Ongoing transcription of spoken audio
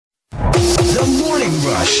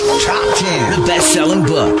Rush Top 10. The best-selling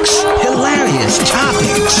books, hilarious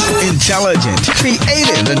topics, intelligent,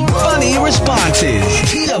 creative, and funny responses.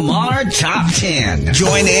 TMR Top 10.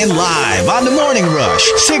 Join in live on The Morning Rush,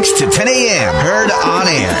 6 to 10 a.m. Heard on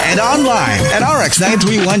air and online at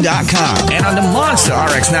rx931.com and on the Monster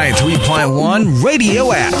RX 93.1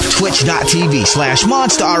 radio app,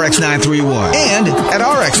 twitch.tv/Monster RX 931 and at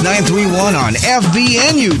RX 931 on FB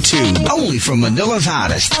and YouTube. Only from Manila's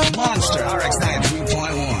hottest, Monster RX 93.1.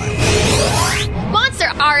 Monster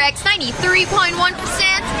RX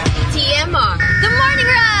 93.1% TMR. The Morning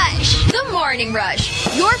Rush. The Morning Rush.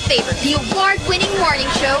 Your favorite, the award-winning morning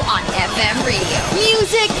show on FM radio.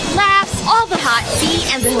 Music, laughs, all the hot tea,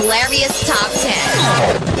 and the hilarious top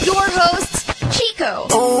 10. Your hosts, Chico.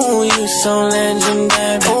 Oh, you so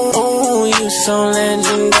legendary. Oh, you so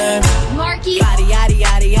legendary. Markki. Yada yada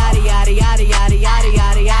yada yada yada yada yada yada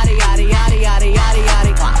yada yada yada yada yada yada yada.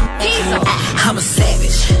 Hazel. I'm a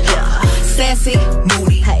savage. Yeah. Sassy,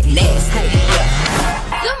 moody, nasty.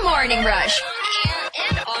 Yeah. The Morning Rush. On air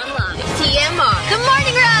and online. TMR. The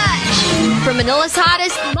Morning Rush. From Manila's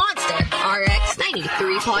hottest, Monster RX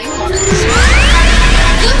 93.1.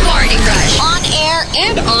 The Morning Rush. On air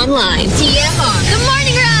and online. TMR. The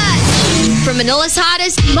Morning Rush. From Manila's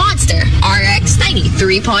hottest, Monster RX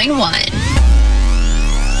 93.1.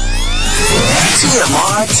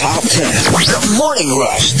 TMR Top 10. The Morning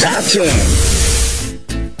Rush Top 10.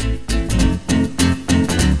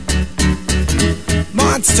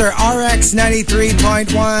 Monster RX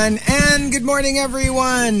 93.1. And good morning,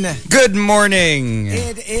 everyone. Good morning.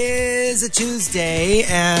 It is a Tuesday,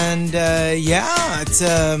 and it's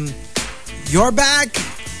you're back.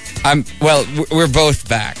 Well, we're both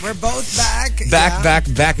back. We're both back.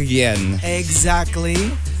 Back again.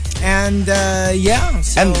 Exactly. And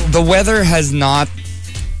so and the weather has not.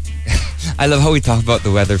 I love how we talk about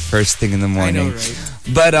the weather first thing in the morning. I know, right?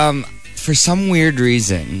 But for some weird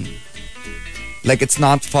reason, like it's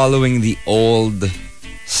not following the old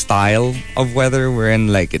style of weather, wherein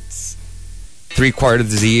like it's 3/4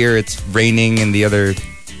 of the year it's raining and the other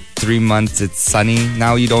 3 months it's sunny.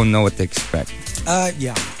 Now you don't know what to expect.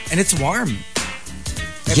 And it's warm.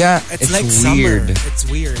 It's like weird. Summer. It's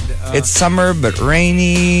weird. It's summer but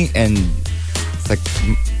rainy, and it's like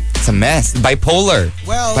it's a mess. Bipolar.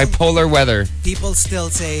 Well, bipolar weather. People still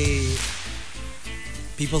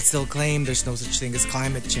claim there's no such thing as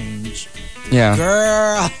climate change. Yeah.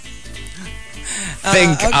 Girl.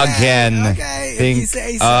 Think again. Okay, Think if you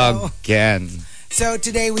say so. again. So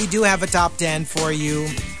today we do have a top 10 for you.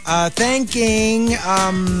 Thanking,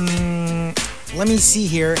 let me see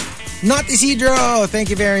here. Not Isidro, thank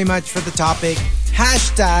you very much for the topic.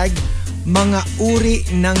 Hashtag, mga uri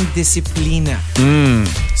ng disiplina.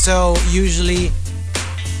 So usually,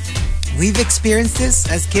 we've experienced this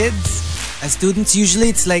as kids, as students. Usually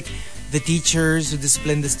it's like the teachers who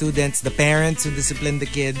discipline the students, the parents who discipline the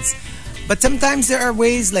kids. But sometimes there are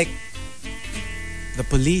ways like the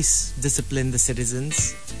police discipline the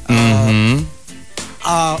citizens. A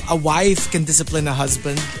wife can discipline a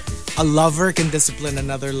husband. A lover can discipline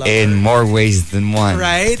another lover. In more ways than one.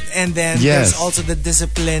 Right? And then there's also the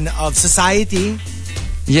discipline of society.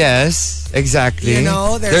 Yes, exactly. You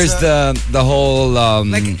know, there's the whole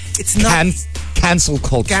like it's not cancel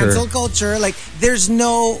culture. Cancel culture. Like there's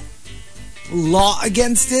no law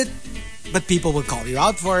against it, but people will call you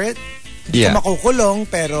out for it. Hindi ka makukulong,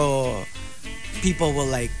 pero people will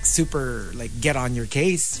super get on your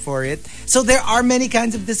case for it. So there are many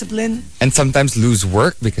kinds of discipline. And sometimes lose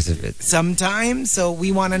work because of it. Sometimes. So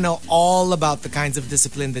we want to know all about the kinds of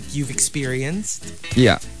discipline that you've experienced.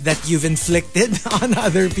 Yeah. That you've inflicted on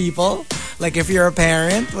other people. Like if you're a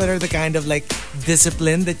parent, what are the kind of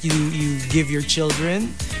discipline that you give your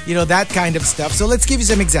children? You know, that kind of stuff. So let's give you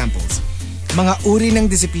some examples. Mga uri ng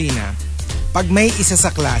disiplina. Pag may isa sa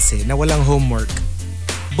klase na walang homework,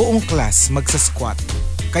 buong class magsa-squat.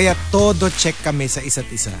 Kaya todo check kami sa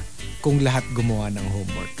isa't isa kung lahat gumawa ng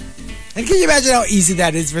homework. And can you imagine how easy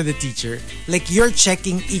that is for the teacher? Like you're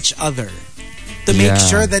checking each other to make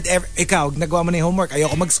sure that ikaw, nagawa mo na yung homework,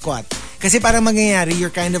 ayoko mag-squat. Kasi parang mangyayari,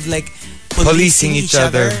 you're kind of policing each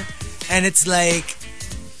other. And it's like,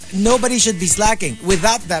 nobody should be slacking.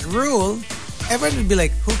 Without that rule, everyone would be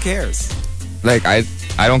like, who cares? Like, I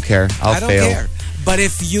don't care. I don't care. But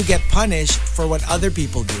if you get punished for what other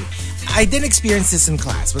people do, I didn't experience this in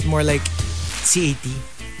class, but more like CAT,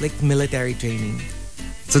 like military training.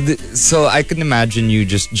 So I can imagine you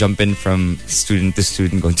just jump in from student to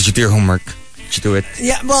student going, did you do your homework? Did you do it?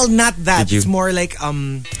 Yeah, well, not that. It's more like,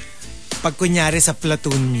 pag kunyari sa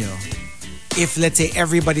platoon nyo, if let's say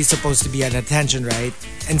everybody's supposed to be at attention, right?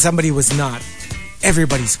 And somebody was not,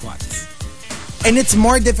 everybody squats. And it's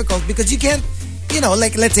more difficult because you can't,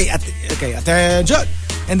 like let's say, attention.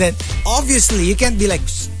 And then obviously you can't be like,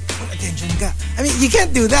 attention ka. I mean, you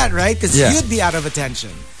can't do that, right? Because you'd be out of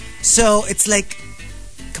attention. So it's like,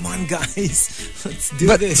 come on guys, let's do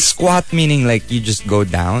this. But squat meaning like you just go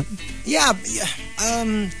down? Yeah.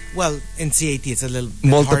 Well, in CAT it's a little bit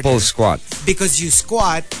multiple harder squats. because you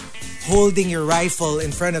squat holding your rifle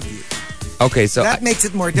in front of you. Okay, so That makes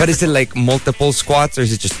it more difficult. But is it like multiple squats or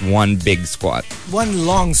is it just one big squat? One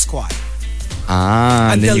long squat.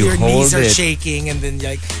 And Until then you your hold knees are it. shaking and then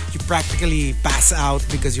like you practically pass out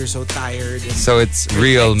because you're so tired. And So it's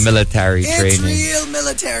real military training. It's real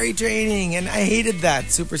military training, and I hated that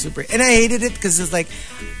super. And I hated it because it's like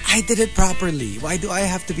I did it properly. Why do I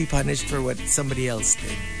have to be punished for what somebody else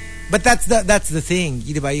did? But that's the thing,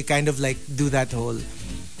 you kind of like do that whole.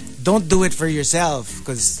 Don't do it for yourself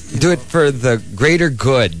because Do it for the greater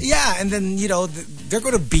good. Yeah, and then they're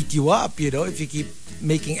going to beat you up. If you keep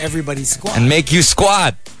making everybody squat And make you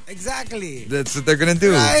squat. exactly. That's what they're gonna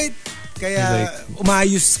do. Right? Kaya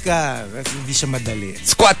umayos ka. Kasi hindi siya madali.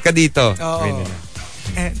 Squat ka dito. Oo.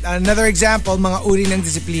 And another example, mga uri ng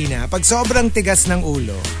disiplina. Pag sobrang tigas ng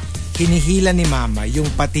ulo, hinihila ni mama yung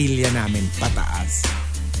patilya namin pataas.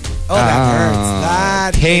 Oh, that hurts.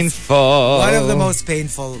 That painful. is one of the most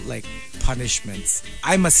painful punishments.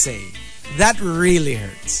 I must say. That really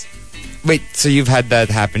hurts. Wait, so you've had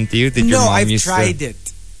that happen to you? Did your No, mom I've used tried it.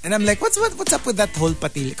 And I'm like, what's up with that whole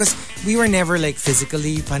patilya? Because we were never like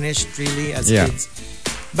physically punished really as kids.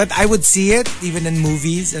 But I would see it even in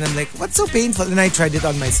movies and I'm like, what's so painful? And I tried it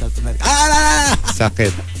on myself. I'm like,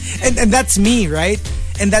 Sakit. And that's me, right?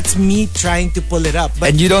 And that's me trying to pull it up.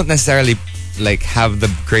 But And you don't necessarily like have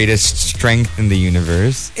the greatest strength in the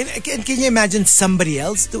universe. and can you imagine somebody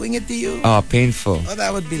else doing it to you? Oh, painful. Oh,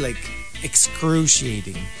 that would be like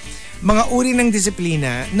excruciating. Mga uri ng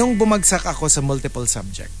disiplina, nung bumagsak ako sa multiple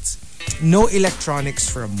subjects, no electronics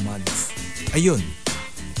for a month. Ayun.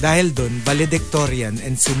 Dahil dun, valedictorian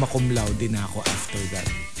and summa cum laude din ako after that.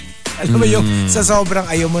 Alam mo yung sa sobrang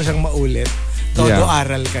ayaw mo siyang maulit, todo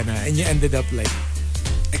aral ka na, and you ended up like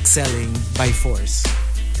excelling by force.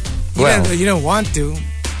 You don't want to.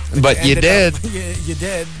 But you did. You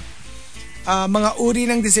did. Mga uri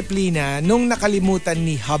ng disiplina, nung nakalimutan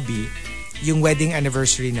ni hubby yung wedding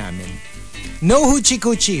anniversary namin. No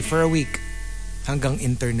hoochie-coochie for a week. Hanggang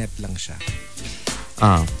internet lang siya.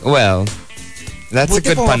 Well, that's a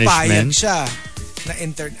good punishment. Siya na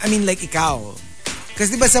I mean, like ikaw. Because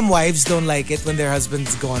diba some wives don't like it when their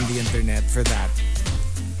husbands go on the internet for that.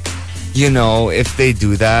 If they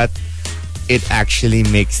do that, it actually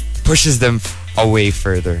pushes them away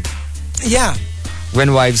further. Yeah.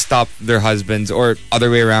 When wives stop their husbands or other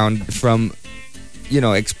way around from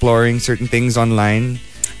exploring certain things online.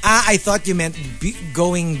 I thought you meant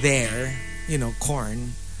going there,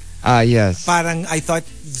 corn. Yes. Parang I thought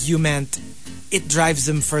you meant it drives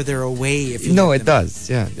them further away. If you No, it does.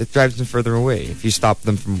 Yeah, it drives them further away if you stop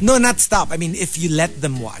them from. No, not stop. I mean, if you let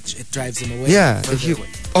them watch, it drives them away. Yeah, further if you. away.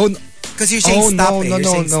 Oh, because you're saying stop. No, You're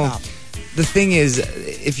saying no. stop. The thing is,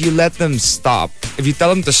 if you let them stop, if you tell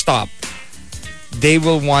them to stop, they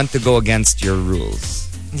will want to go against your rules.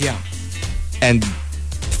 Yeah. And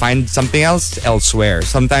find something else elsewhere.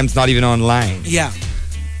 Sometimes not even online. Yeah.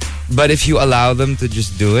 But if you allow them to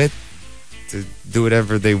just do it, to do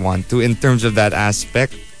whatever they want to in terms of that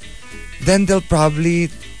aspect, then they'll probably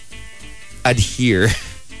adhere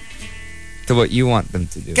to what you want them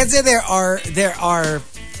to do. Because there are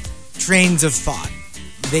trains of thought.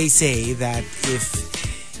 They say that if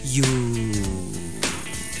you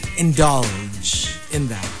indulge in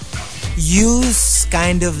that, you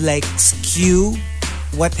kind of like skew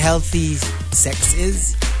what healthy sex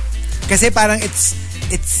is. Kasi parang it's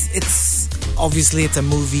obviously it's a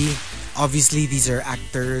movie. Obviously these are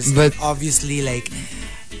actors. But obviously like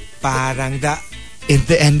parang at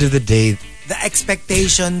the end of the day, the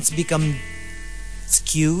expectations become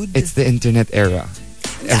skewed. it's the internet era.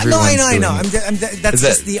 No, I know. Everyone's That's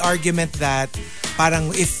just the argument that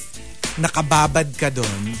parang if nakababad ka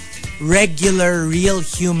dun, regular, real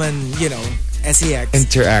human, sex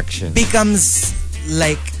interaction becomes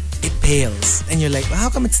like it pales. And you're like, well, how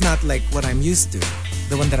come it's not like what I'm used to?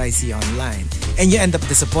 The one that I see online. And you end up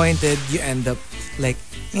disappointed. You end up like,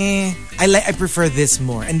 I prefer this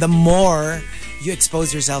more. And the more you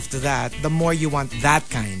expose yourself to that, the more you want that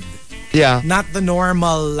kind. Yeah. Not the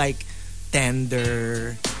normal, like,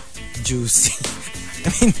 tender, juicy.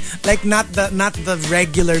 I mean, like not the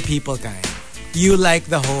regular people kind. You like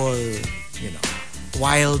the whole,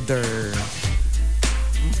 wilder,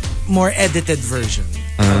 more edited version.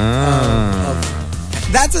 Of,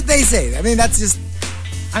 that's what they say. I mean, that's just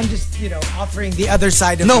I'm just, offering the other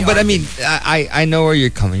side of No, the but I argument. mean, I know where you're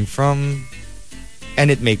coming from, and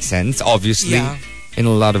it makes sense, obviously, Yeah. in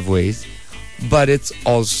a lot of ways. But it's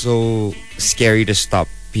also scary to stop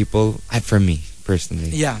people, for me personally,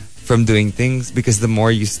 Yeah. from doing things, because the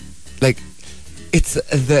more you like, it's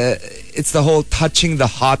the whole touching the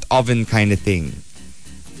hot oven kind of thing.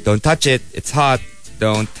 Don't touch it, it's hot.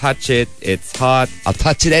 Don't touch it, it's hot. I'll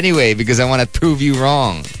touch it anyway because I want to prove you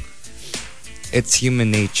wrong. It's human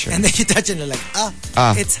nature. And then you touch it and you're like,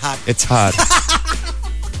 it's hot. It's hot.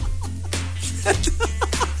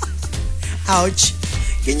 Ouch.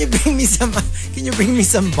 Can you bring me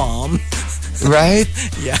some balm? Right?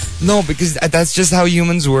 Yeah. No, because that's just how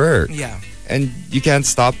humans work. Yeah. And you can't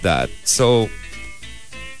stop that. So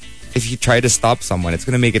if you try to stop someone, it's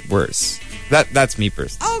going to make it worse. That's me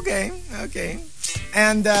personally. Okay.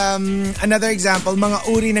 And another example, mga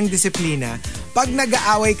uri ng disiplina. Pag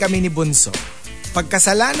nag-aaway kami ni Bunso,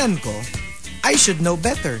 pagkasalanan ko, I should know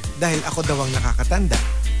better dahil ako daw ang nakakatanda.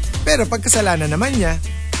 Pero pagkasalanan naman niya,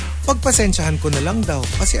 pagpasensyahan ko na lang daw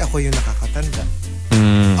kasi ako yung nakakatanda.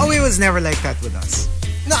 Oh, it was never like that with us.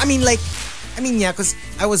 No, I mean, yeah, because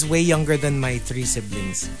I was way younger than my 3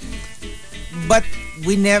 siblings. But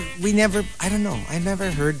we never, I don't know, I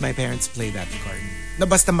never heard my parents play that card. Na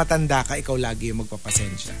basta matanda ka, ikaw lagi yung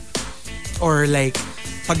magpapasensya. Or like,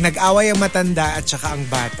 pag nag-away ang matanda at saka ang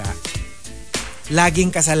bata, laging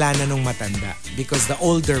kasalanan ng matanda because the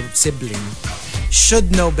older sibling should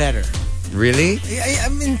know better. Really? I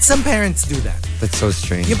mean, some parents do that. That's so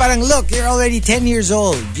strange. You parang, look, you're already 10 years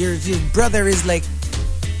old. Your brother is like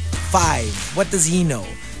 5. What does he know?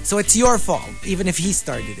 So it's your fault, even if he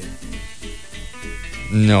started it.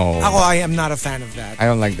 No. I am not a fan of that. I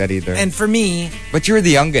don't like that either. And for me, but you're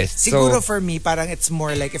the youngest. siguro So for me, parang it's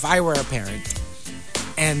more like if I were a parent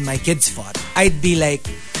and my kids fought, I'd be like,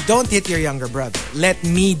 don't hit your younger brother. Let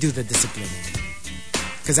me do the disciplining.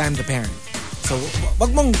 Because I'm the parent. So,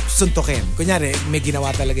 wag mong suntukin. Kunyari, may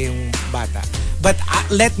ginawa talaga yung bata. But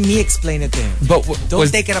let me explain it to him. But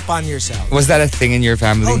don't take it upon yourself. Was that a thing in your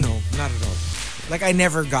family? Oh, no. Not at all. Like, I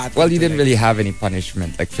never got... Well, you into, didn't really have any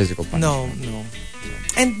punishment, like physical punishment. No.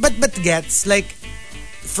 And but gets like,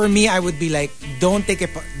 for me, I would be like, don't take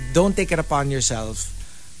it upon yourself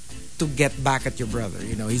to get back at your brother.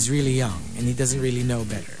 You know, he's really young and he doesn't really know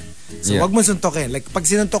better. So wag mo suntokin. Like pag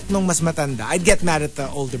sinuntok nung mas matanda, I'd get mad at the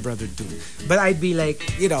older brother too. But I'd be like,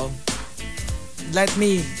 let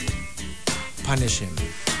me punish him.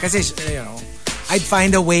 Kasi I'd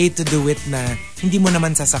find a way to do it na hindi mo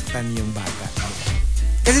naman sasaktan yung bata.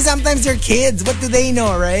 Kasi sometimes they're kids. What do they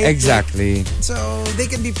know, right? Exactly. So, they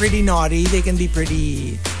can be pretty naughty. They can be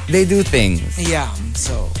pretty... They do things. Yeah,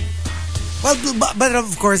 so... Well, but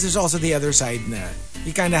of course, there's also the other side na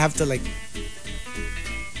you kind of have to like...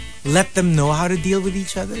 let them know how to deal with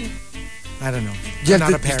each other. I don't know. You I'm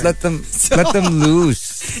have not a to just parent. let them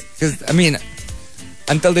loose. Because, I mean,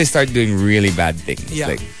 until they start doing really bad things. Yeah.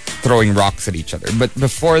 Like throwing rocks at each other. But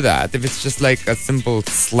before that, if it's just like a simple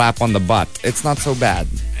slap on the butt, it's not so bad.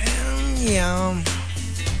 Yeah.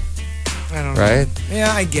 I don't know. Right?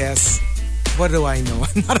 Yeah, I guess. What do I know?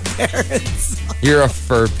 I'm not a parent. So. You're a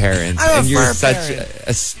fur parent. I'm a and you're fur such parent.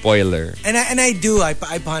 a spoiler. And I do. I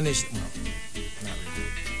punish... Well, not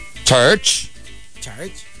really. Church?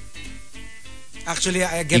 Charge? Actually,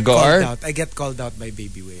 I get Igor? called out. I get called out by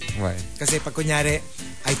Baby Whale. Why? Kasi pag kunyari,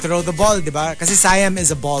 I throw the ball, di ba? Kasi Siam is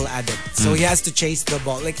a ball addict. So he has to chase the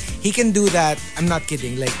ball. Like, he can do that, I'm not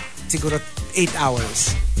kidding, like, siguro 8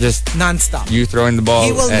 hours. Just non-stop. you throwing the ball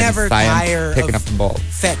He will and never Siam tire picking of up the ball.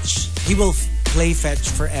 fetch. He will play fetch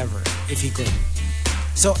forever if he could.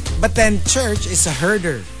 So, but then Church is a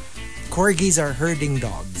herder. Corgis are herding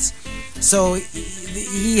dogs. So,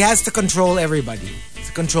 he has to control everybody. He's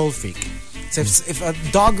a control freak. So if a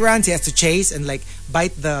dog runs, he has to chase and like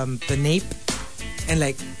bite the nape and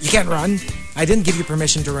like, you can't run. I didn't give you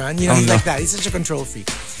permission to run. You know, he's like that. He's such a control freak.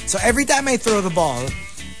 So every time I throw the ball,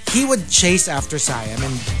 he would chase after Siam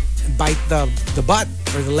and bite the butt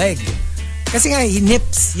or the leg. Kasi nga, he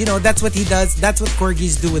nips. You know, that's what he does. That's what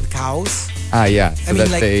corgis do with cows. Ah, yeah. So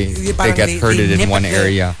that they get herded in one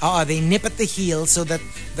area. They nip at the heel so that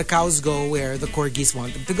the cows go where the corgis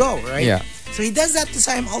want them to go, right? Yeah. So he does that to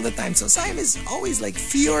Siam all the time. So Siam is always like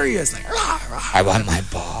furious, like rah, rah. I want my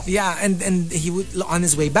ball. Yeah, and he would, on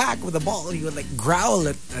his way back with the ball, he would like growl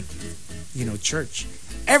at Church.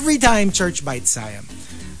 Every time Church bites Siam.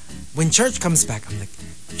 When Church comes back, I'm like,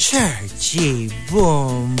 Churchy,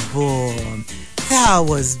 boom, boom. That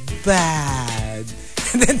was bad.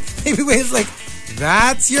 And then Baby Wayne's like,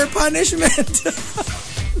 that's your punishment.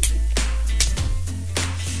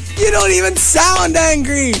 You don't even sound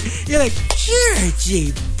angry. You're like,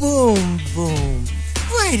 Georgie, boom, boom.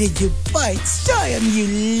 Why did you bite Siam, you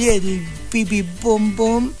little baby boom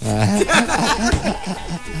boom? I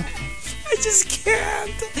just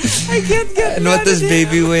can't. I can't get And what does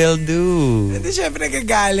baby whale do? Hindi, syempre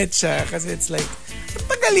nagagalit siya kasi it's like,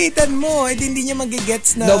 pagalitan mo, hindi niya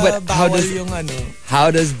magigets na No, but bawal yung ano.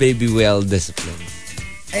 How does baby whale discipline?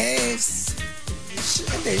 Hindi,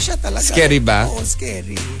 siya talaga. Scary ba? Oo,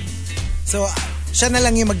 scary. So, siya na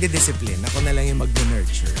lang yung magde-discipline. Ako na lang yung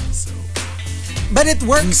magde-nurture. So, but it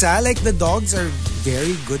works, Like, the dogs are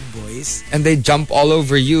very good boys. And they jump all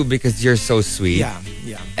over you because you're so sweet. Yeah.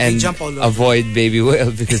 And they jump all over. avoid baby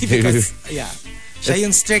whale because yeah. Siya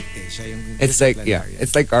yung strict Siya yung it's like,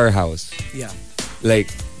 it's like our house. Yeah.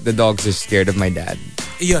 Like, the dogs are scared of my dad.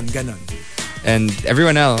 Yun, ganon. And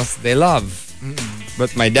everyone else, they love.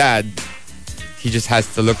 But my dad, he just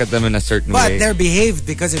has to look at them in a certain way. But they're behaved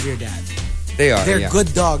because of your dad. They are. They're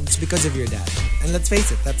good dogs because of your dad. And let's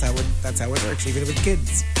face it, that's how it works, even with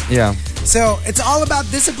kids. Yeah. So it's all about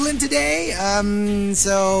discipline today.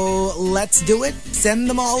 So let's do it. Send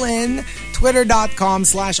them all in.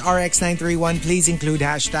 Twitter.com/RX931. Please include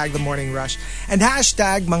hashtag The Morning Rush and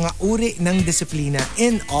hashtag mga uri ng disiplina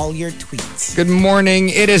in all your tweets. Good morning.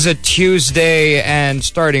 It is a Tuesday, and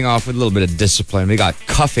starting off with a little bit of discipline, we got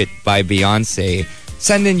Cuff It by Beyonce.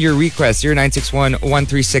 Send in your request,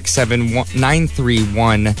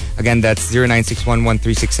 0961-1367-931. Again, that's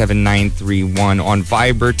 0961-1367-931 on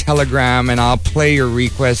Viber, Telegram, and I'll play your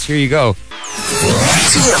request. Here you go.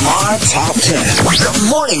 TMR Top 10. The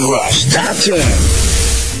Morning Rush Top 10.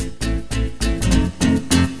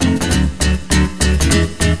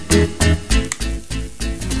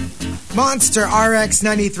 Monster RX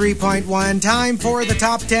 93.1. Time for the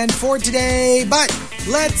top 10 for today. But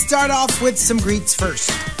let's start off with some greets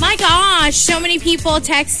first. My gosh, so many people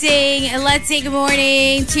texting. Let's say good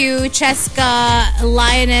morning to Cheska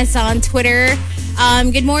Lioness on Twitter.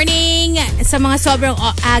 Good morning sa mga sobrang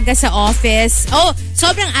aga sa office. Oh,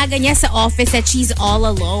 sobrang aga niya sa office that she's all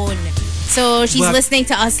alone. So she's listening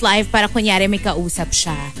to us live para kunyari may kausap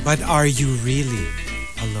siya. But are you really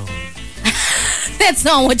alone? That's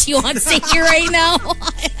not what you want to say right now.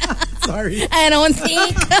 Sorry. I don't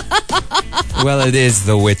think. Well, it is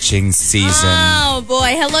the witching season. Oh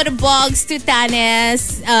boy. Hello to Boggs, to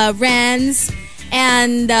Tanis, Renz,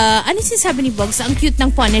 and ano sinasabi ni Boggs? Ang cute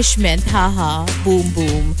ng punishment. Haha. Boom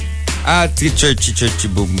boom. Churchy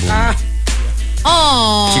boom boom.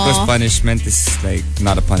 Oh. Chico's punishment is like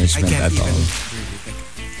not a punishment at all.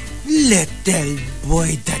 Little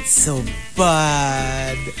boy, that's so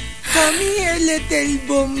bad. Come here, little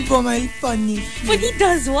boom boom, I'll punish you. But he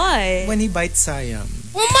does what? When he bites Siam.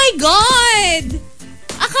 Oh my God!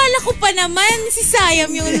 Akala ko pa naman si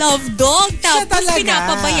Siam yung love dog. Tapos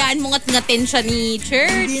pinapabayaan mo ngatin siya ni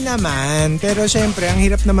Church. Hindi naman. Pero syempre, ang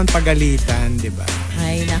hirap naman pagalitan, di ba?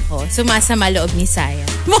 Ay, nako. Sumasama loob ni Siam.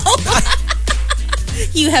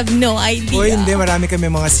 You have no idea. Uy, hindi. Marami kami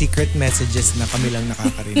mga secret messages na kami lang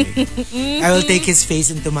nakakarinig. I will take his face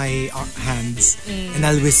into my hands and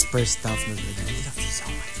I'll whisper stuff. I love you so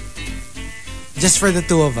much. Just for the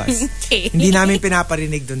two of us. Okay. Hindi namin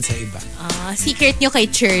pinaparinig dun sa iba. Secret nyo kay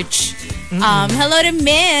Church. Hello to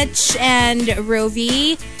Mitch and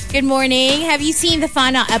Rovi. Good morning. Have you seen the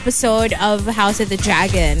final episode of House of the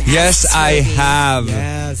Dragon? Yes, I have.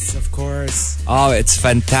 Yes, of course. Oh, it's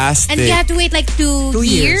fantastic. And you have to wait like two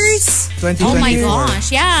years? 2024. Oh my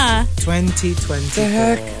gosh, yeah. 2024. The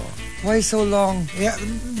heck? Why so long? Yeah.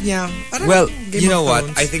 Parang Well, Game you know of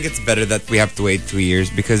what? Thrones. I think it's better that we have to wait 2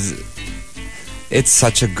 years because it's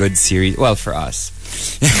such a good series. Well, for us.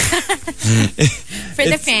 For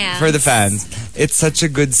the fans. For the fans. It's such a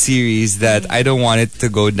good series that I don't want it to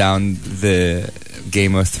go down the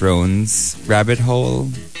Game of Thrones rabbit hole.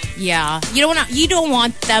 Yeah. You don't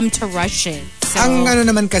want them to rush it. So. Ang ano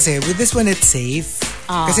naman kasi, with this one it's safe.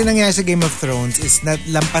 Kasi nangyari sa Game of Thrones is na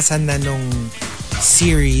lampasan na nung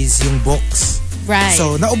series yung books. Right.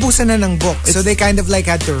 So, naubusan na ng books. So, they kind of like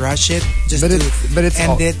had to rush it just to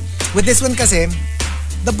end it. With this one kasi,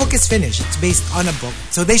 the book is finished. It's based on a book.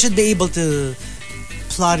 So, they should be able to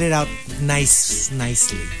plot it out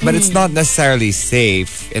nicely. But it's not necessarily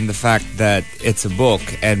safe in the fact that it's a book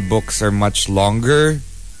and books are much longer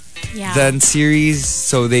than series,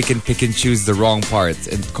 so they can pick and choose the wrong parts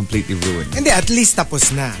and completely ruin it. Hindi, at least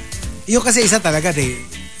tapos na. Yung kasi isa talaga,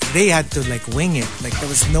 they had to like wing it. Like there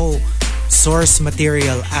was no source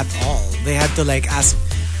material at all. They had to like ask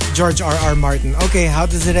George R.R. Martin, okay, how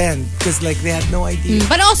does it end? Because like they had no idea.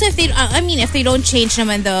 But also if they don't change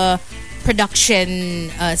naman the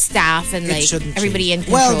production staff and like everybody in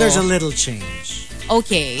control. Well, there's a little change.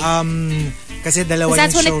 Okay. Kasi dalawa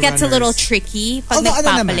That's yung when it gets a little showrunners. tricky pag Although,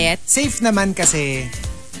 naman, nagpapalit. safe naman kasi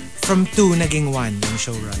from 2 naging 1 yung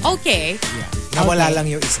showrunner. Okay. Yeah. Nawala Okay. lang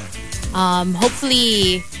yung isa.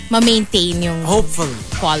 Hopefully, ma-maintain yung Hopefully.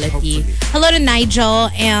 quality. Hello to Nigel,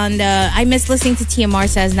 and I miss listening to TMR,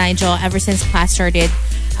 says Nigel. Ever since class started,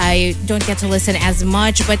 I don't get to listen as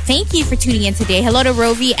much, but thank you for tuning in today. Hello to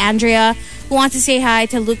Rovi, Andrea, who wants to say hi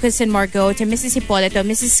to Lucas and Margot, to Mrs. Hipolito,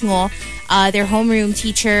 Mrs. Ngo, their homeroom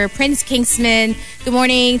teacher, Prince Kingsman. Good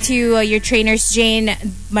morning to your trainers, Jane,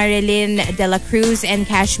 Marilyn De La Cruz, and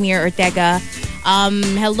Kashmir Ortega.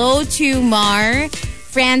 Hello to Mar.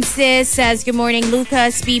 Francis says, good morning,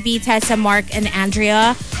 Lucas, BB, Tessa, Mark, and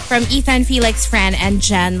Andrea. From Ethan, Felix, Fran, and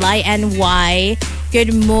Jen. Lai and Y.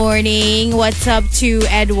 Good morning. What's up to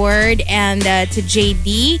Edward and to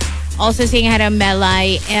JD. Also saying hi to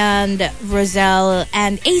Melai and Roselle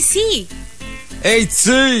and AC.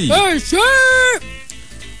 AC! All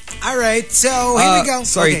right, so here we go.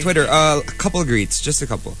 Sorry, Okay. Twitter. A couple of greets, just a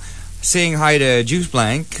couple. Saying hi to Juice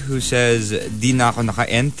Blank, who says, di na ako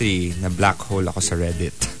naka-entry, na black hole ako sa Reddit.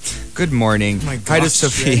 Good morning. Oh my Hi to gosh,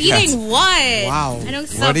 Sophia. Reading what? Wow. Anong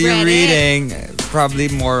What are you subreddit? reading? Probably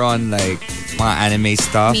more on like mga anime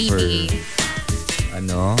stuff Maybe. or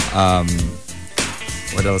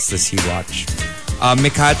what else does he watch?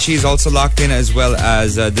 Mikachi is also locked in, as well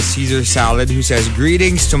as the Caesar Salad, who says,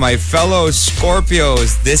 greetings to my fellow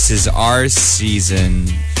Scorpios. This is our season.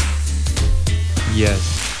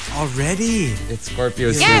 Yes, Already. it's Scorpio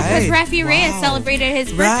Yeah, season. because Right. Rafi Reyes Wow. celebrated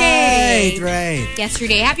his birthday Right.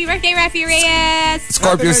 yesterday. Happy birthday, Rafi Reyes!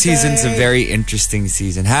 Scorpio Happy season's a birthday. very interesting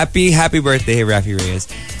season. Happy birthday, Rafi Reyes.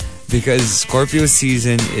 Because Scorpio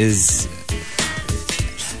season is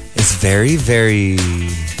very, very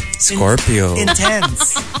Scorpio.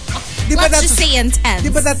 Intense. Di ba Let's just say intense. Di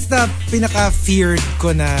ba that's the pinaka-feared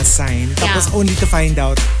ko na sign? Tapos Yeah. only to find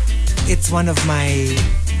out it's one of my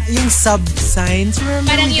yung sub-signs. Remember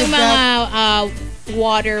Parang we yung did that? mga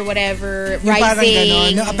water, whatever, Yung parang rising.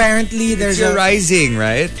 ganon. No, apparently, there's You're a... rising,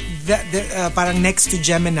 right? Parang next to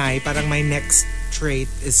Gemini, parang my next trait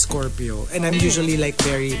is Scorpio. And I'm usually like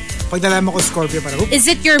very... Pag nalaman ko Scorpio, parang... Is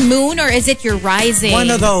it your moon or is it your rising? One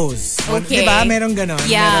of those. Okay. Diba? Merong ganon.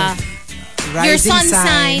 Yeah. Merong Your rising sun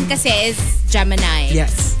sign kasi is Gemini.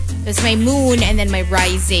 Yes. There's my moon and then my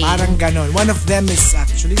rising. Parang ganon. One of them is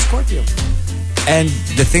actually Scorpio. And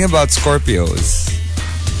the thing about Scorpios,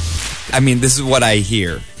 I mean, this is what I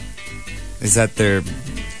hear, is that they're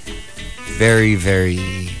very,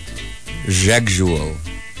 very sexual.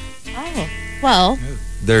 Oh. Well,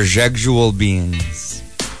 They're sexual beings.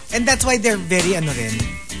 And that's why they're very ano rin.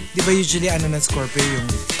 Di ba usually ano ng Scorpio yung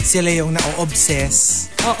sila yung na-obsess.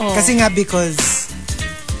 oo. Kasi nga because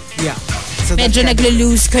yeah. So that's Medyo kind of-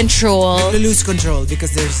 naglo-lose control. they lose control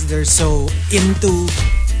because they're so into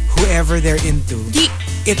whoever they're into.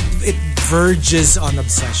 It verges on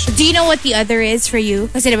obsession. Do you know what the other is for you?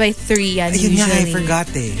 Kasi diba 3 yan Ayun nga, I usually. forgot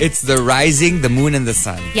eh. It's the rising, the moon, and the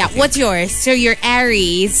sun. Yeah, what's yours? So you're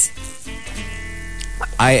Aries.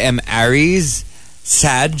 I am Aries,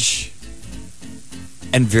 Sag,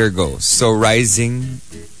 and Virgo. So rising,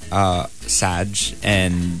 Sag,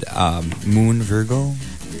 and moon, Virgo.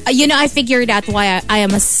 You know, I figured out why I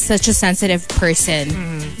am such a sensitive person.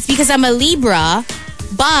 It's because I'm a Libra,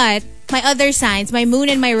 but my other signs, my moon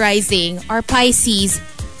and my rising, are Pisces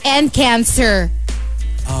and Cancer.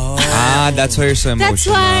 That's why you're so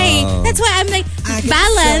emotional. That's why I'm like I get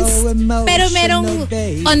balanced, so emotional, pero merong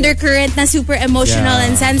baby. undercurrent na super emotional Yeah.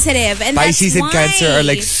 and sensitive. And Pisces that's and Cancer why. are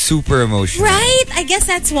like super emotional. Right? I guess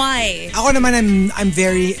that's why. Ako naman I'm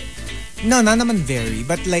very no, not naman very,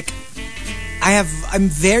 but like I'm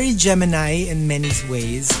very Gemini in many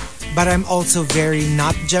ways, but I'm also very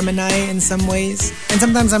not Gemini in some ways. And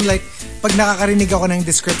sometimes I'm like, pag nakakarinig ako ng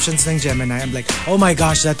descriptions ng Gemini, I'm like, oh my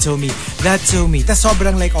gosh, that's so me. That's so me. Tas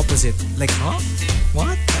sobrang like opposite. Like, huh?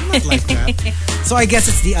 What? I'm not like that. So I guess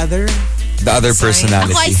it's the other. The other Sign.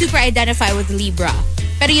 personality. Ako, I super identify with Libra.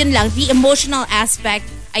 Pero yun lang, the emotional aspect,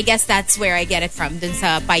 I guess that's where I get it from, dun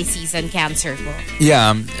sa Pisces and Cancer ko.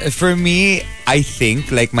 Yeah, for me, I think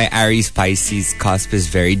like my Aries Pisces cusp is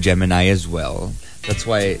very Gemini as well. That's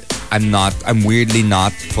why I'm weirdly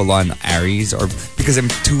not full on Aries, or because I'm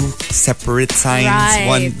two separate signs, Right.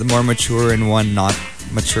 one more mature and one not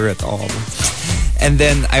mature at all. And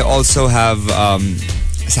then I also have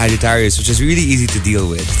Sagittarius, which is really easy to deal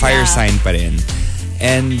with. Fire Yeah. sign pa rin.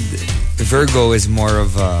 And Virgo is more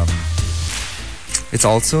of it's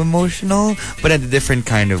also emotional, but in a different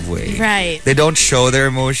kind of way. Right. They don't show their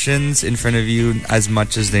emotions in front of you as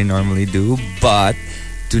much as they normally do, but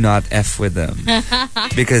do not F with them.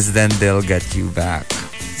 Because then they'll get you back.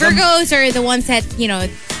 Virgos are the ones that,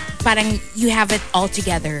 parang you have it all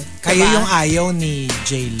together. Kayo Diba? yung ayaw ni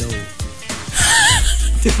J-Lo.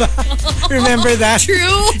 Diba? Remember that?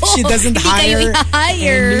 True. She doesn't Hindi kayo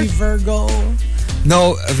hire any Virgo.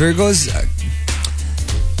 No, Virgos,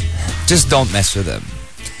 just don't mess with them.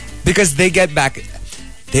 Because they get back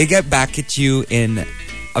at you in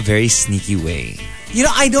a very sneaky way.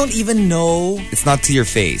 I don't even know. It's not to your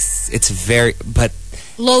face. But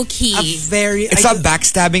Low key. it's not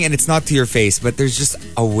backstabbing and it's not to your face, but there's just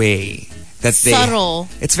a way that subtle.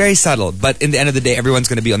 It's very subtle, but in the end of the day, everyone's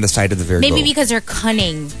going to be on the side of the Virgo. Maybe because they're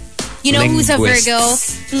cunning. You know who's a Virgo?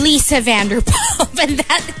 Lisa Vanderpump, and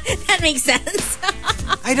that makes sense.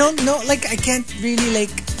 I don't know. Like, I can't really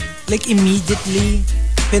like immediately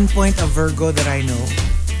pinpoint a Virgo that I know.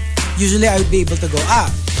 Usually, I would be able to go,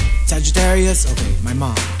 Sagittarius, okay, my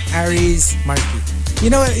mom. Aries, Markki. You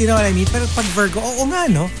know what I mean? Pero pag Virgo, oo nga,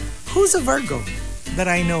 no? Who's a Virgo that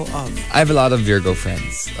I know of? I have a lot of Virgo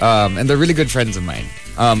friends, and they're really good friends of mine.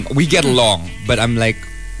 We get along, but I'm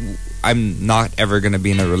not ever gonna be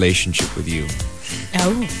in a relationship with you.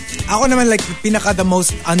 Oh. Ako naman, the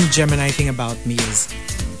most un-Gemini thing about me is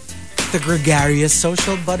the gregarious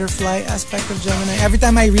social butterfly aspect of Gemini. Every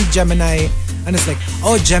time I read Gemini, and it's like,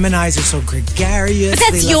 oh, Geminis are so gregarious. But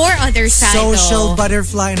that's your other side, social though.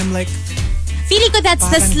 Butterfly, and I'm like, feeling ko that's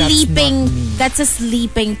a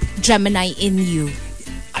sleeping Gemini in you.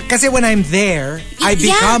 Kasi when I'm there, I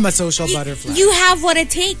become a social butterfly. You have what it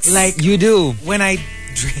takes. Like, you do. When I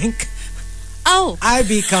drink, I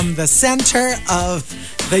become the center of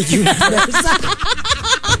the universe.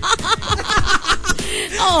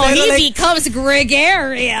 He becomes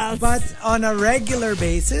gregarious. But on a regular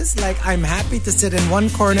basis, I'm happy to sit in one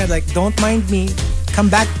corner, don't mind me. Come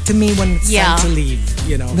back to me when it's time to leave,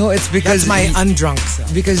 No, it's because... That's my undrunk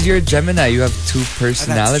self. Because you're a Gemini, you have two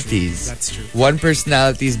personalities. That's true. One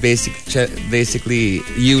personality is basically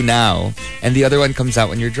you now, and the other one comes out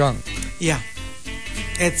when you're drunk. Yeah.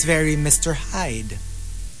 It's very Mr. Hyde.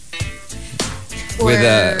 With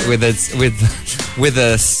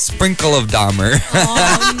a sprinkle of Dahmer.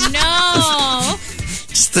 Oh no!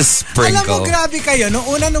 Just a sprinkle. Alam mo, grabe kayo.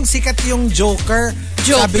 Nung sikat yung Joker.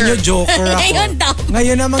 Sabi nyo, Joker ako.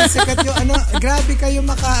 Ngayon namang sikat yung grabe kayo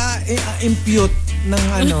maka-impute ng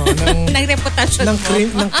ng reputasyon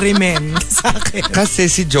ng krimen sa akin. Kasi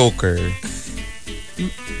si Joker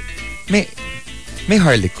may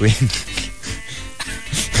Harley Quinn.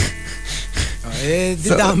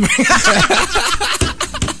 Dahmer.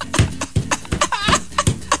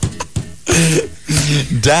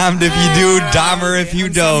 Damned if you do, Dahmer if you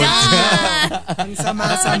don't. Ang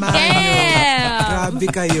sama-sama nyo. Grabe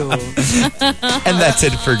kayo. And that's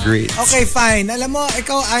it for greets. Okay, fine. Alam mo,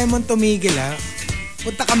 ikaw ayaw mong tumigil, ha?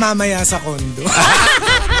 Punta ka mamaya sa kondo.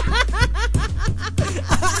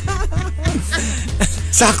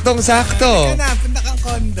 Saktong-sakto. Punta kang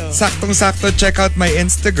kondo. Saktong-sakto. Check out my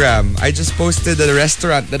Instagram. I just posted a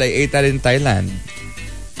restaurant that I ate at in Thailand.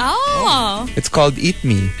 Oh. It's called Eat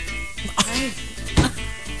Me.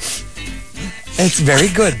 It's very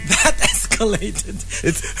good. That escalated.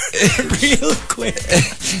 It's real quick.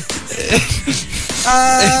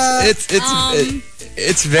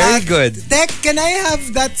 It's very good. Tek, can I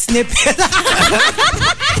have that snippet?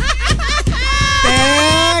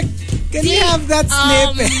 Tek, can you have that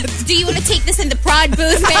snippet? Do you want to take this in the prod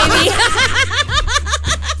booth, baby?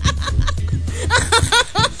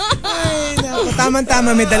 Ay, naku,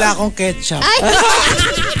 tama-tama, may dala akong ketchup.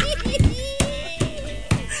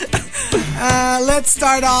 Let's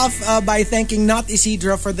start off by thanking Not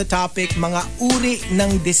Isidro for the topic, mga uri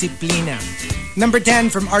ng disiplina. Number 10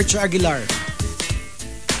 from Archer Aguilar.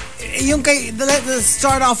 Let's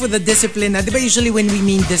start off with the discipline. Di ba usually when we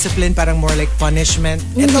mean discipline, parang more like punishment?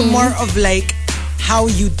 Ito more of how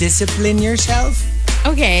you discipline yourself.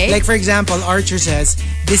 Okay. Like for example, Archer says,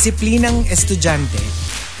 disiplinang estudyante,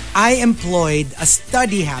 I employed a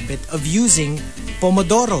study habit of using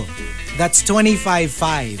Pomodoro. That's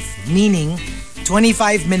 25-5, meaning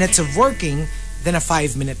 25 minutes of working, then a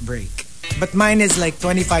 5-minute break. But mine is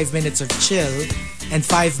 25 minutes of chill and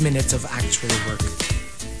 5 minutes of actual work.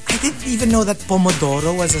 I didn't even know that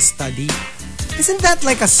Pomodoro was a study. Isn't that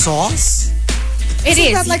like a sauce?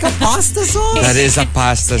 Isn't that like a pasta sauce? That is a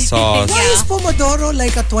pasta sauce. Why is Pomodoro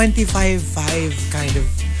like a 25-5 kind of...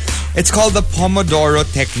 It's called the Pomodoro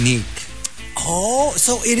technique. Oh,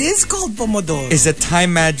 so it is called Pomodoro. It's a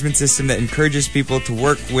time management system that encourages people to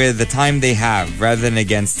work with the time they have rather than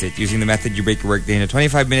against it. Using the method, you break your workday in a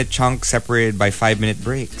 25-minute chunk separated by 5-minute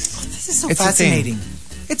breaks. Oh, this is so fascinating.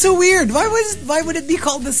 It's so weird. Why would it be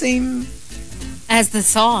called the same? As the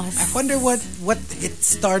sauce. I wonder what it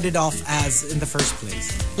started off as in the first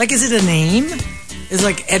place. Like, is it a name? Is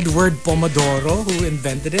like Edward Pomodoro who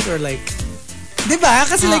invented it, or like, diba?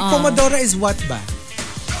 Kasi like Pomodoro is what ba?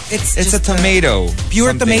 It's a tomato.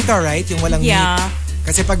 Pure something. tomato, right? Yung walang Yeah. meat.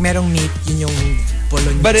 Kasi pag merong meat, yun yung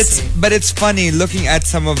bolognese. But it's funny looking at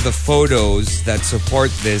some of the photos that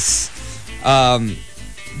support this.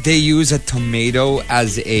 They use a tomato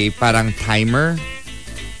as a parang timer.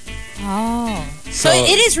 Oh. So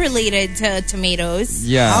it is related to tomatoes.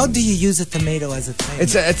 Yeah. How do you use a tomato as a timer?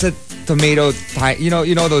 It's a tomato you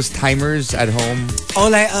know those timers at home. Oh,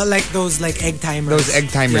 like those like egg timers. Those egg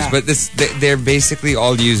timers, Yeah. but they're basically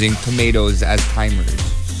all using tomatoes as timers.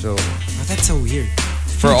 So Oh, that's so weird.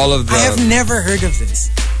 for all of the I have never heard of this.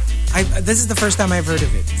 This is the first time I've heard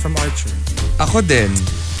of it from Archer. Ako din.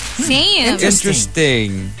 Same.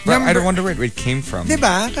 Interesting. But I don't Number- wonder where it came from.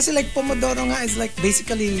 Diba? Kasi like Pomodoro nga is like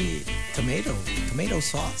basically tomato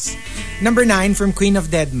sauce. Number 9 from Queen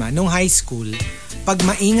of Deadma. Nung high school, pag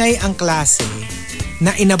maingay ang klase,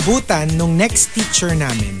 na inabutan nung next teacher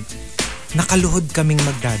namin, nakaluhod kaming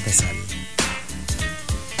magdadasal.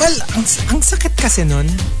 Well, ang sakit kasi nun.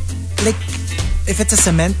 Like, if it's a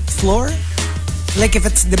cement floor, like if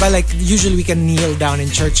it's, diba, like usually we can kneel down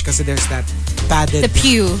in church kasi there's that padded... The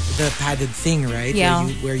pew. The padded thing, right? Yeah.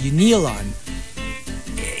 Where you kneel on.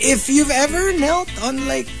 If you've ever knelt on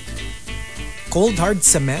like cold hard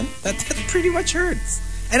cement, that pretty much hurts.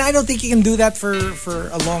 And I don't think you can do that for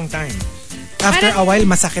a long time. After a while,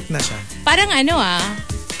 masakit na siya. Parang ano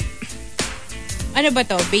ba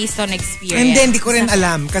to? Based on experience. And then, di ko rin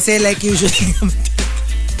alam. Kasi like usually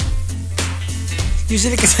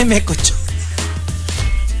kasi may kutsyo.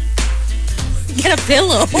 Get a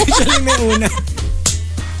pillow. Usually may una.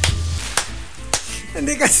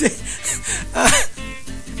 Hindi kasi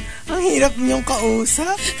ang hirap niyong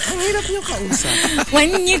kausap.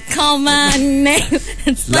 When you call my name,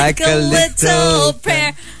 it's like a little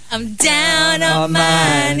prayer. I'm down on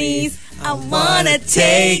my knees. I wanna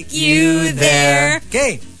take you there.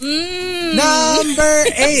 Okay. Number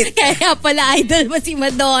 8. Kaya pala idol mo si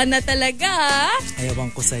Madonna talaga.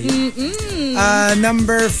 Ayawan ko sa'yo.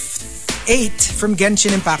 Number 8 from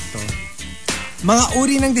Genshin Impacto. Mga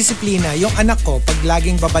uri ng disiplina. Yung anak ko, pag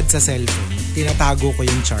laging babad sa cellphone, tinatago ko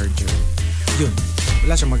yung charger. Yun.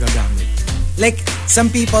 Wala siyang magagamit. Like, some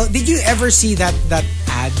people, did you ever see that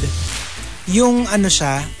ad? Yung ano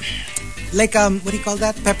siya, like, what do you call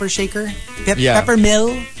that? Pepper shaker? Yeah. Pepper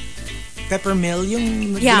mill? Pepper mill,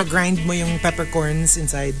 yung Yeah. grind mo yung peppercorns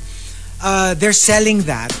inside. They're selling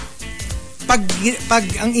that. Pag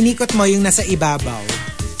ang inikot mo yung nasa ibabaw,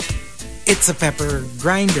 it's a pepper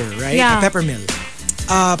grinder, right? Yeah. A pepper mill.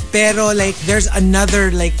 Pero like, there's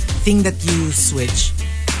another like thing that you switch.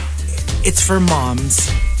 It's for moms.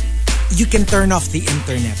 You can turn off the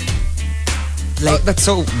internet. Like, that's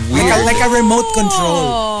so weird. like a remote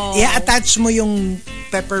control. I-attach mo yung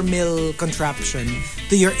pepper mill contraption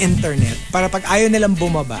to your internet para pag ayaw nilang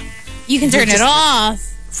bumaba, You can turn it off.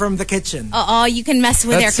 from the kitchen. You can mess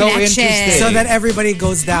with That's their so connection. interesting. So that everybody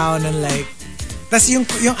goes down and like, tas yung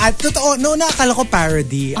totoo, no, nakakala ko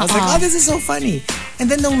parody. I was like, oh, this is so funny. And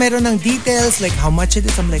then nung meron ng details, like how much it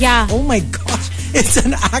is, I'm like, Yeah. oh my gosh, it's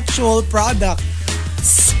an actual product.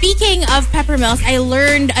 Speaking of pepper mills, I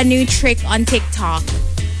learned a new trick on TikTok.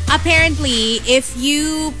 Apparently, if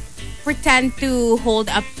you pretend to hold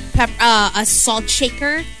a salt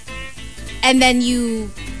shaker and then you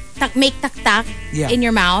make tak-tak Yeah. in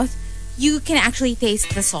your mouth, you can actually taste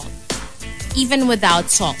the salt even without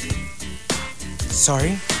salt.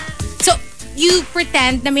 Sorry? So, you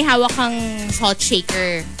pretend na may hawak kang salt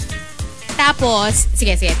shaker. Tapos,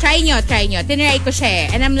 sige, try nyo. Tinry ko siya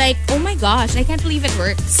eh. And I'm like, oh my gosh, I can't believe it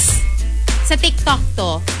works. Sa TikTok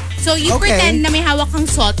to. So, you Okay. pretend na may hawak kang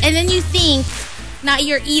salt and then you think na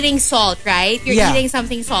you're eating salt, right? You're Yeah. eating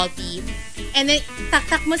something salty. And then,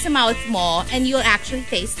 tak-tak mo sa mouth mo and you'll actually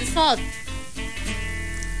taste the salt.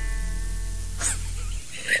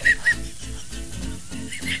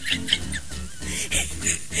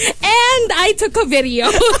 And I took a video.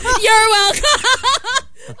 You're welcome.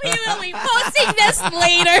 We will be posting this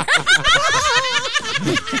later.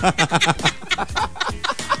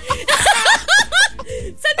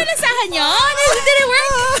 Saan nalasahan nyo? Did it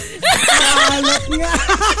work? Alat nga.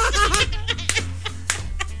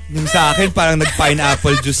 Yung sa akin, parang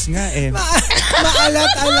nag-pineapple juice nga eh.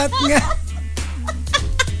 Maalat-alat nga.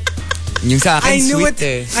 Yung sa akin, I knew sweet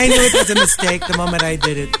it. eh. I knew it was a mistake the moment I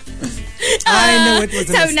did it. I knew it was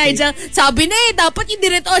a Sabi mistake. Nigel, sabi na eh, dapat you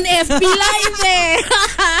did it on FB Live eh.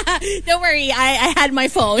 Don't worry, I had my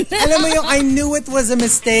phone. Alam mo yung I knew it was a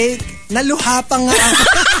mistake, naluha pa nga ako.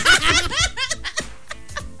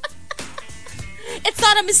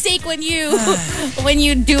 not a mistake when you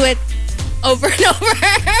do it over and over.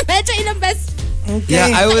 Medyo ilang beses. Okay.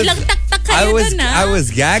 Yeah, Ilang tak-tak kayo dun, I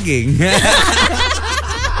was gagging.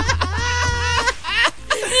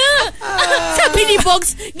 Sabi ni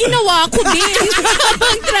Bogs, ginawa ko din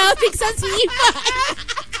habang traffic sa Sipa.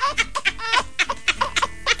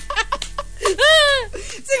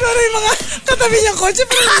 Siguro yung mga katabi niyang kotse.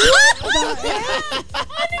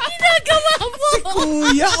 Ano ginagawa mo?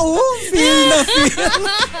 Kuya, feel na feel.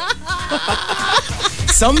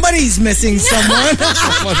 Somebody's missing someone.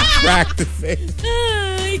 Someone's practicing.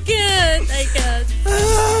 I can't.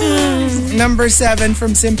 Number 7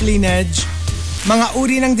 from Simply Nedge. Mga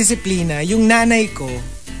uri ng disiplina, yung nanay ko,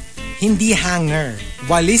 hindi hanger,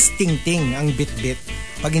 walis ting-ting ang bit-bit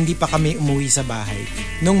pag hindi pa kami umuwi sa bahay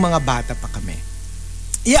nung mga bata pa kami.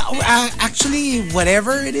 Yeah, actually,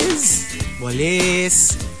 whatever it is,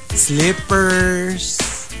 walis, slippers,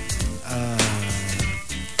 ano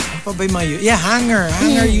pa ba yung mga yun? Yeah, hanger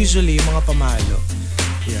usually, yung mga pamalo.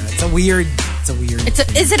 Yeah, it's a weird.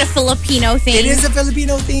 Is it a Filipino thing? It is a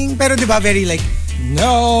Filipino thing, pero di ba very like,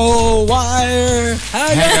 no wire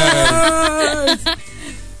hangers.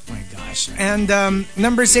 Oh my gosh. And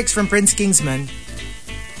number 6 from Prince Kingsman.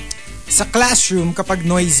 Sa classroom, kapag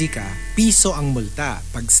noisy ka, piso ang multa.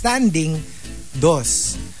 Pag standing, 2.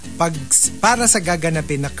 Para sa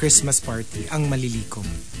gaganapin na Christmas party, ang malilikom.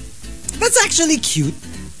 That's actually cute.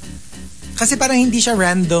 Kasi parang hindi siya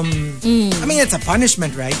random. I mean, it's a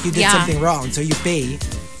punishment, right? You did something wrong, so you pay.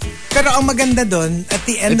 Pero ang maganda doon, at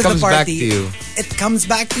the end of the party, it comes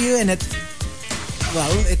back to you and it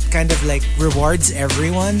kind of like rewards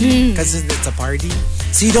everyone because it's a party.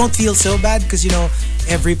 So you don't feel so bad because, you know,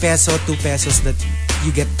 every peso, 2 pesos that you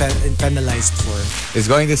get penalized for. It's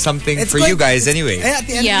going to something for you guys anyway. At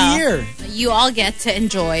the end of the year. You all get to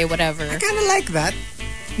enjoy whatever. I kind of like that.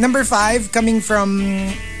 Number 5, coming from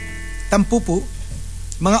Tampupu,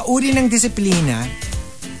 mga uri ng disiplina.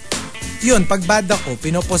 Yun, pag bad ako,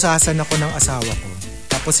 pinoposasan ako ng asawa ko.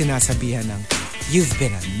 Tapos sinasabihan ng, you've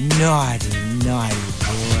been a naughty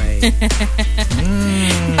boy.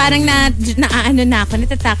 Parang naaano na ako,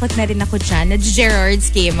 natatakot na rin ako dyan. Gerard's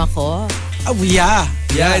game ako. Oh, yeah.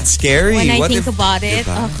 Yeah, it's scary. When I think about it.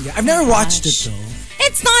 Diba? Oh, Yeah, I've never watched it though.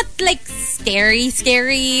 it's not like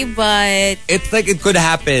scary, but It's like it could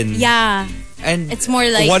happen. yeah. And It's more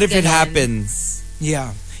like what if it ganun. happens?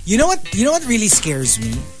 Yeah. You know what really scares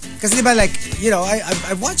me? Kasi diba like, you know,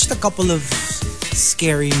 I've watched a couple of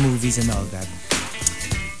scary movies and all that.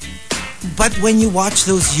 But when you watch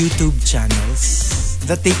those YouTube channels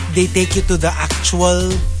that they take you to the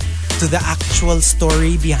actual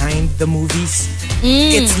story behind the movies,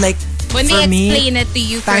 it's like When for they me, explain it to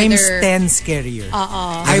you times further. 10 scarier.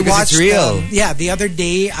 I Because watched it's real. the other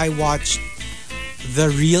day I watched the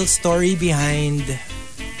real story behind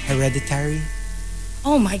Hereditary.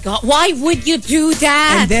 Oh my God. Why would you do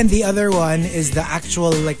that? And then the other one is the actual,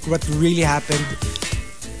 like, what really happened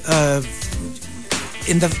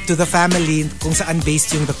to the family kung saan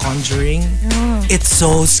based yung The Conjuring. It's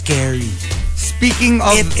so scary. Speaking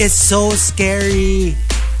of It is so scary.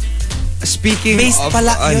 Based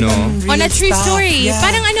pala yun on real on a true stuff. story. Yeah.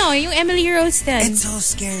 Parang yung Emily Rose din. It's so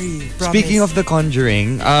scary. Promise. Speaking of The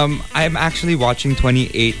Conjuring, I'm actually watching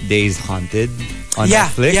 28 Days Haunted on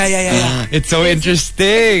Netflix. Yeah. It's so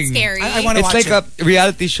interesting. Scary. I wanna It's watch like it. a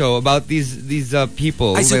reality show about these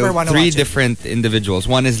people. I super There are wanna 3 watch it. different individuals.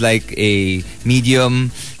 One is like a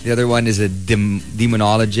medium. The other one is a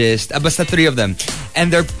demonologist. Basta 3 of them,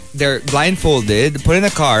 and they're blindfolded, put in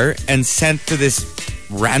a car, and sent to this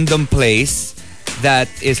random place that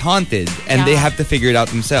is haunted, and they have to figure it out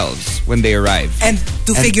themselves when they arrive. And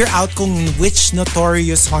to figure out kung which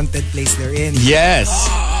notorious haunted place they're in. Yes.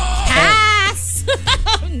 Pass!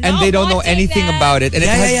 And they don't know anything about it, and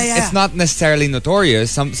Yeah. it's not necessarily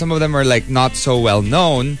notorious. Some of them are like not so well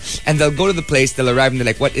known, and they'll go to the place, they'll arrive, and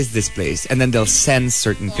they're like, "What is this place?" And then they'll sense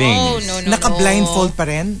certain things. Oh, no. Naka-blindfold pa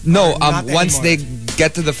rin? No, Or not once anymore? they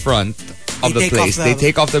get to the front of They the take place, off they the-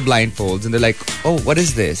 take off their blindfolds, and they're like, "Oh, what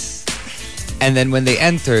is this?" And then when they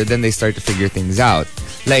enter, then they start to figure things out.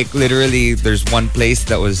 Like literally, there's one place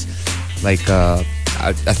that was like a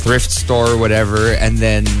thrift store or whatever, and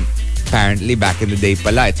then apparently back in the day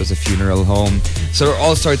pala, it was a funeral home. So there are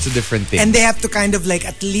all sorts of different things. And they have to kind of like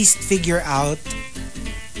at least figure out,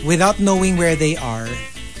 without knowing where they are,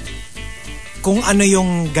 kung ano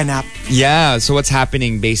yung ganap. yeah, so what's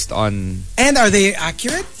happening based on... And are they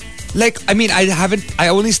accurate? Like, I mean, I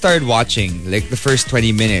only started watching like the first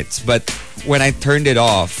 20 minutes, but when I turned it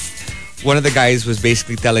off, one of the guys was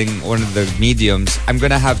basically telling one of the mediums, I'm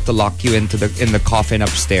gonna have to lock you in the coffin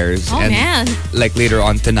upstairs. Oh, and man. like later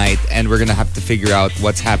on tonight, and we're gonna have to figure out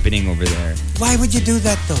what's happening over there. Why would you do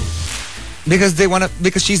that though?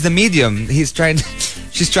 Because she's the medium. She's trying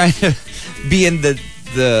to be in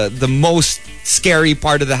the most scary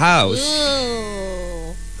part of the house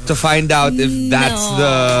Ooh. to find out if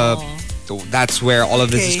that's where all of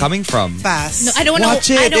this is Okay. coming from. Pass. No, I don't Watch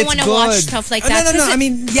want it. to It's watch good. stuff like Oh, that. No. 'cause I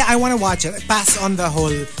mean, yeah, I want to watch it. Pass on the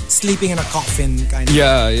whole sleeping in a coffin kind of.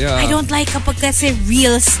 Yeah. I don't like kapag kasi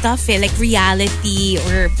real stuff like reality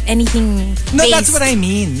or anything No, based that's what I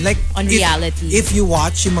mean. Like on if, reality. If you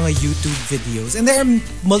watch yung mga YouTube videos, and there are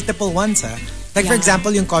multiple ones, like for Yeah.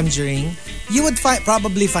 example, yung Conjuring, you would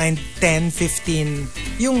probably find 10, 15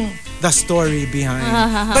 yung the story behind.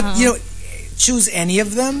 But you know, choose any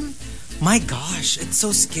of them. My gosh, it's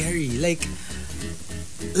so scary. Like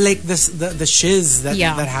this the shiz that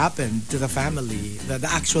happened to the family, the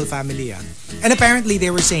actual family. And apparently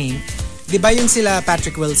they were saying, di ba yung sila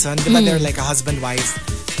Patrick Wilson, di ba they're like a husband-wife,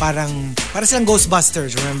 para silang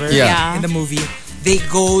Ghostbusters, remember? Yeah. In the movie, they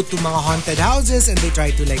go to mga haunted houses and they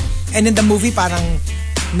try to like, and in the movie parang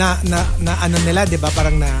na ano nila, di ba?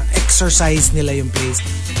 Parang na exorcise nila yung place.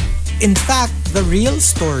 In fact, the real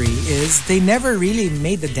story is they never really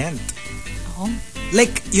made a dent.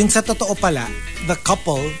 Like, yung sa totoo pala, the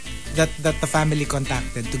couple that the family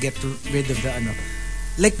contacted to get rid of the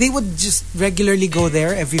like they would just regularly go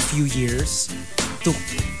there every few years to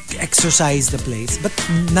exorcise the place, but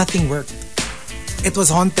nothing worked. It was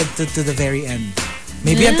haunted to the very end.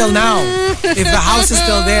 Maybe until now. If the house is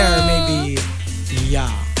still there, maybe, yeah.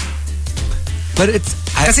 But it's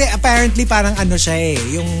Kasi apparently parang siya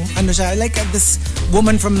yung siya, like this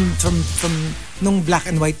woman from nung black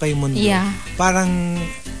and white pa yung mundo. Yeah.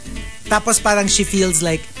 Tapos parang she feels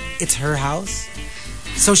like it's her house.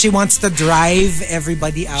 So she wants to drive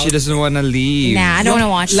everybody out. she doesn't want to leave. Nah, I don't want to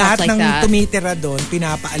watch stuff like Lahat ng that. tumitira doon,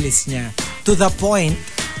 pinapaalis niya. To the point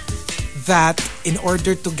that in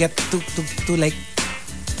order to get to like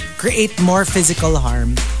create more physical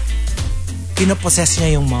harm, pinopossess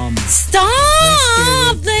niya yung mom. Stop!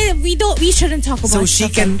 We shouldn't talk about So she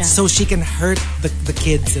stuff can like that. so she can hurt the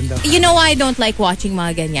kids and the You know why I don't like watching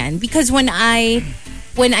mga ganyan? Because when I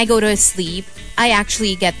go to sleep, I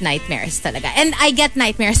actually get nightmares talaga. And I get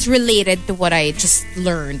nightmares related to what I just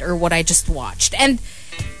learned or what I just watched. And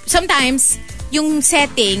sometimes, yung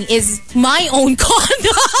setting is my own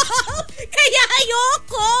condo. Kaya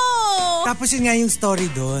ayoko! Tapos yun nga yung story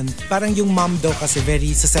doon. Parang yung mom daw kasi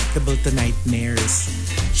very susceptible to nightmares.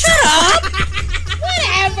 Shut up!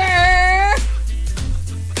 Whatever!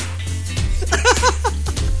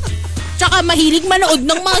 Tsaka mahilig manood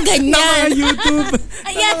ng mga ganyan. YouTube.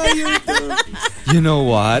 Ayan. You know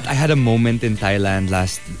what? I had a moment in Thailand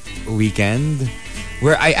last weekend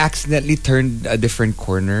where I accidentally turned a different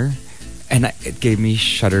corner and it gave me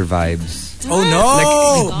Shutter vibes. Oh no! Like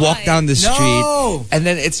you walk down the street No! and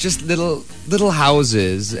then it's just little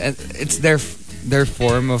houses and it's their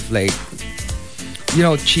form of like, you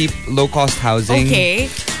know, cheap low cost housing. Okay.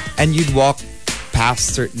 And you'd walk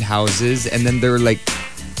past certain houses and then they're like,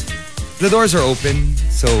 the doors are open,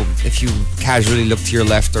 so if you casually look to your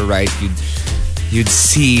left or right, you'd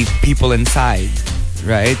see people inside,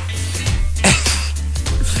 right?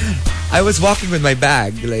 I was walking with my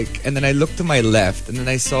bag, like, and then I looked to my left, and then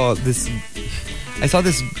I saw this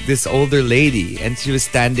older lady, and she was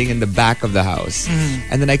standing in the back of the house,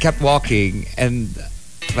 and then I kept walking,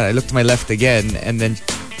 but I looked to my left again, and then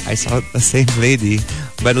I saw the same lady,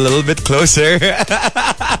 but a little bit closer.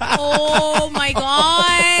 Oh my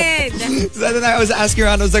God! So then I was asking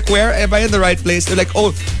around, I was like, where am I in the right place? They're like,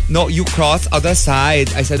 oh, no, you cross other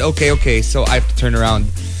side. I said, okay, so I have to turn around.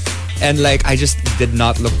 And like, I just did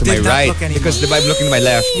not look to my Did not right look anymore. because I'm looking to my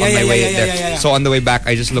left on my way there. Yeah. So on the way back,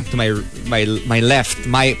 I just looked to my left,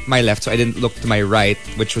 my left. So I didn't look to my right,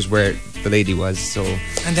 which was where the lady was. So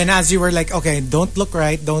And then as you were like, okay, don't look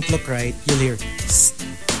right, you'll hear.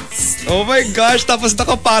 oh my gosh, tapos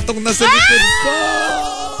nakapatong na sa likod ko.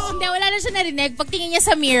 Hindi, wala na siya narinig. Pagtingin niya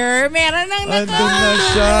sa mirror, meron nang Andun na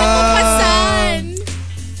siya. nakapasan.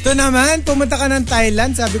 Ito naman, pumunta ka ng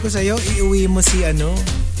Thailand, sabi ko sa'yo, iuwi mo si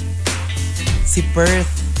Perth.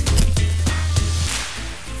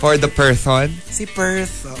 For the Perthon. Si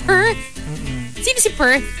Perth. Oo. Perth? Sino si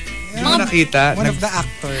Perth? Mga nakita. One of the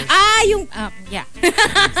actors. Yeah.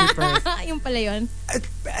 Si Perth. Yung pala yun.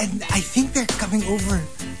 And I think they're coming over.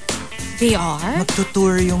 They are?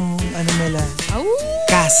 Magtutour yung nila, Oh.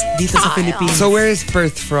 cast dito sa Philippines. So where is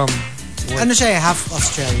Perth from? Ano siya half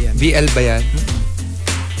Australian. BL ba yan?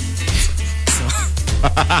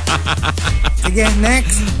 Sige,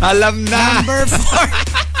 next. Alam na.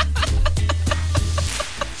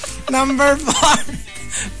 Number 4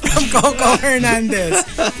 from Coco Hernandez.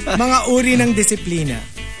 Mga uri ng disiplina.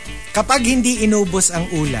 Kapag hindi inubos ang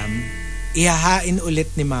ulam, ihahain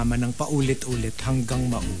ulit ni mama ng paulit-ulit hanggang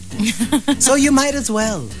maubos. So you might as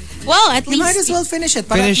well. Well, at You least might as well finish it.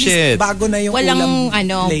 Para Finish at least it. bago na yung walang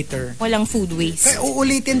ulam later. walang food waste. Kaya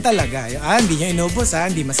uulitin talaga. Hindi niya inubos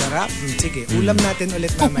hindi masarap. Sige, ulam natin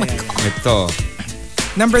ulit mamaya. Ito.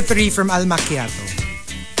 Number 3 from Al Macchiato.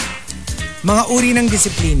 Mga uri ng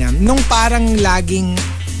disiplina. Nung parang laging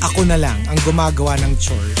ako na lang ang gumagawa ng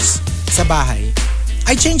chores sa bahay,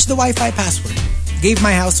 I changed the Wi-Fi password. Gave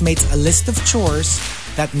my housemates a list of chores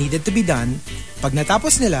that needed to be done. Pag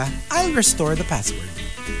natapos nila, I'll restore the password.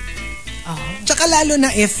 Tsaka lalo na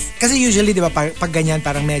kasi usually, di ba, pag ganyan,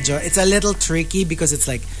 parang medyo, it's a little tricky because it's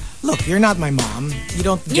like, look, you're not my mom. You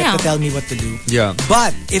don't get to tell me what to do. Yeah.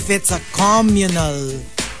 But if it's a communal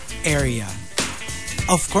area,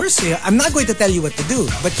 of course, I'm not going to tell you what to do,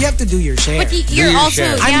 but you have to do your share. But you're your also,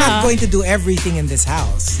 share. I'm not going to do everything in this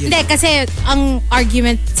house. You Hindi, know? kasi ang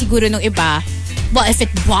argument siguro nung iba, well, if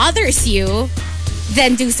it bothers you,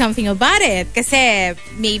 then do something about it. Kasi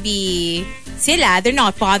maybe they're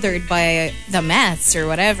not bothered by the mess or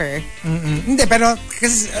whatever. Hindi, pero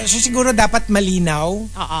kasi siguro dapat malinaw.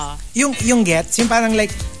 Yung gets, yung parang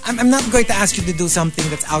like, I'm not going to ask you to do something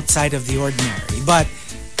that's outside of the ordinary, but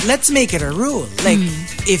let's make it a rule. Like,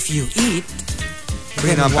 if you eat,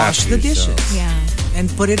 then wash the dishes. Yeah.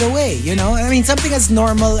 And put it away, you know? I mean, something as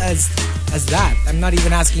normal as that. I'm not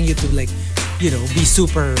even asking you to like, you know, be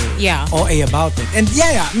super OA about it. And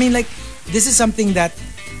I mean, like, this is something that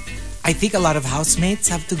I think a lot of housemates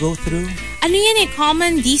have to go through. Ano yan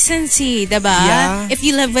common decency, diba? Yeah. If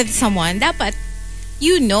you live with someone, dapat,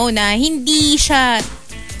 you know na hindi siya,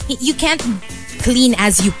 you can't clean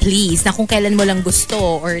as you please na kung kailan mo lang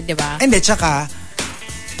gusto or diba? And tsaka,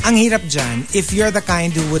 ang hirap dyan, if you're the kind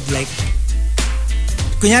who would like,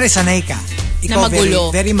 kunyari sanay ka, ikaw magulo.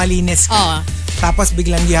 very malinis ka. Tapos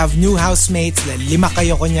biglang you have new housemates, 5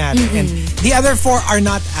 kayo kunyari, and the other 4 are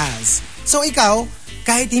not as. So ikaw,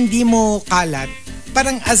 kahit hindi mo kalat,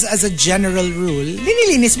 parang as a general rule,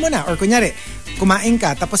 linilinis mo na. Or kunyari, kumain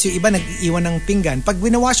ka, tapos yung iba nag-iwan ng pinggan. Pag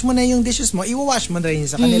winawash mo na yung dishes mo, iwawash mo na rin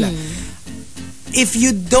sa kanila. If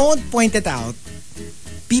you don't point it out,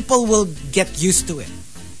 people will get used to it.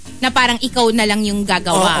 Na parang ikaw na lang yung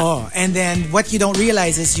gagawa. Oo. And then, what you don't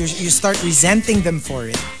realize is you start resenting them for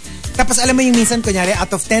it. Tapos alam mo yung minsan, kunyari, out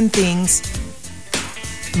of 10 things,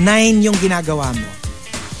 9 yung ginagawa mo.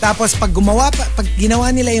 Tapos pag ginawa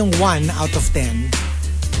nila yung 1 out of 10,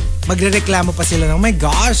 magrereklamo pa sila ng, oh my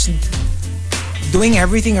gosh, doing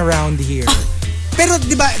everything around here. Pero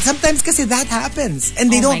di ba, sometimes kasi that happens. And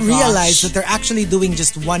they don't realize that they're actually doing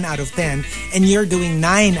just 1 out of 10 and you're doing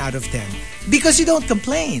 9 out of 10. Because you don't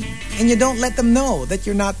complain. And you don't let them know that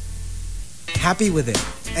you're not happy with it.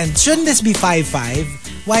 And shouldn't this be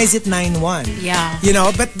 5-5? Why is it 9-1? Yeah. You know,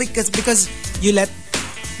 but because you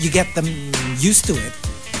get them used to it.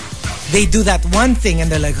 They do that one thing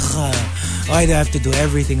and they're like, why do I have to do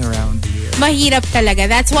everything around here? Mahirap talaga.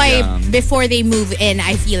 That's why before they move in,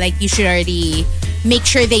 I feel like you should already make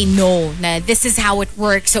sure they know na this is how it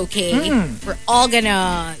works, okay? We're all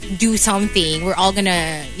gonna do something. We're all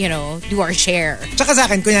gonna, do our share. Tsaka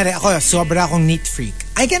sa akin, kunyari ako, sobra akong neat freak.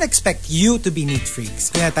 I can expect you to be neat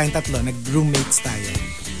freaks. Kunyari tayong tatlo, nag-roommates tayo.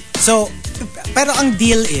 So, pero ang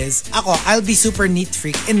deal is, I'll be super neat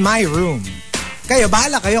freak in my room. Kayo,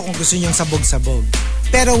 bahala kayo kung gusto nyo yung sabog-sabog.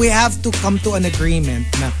 Pero we have to come to an agreement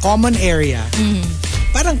na common area,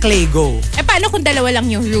 parang clay go. Paano kung dalawa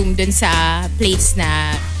lang yung room dun sa place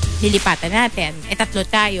na lilipatan natin? Tatlo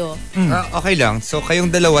tayo. Okay lang. So,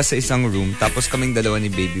 kayong dalawa sa isang room, tapos kaming dalawa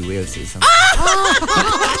ni Baby Whale sa isang room.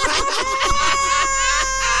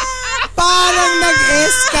 Parang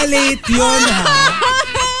nag-escalate yun, ha?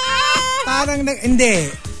 Parang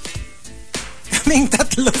hindi. Kaming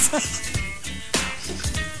tatlo sa...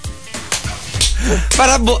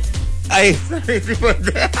 Para ay, sorry,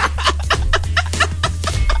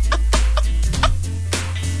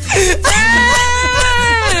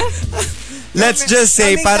 let's just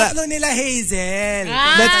say kaming para tatlo nila Hazel.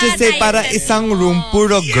 Let's just say para isang room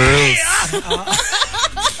puro girls.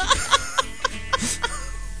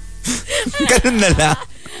 Ganun na lang.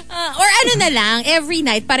 Or ano na lang, every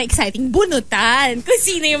night para exciting, bunutan. Kung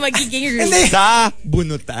sino yung magiging room. Sa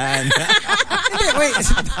bunutan. Wait,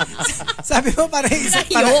 sabi mo para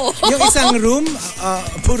yung isang room,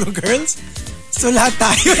 puro girls? So lahat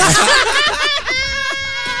tayo.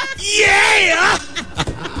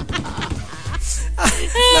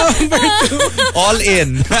 Number 2. All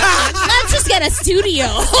in. Let's just get a studio.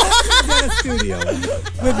 In a studio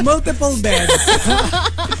with multiple beds.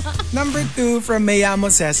 Number 2 from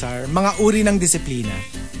Mayamo Cesar, mga uri ng disiplina.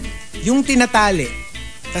 Yung tinatali,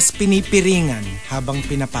 tas pinipiringan habang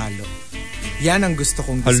pinapalo. Yan ang gusto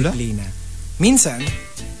kong disiplina. Minsan,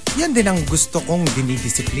 yan din ang gusto kong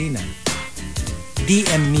dinidisiplina.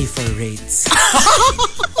 DM me for rates.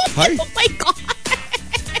 Hi. Oh my God.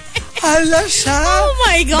 Hala siya! Oh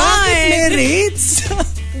my God. Bakit may rates?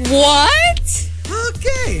 What?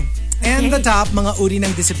 Okay. And the top, mga uri ng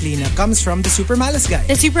disiplina comes from the Super Malas Guy.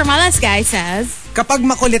 The Super Malas guy says, Kapag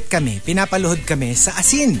makulit kami, pinapaluhod kami sa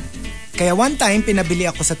asin. Kaya one time, pinabili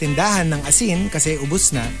ako sa tindahan ng asin kasi ubus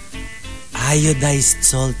na. Iodized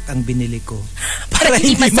salt ang binili ko. Para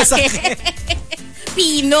hindi masakit.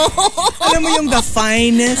 Pino. Alam mo yung the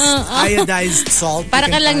finest iodized salt. Para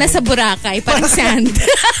ka lang nasa Boracay, parang sand.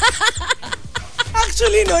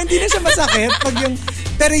 Actually, no, hindi na siya masakit. Pag yung,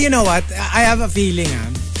 pero you know what? I have a feeling,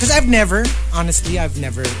 because I've never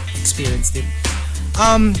experienced it.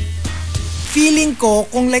 Feeling ko,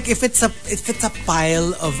 kung like if it's a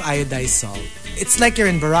pile of iodized salt, it's like you're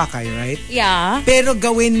in Boracay, right? Yeah. Pero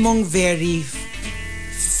gawin mong very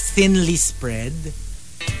thinly spread,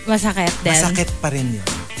 Masakit din. masakit pa rin yun.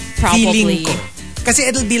 Probably. Feeling ko. Kasi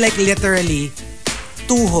it'll be like literally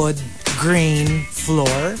tuhod, grain,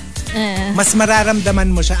 floor. Mas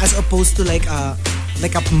mararamdaman mo siya as opposed to like a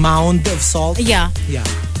mound of salt. Yeah. Yeah.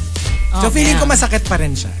 So feeling ko masakit pa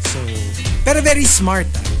rin siya. So, pero very smart.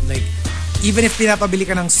 Like, even if pinapabili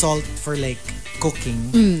ka ng salt for like cooking,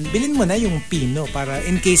 bilhin mo na yung pino para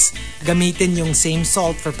in case gamitin yung same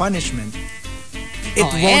salt for punishment. It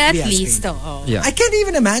won't at be as least, painful. Yeah. I can't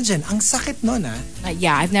even imagine. Ang sakit nun,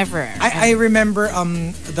 yeah, I've never. I remember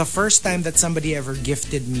the first time that somebody ever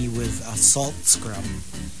gifted me with a salt scrub.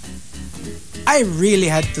 I really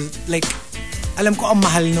had to, like, alam ko ang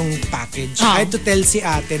mahal nung package. I had to tell si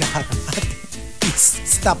ate na parang, ate, please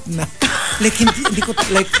stop na. Like, hindi ko,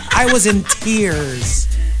 like, I was in tears.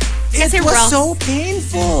 It Kasi was rough. so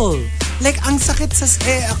painful. Like, ang sakit sa,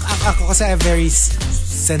 ako kasi I have very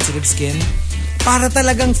sensitive skin. Para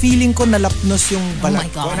talagang feeling ko nalapnos yung balat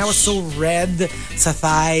ko. And I was so red sa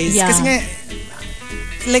thighs. Yeah. Kasi nga,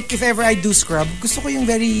 like, if ever I do scrub, gusto ko yung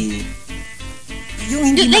very, yung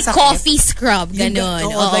hindi like masakit. coffee scrub, Yung ganun.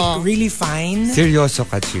 like really fine. Seryoso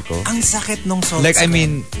ka, Chico? Ang sakit nung salt Like, I scrub.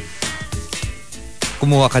 mean,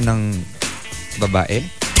 kumuha ka ng babae?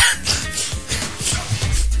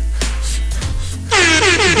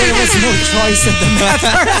 There was no choice in the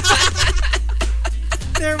matter.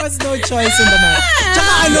 There was no choice in the matter.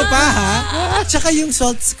 Tsaka ano pa, ha? Tsaka yung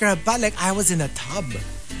salt scrub pa, like, I was in a tub.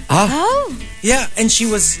 Oh. Yeah, and she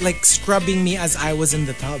was like scrubbing me as I was in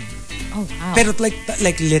the tub. Oh, wow. Pero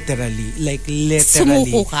like literally.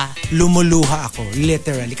 Sumuko ka. Lumuluha ako,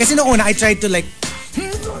 literally. Kasi noong una, I tried to like,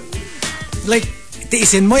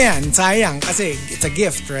 tiisin mo yan, sayang, kasi it's a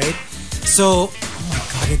gift, right? So, oh my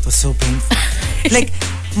God, it was so painful. Like,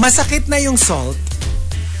 masakit na yung salt,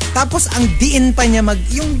 tapos ang diin pa niya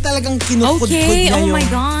yung talagang kinukudkud Okay, na oh yung, my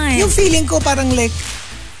God. yung feeling ko parang like,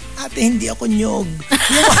 ate, hindi ako nyog.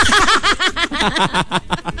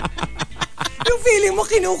 Yung feeling mo,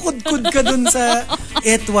 kinukudkud ka dun sa,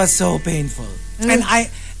 it was so painful. And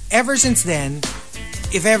ever since then,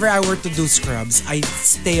 if ever I were to do scrubs, I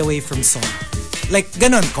stay away from salt. Like,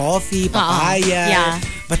 ganon, coffee, papaya, yeah.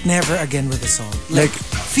 but never again with the salt. Like,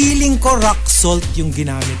 feeling ko rock salt yung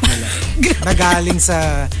ginamit nila. Nagaling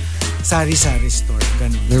sa sari-sari store,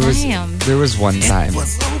 ganon. There was one time It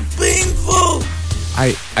was so painful!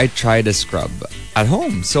 I tried a scrub at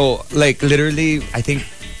home. So, like, literally, I think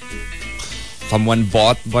someone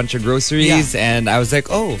bought a bunch of groceries and I was like,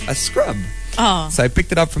 oh, a scrub. Oh. So I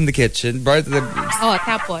picked it up from the kitchen, brought it to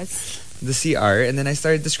Tapos? the CR, and then I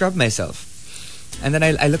started to scrub myself. And then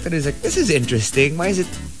I looked at it, I was like, this is interesting. Why is it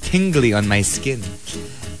tingly on my skin?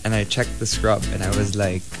 And I checked the scrub and I was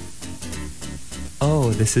like,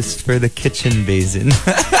 oh, this is for the kitchen basin.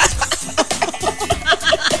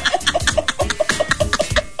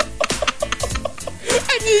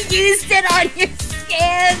 And you used it on your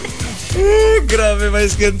skin. Grabe, my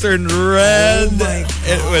skin turned red. Oh my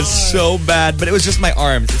It was so bad, but it was just my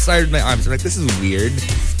arms. It started with my arms. I'm like, this is weird.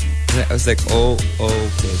 And I was like, oh,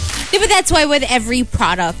 okay. Yeah, but that's why with every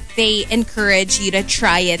product, they encourage you to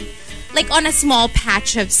try it like on a small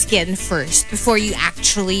patch of skin first before you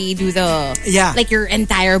actually do like your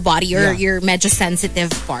entire body or your medyo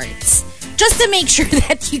sensitive parts. Just to make sure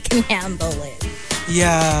that you can handle it.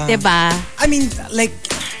 Yeah. Diba? I mean, like,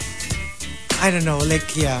 I don't know,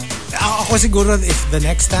 like, yeah. Ako siguro, if the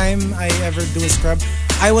next time I ever do a scrub,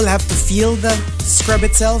 I will have to feel the scrub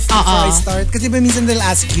itself before I start. Kasi diba minsan they'll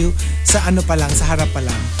ask you sa ano pa lang, sa harap pa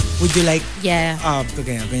lang, would you like ganyan,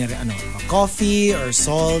 coffee or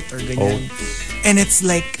salt or ganyan. And it's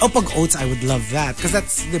like, pag oats, I would love that. Because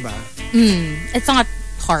that's, diba? It's not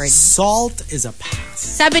hard. Salt is a pass.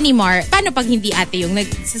 Sabi ni Mar, paano pag hindi ate yung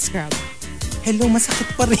nag-scrub? Hello,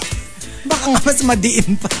 masakit pa rin. Baka nga mas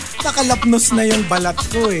madiin pa. Nakalapnos na yung balat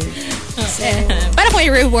ko eh. So, parang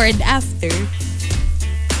may reward after.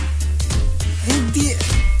 Hindi.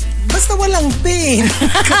 Basta walang pain.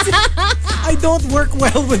 Kasi I don't work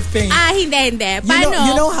well with pain. Hindi. Paano?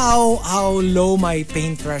 You know how low my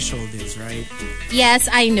pain threshold is, right? Yes,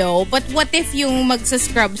 I know. But what if yung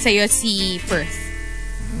magsascrub sa'yo si Perth?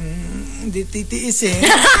 Hindi titiisin.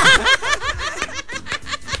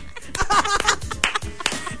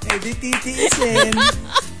 Hindi titiisin.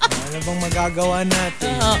 Ano bang magagawa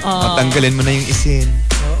natin? Matanggalin mo na yung isin.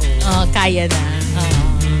 Kaya na.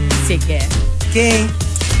 Sige. Okay.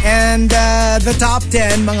 And the top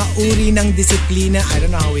 10, mga uri ng disiplina. I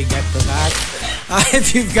don't know how we get to that.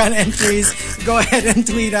 If you've got entries, go ahead and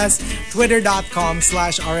tweet us.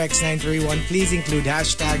 Twitter.com/RX931. Please include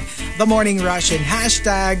hashtag The Morning Rush and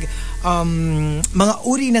hashtag mga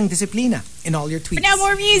uri ng disiplina in all your tweets. Now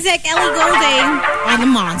more music. Ellie Goulding on The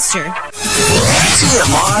Monster.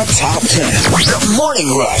 TMR Top 10. The Morning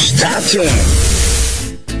Rush Top 10.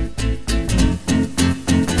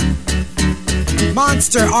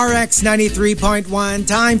 Monster RX 93.1.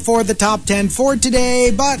 Time for the top 10 for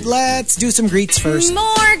today, but let's do some greets first.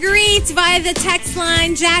 More greets via the text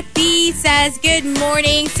line. Jack B says, good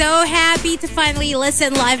morning. So happy to finally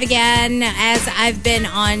listen live again as I've been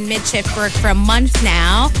on mid-shift work for a month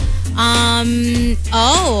now.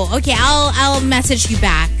 Okay. I'll message you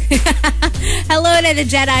back. Hello to the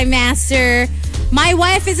Jedi Master. My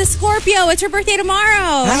wife is a Scorpio. It's her birthday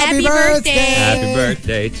tomorrow. Happy birthday. Happy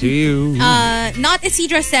birthday to you. Not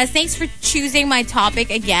Isidro says, thanks for choosing my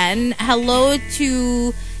topic again. Hello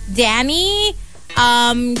to Danny.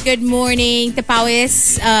 Good morning.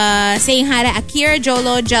 Tapawis saying hi to Akira,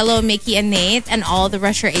 Jolo, Jello, Mickey, and Nate, and all the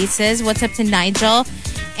Rusher Aces. What's up to Nigel?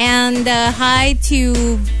 And hi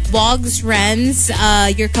to Boggs Renz,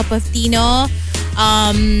 your cup of Tino.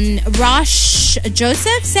 Rosh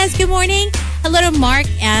Joseph says good morning. Hello to Mark,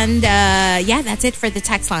 and that's it for the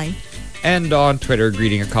text line. And on Twitter,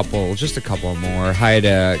 greeting just a couple more. Hi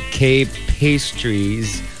to K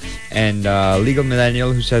Pastries and Legal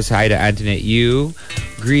Millennial, who says hi to Antoinette Yu.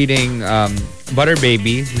 Greeting Butter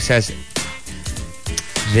Baby, who says,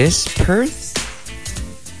 this Perth?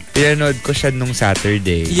 Pinanood ko siya nung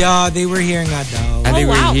Saturday. Yeah, they were here nga daw. And they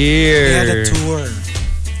were here. They had a tour.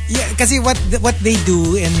 Yeah, kasi what they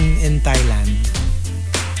do in Thailand,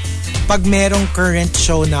 pag merong current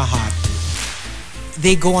show na hot,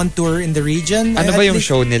 they go on tour in the region. Ano ba yung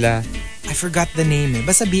show nila? I forgot the name eh.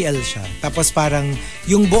 Basta BL siya. Tapos parang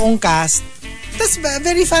yung buong cast, tas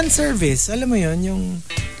very fan service. Alam mo yun, yung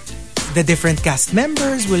the different cast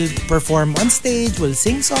members will perform on stage, will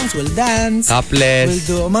sing songs, will dance. Topless.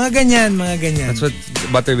 Will do mga ganyan. That's what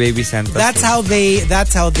Butter Baby sent us. That's how they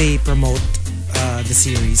promote the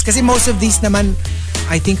series. Kasi most of these naman,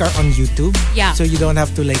 I think, are on YouTube. Yeah. So you don't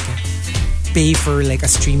have to pay for a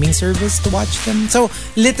streaming service to watch them. So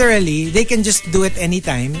literally, they can just do it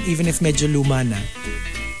anytime, even if medyo luma na.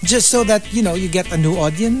 Just so that, you get a new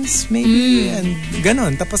audience, maybe, and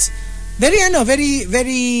ganon. Tapos, very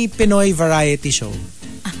Pinoy variety show.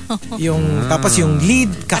 Tapos yung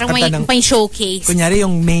lead, kakanta ng... Parang may showcase. Kunyari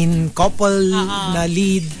yung main couple na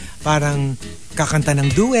lead, parang kakanta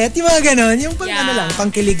ng duet, yung mga ganon, yung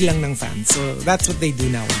pangkilig lang ng fans. So that's what they do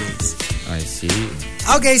nowadays. I see.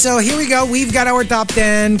 Okay, so here we go. We've got our top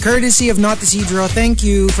 10, courtesy of Not Isidro. Thank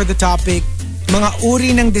you for the topic. Mga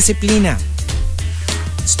uri ng disiplina.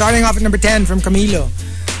 Starting off at number 10 from Camilo.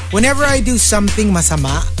 Whenever I do something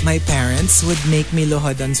masama, my parents would make me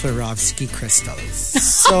luhod on Swarovski crystals.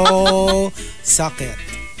 So, suck it.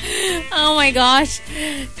 Oh my gosh.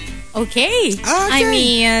 Okay. I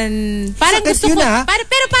mean, parang Sakit gusto yun, ko, ah.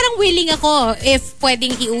 pero parang willing ako if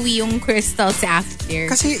pwedeng iuwi yung crystals after.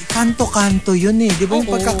 Kasi kanto-kanto yun eh. Di ba yung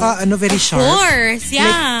very sharp? Of course,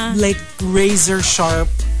 yeah. Like razor sharp.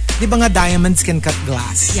 Di ba nga diamonds can cut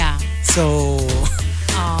glass? Yeah. So,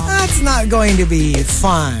 that's not going to be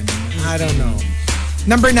fun. I don't know.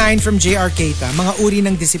 Number 9 from JR Keita, mga uri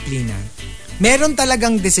ng disiplina. Meron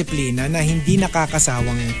talagang disiplina na hindi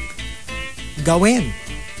nakakasawang gawin.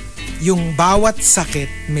 Yung bawat sakit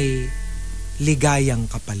may ligayang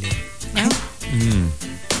kapalit. Yeah.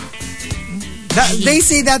 They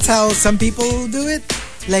say that's how some people do it.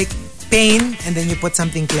 Like pain, and then you put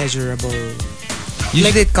something pleasurable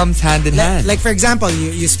Usually it comes hand in hand. Like for example,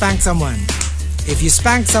 you spank someone. If you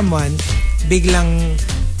spank someone, biglang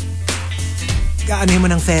kaanohin mo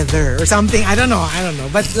ng feather or something. I don't know.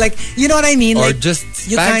 But like, you know what I mean? Or like, just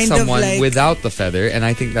you spank kind of someone like, without the feather, and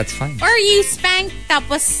I think that's fine. Or you spank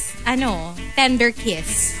tapos, tender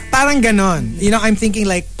kiss. Parang ganon. You know, I'm thinking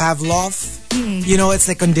like Pavlov. You know, it's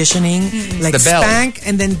like conditioning. Like The bell. spank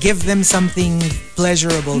and then give them something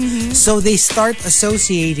pleasurable. So they start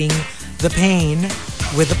associating the pain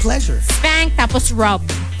with the pleasure. Spank tapos rub.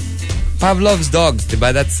 Pavlov's dogs,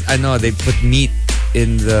 diba? That's, I know, they put meat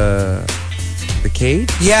in the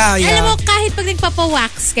cage. Yeah. Alam mo, kahit pag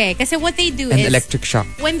nagpapawax ka kasi what they do And is, electric shock.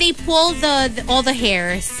 when they pull all the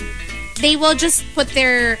hairs, they will just put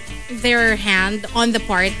their hand on the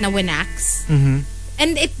part na winax.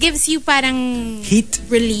 And it gives you parang Heat.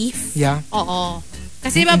 relief. Yeah. Oo.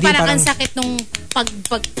 Kasi diba Hindi parang parang- ang sakit nung pag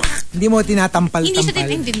Hindi mo tinatampal-tampal.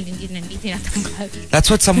 hindi siya hindi tinatanggal. That's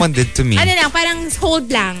what someone did to me. Ano lang, parang hold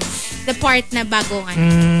lang the part na bago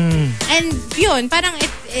And yun, parang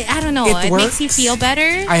I don't know, It it makes you works. feel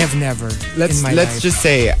better. I have never Let's in my life. just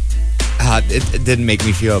say it didn't make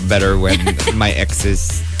me feel better when my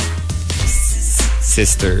ex's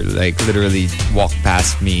sister like literally walked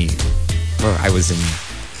past me where I was in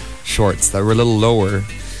shorts that were a little lower,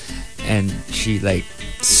 and she like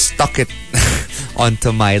stuck it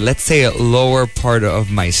onto my, let's say, lower part of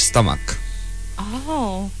my stomach,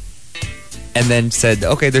 Oh. and then said,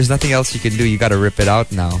 okay, there's nothing else you can do, you gotta rip it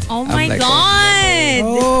out now. Oh I'm my like, God.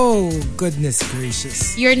 Oh, goodness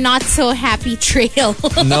gracious. Your not so happy trail.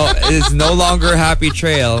 No, it's no longer happy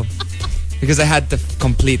trail because I had to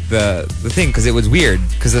complete the thing because it was weird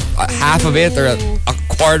because half of it or a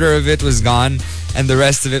quarter of it was gone and the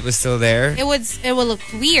rest of it was still there. It will look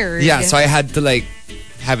weird. Yeah, so I had to like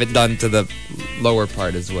have it done to the lower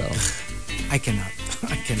part as well. I cannot.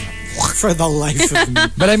 For the life of me.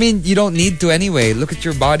 But I mean, you don't need to anyway. Look at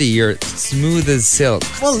your body. You're smooth as silk.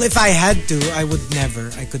 Well, if I had to, I could never.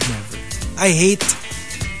 I hate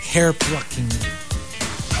hair plucking.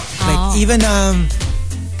 Like even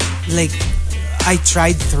like I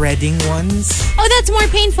tried threading once. Oh, that's more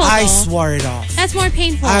painful I though. swore it off. That's more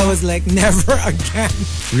painful. I was like, never again.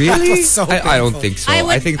 Really? That was so painful. I don't think so.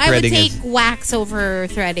 I think I would threading take is... wax over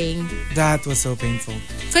threading. That was so painful.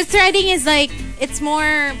 Because threading is like, it's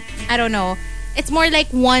more, I don't know, it's more like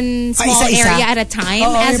one small isa-isa. area at a time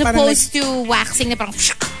Oo, as yung parang opposed to waxing na parang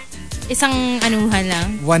isang anuhan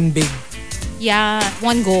lang. One big, Yeah,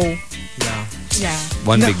 one go. yeah. Yeah.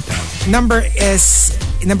 One No. big time.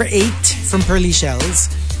 Number 8 from Pearly Shells.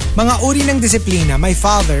 Mga uri ng disiplina. My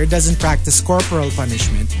father doesn't practice corporal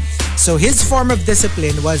punishment. So his form of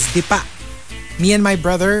discipline was dipa. Me and my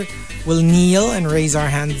brother will kneel and raise our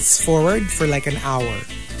hands forward for like an hour.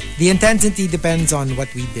 The intensity depends on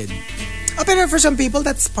what we did. Oh, pero for some people,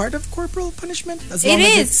 that's part of corporal punishment. As long It as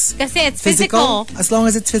is. it's Kasi it's physical. As long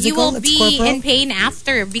as it's You physical, will it's be corporal. in pain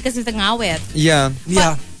after because of the ngawit. Yeah.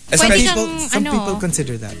 Yeah. Some pwede people, kang, some people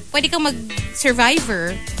consider that. Pwede kang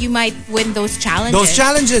mag-survivor. You might win those challenges. Those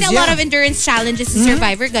challenges, Kasi a lot yeah. of endurance challenges sa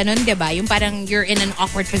Survivor, ganun, diba? Yung parang you're in an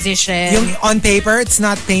awkward position. Yung on paper, it's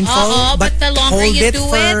not painful, Oo, but the longer hold you it do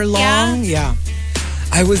for it, long, yeah.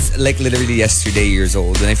 I was like literally yesterday years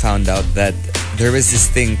old and I found out that there was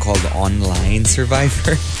this thing called online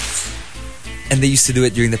Survivor. And they used to do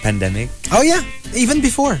it during the pandemic. Oh yeah, even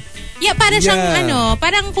before. Yeah, para siyang Yeah.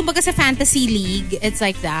 parang kumbaga sa fantasy league, it's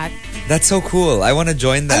like that. That's so cool. I want to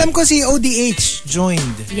join that. Alam ko si ODH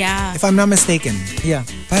joined, Yeah. if I'm not mistaken. Yeah.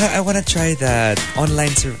 But I want to try that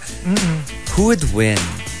online Who would win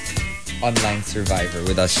online Survivor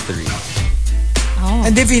with us three? Oh.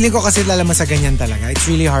 And then feeling ko kasi alam mo sa ganyan talaga. It's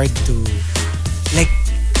really hard to, like,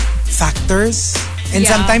 factors. And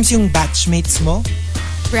Yeah. sometimes yung batchmates mo.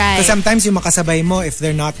 Right. Because sometimes yung makasabay mo, if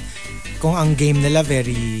they're not, kung ang game nila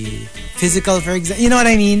very physical, for example. You know what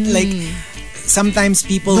I mean? Like, sometimes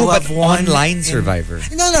people No, who but have won online Survivor.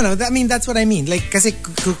 No. I mean, that's what I mean. Like, kasi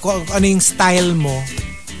kung ano yung style mo,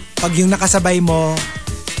 pag yung nakasabay mo,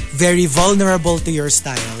 very vulnerable to your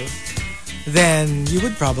style, then you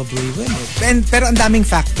would probably win it. Pero ang daming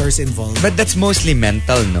factors involved. But that's mostly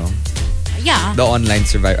mental, no? Yeah. The online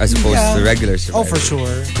Survivor as opposed Yeah. to the regular Survivor. Oh, for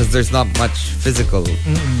sure. Because there's not much physical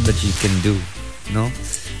that you can do, no?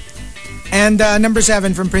 And number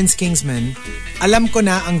 7 from Prince Kingsman, alam ko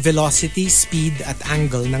na ang velocity, speed, at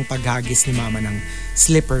angle ng paghagis ni Mama ng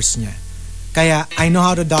slippers niya. Kaya, I know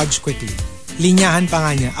how to dodge quickly. Linyahan pa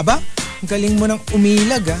nga niya. Aba, ang galing mo nang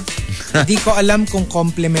umilag Di ko alam kung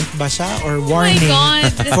compliment ba siya or warning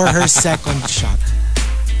God. for her second shot.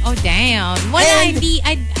 Oh, damn. Wala, And-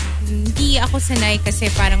 Hindi ako sanay kasi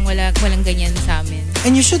parang walang ganyan sa amin.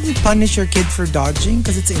 And you shouldn't punish your kid for dodging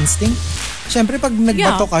because it's instinct. Siyempre, pag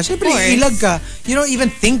nagbato ka, siyempre, ilag ka. You don't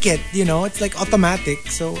even think it, you know? It's like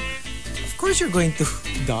automatic. So, of course you're going to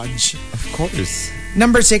dodge. Of course.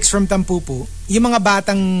 Number 6 from Tampupu, yung mga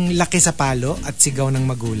batang laki sa palo at sigaw ng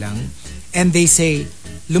magulang, and they say,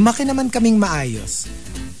 lumaki naman kaming maayos,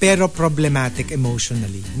 pero problematic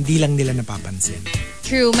emotionally. Hindi lang nila napapansin.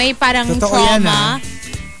 True, may parang Totoo trauma. Yan,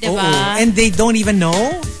 diba? Oo. And they don't even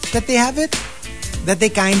know that they have it. That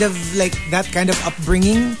they kind of, like, that kind of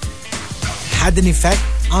upbringing had an effect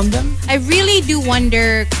on them. I really do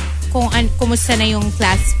wonder kung kumusta na yung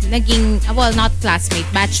not classmate,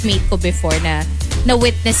 batchmate ko before na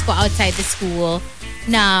witness ko outside the school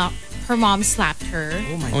na her mom slapped her.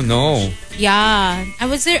 Oh my Oh no. Yeah. I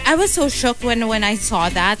was so shocked when I saw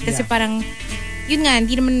that kasi parang yun nga,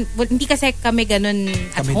 hindi kasi kami ganun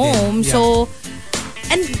at Kami home. din. Yeah. So,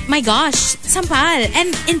 and my gosh, sampal.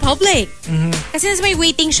 And in public. Kasi nasa may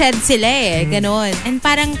waiting shed sila ganun. And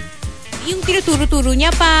parang, yung tinuturo-turo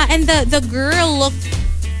niya pa, and the girl looked,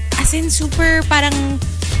 as in super parang,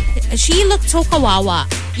 she looked so kawawa.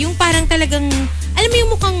 Yung parang talagang, alam mo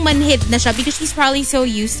yung mukhang manhid na siya because she's probably so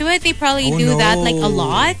used to it. They probably do that like a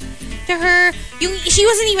lot to her. She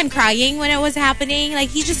wasn't even crying when it was happening.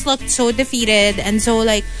 Like, he just looked so defeated and so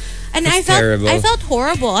like, and That's I felt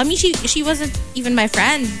horrible. I mean, she wasn't even my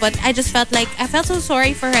friend, but I just felt like, I felt so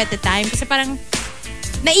sorry for her at the time kasi parang,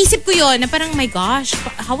 naisip ko yun na parang, my gosh,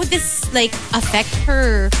 how would this like affect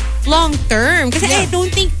her long term? Kasi I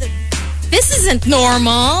don't think this isn't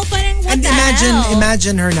normal. Parang, what and the hell?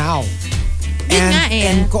 imagine her now.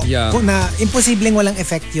 And kung na imposibleng walang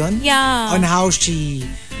effect yun on how she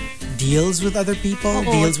deals with other people,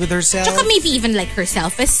 deals with herself. Tsaka maybe even like her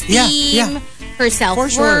self-esteem, her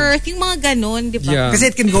self-worth, sure. yung mga ganun, di ba? Yeah.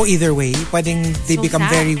 Kasi it can go either way. Pwedeng they So become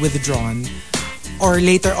sad. very withdrawn. Or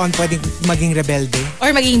later on, pwedeng maging rebelde. Or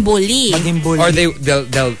maging bully. Maging bully. Or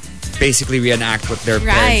they'll basically reenact what their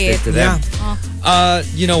parents did to them. Yeah.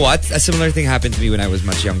 You know what? A similar thing happened to me when I was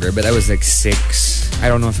much younger, but I was like 6. I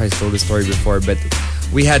don't know if I told the story before, but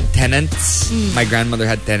we had tenants. My grandmother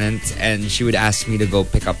had tenants, and she would ask me to go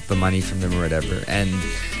pick up the money from them or whatever. And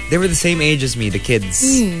they were the same age as me, the kids.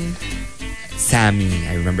 Sammy,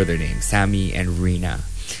 I remember their names, Sammy and Rena.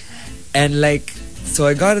 And like, so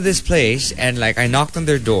I got to this place, and like I knocked on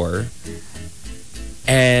their door,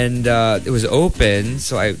 and it was open.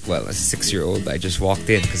 So as a 6-year-old, I just walked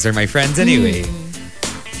in because they're my friends anyway.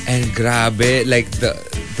 And grabe, like the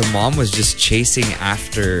mom was just chasing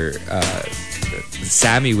after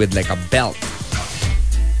Sammy with like a belt,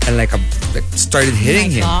 and like started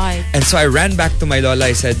hitting him. God. And so I ran back to my lola.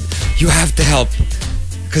 I said, "You have to help,"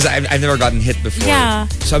 because I've never gotten hit before. Yeah.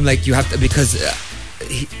 So I'm like, "You have to," because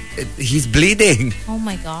he's bleeding. Oh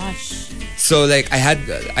my gosh. So like I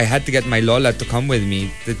had to get my lola to come with me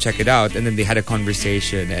to check it out, and then they had a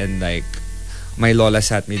conversation, and like my lola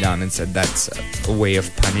sat me down and said, "That's a way of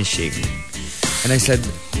punishing," and I said,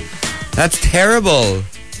 "That's terrible.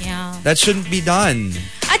 Yeah. That shouldn't be done."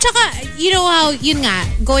 At saka, you know how, yun nga,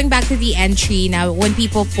 going back to the entry na when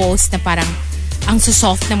people post na parang ang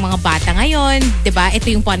soft ng mga bata ngayon, diba? Ito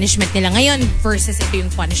yung punishment nila ngayon versus ito yung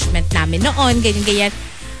punishment namin noon, ganyan-ganyan.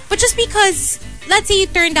 But just because, let's say you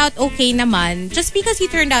turned out okay naman, just because you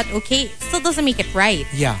turned out okay, still doesn't make it right.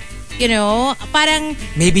 Yeah. You know? Parang,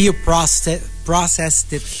 Maybe you processed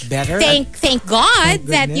it better. thank God Thank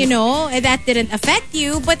that, goodness. you know, that didn't affect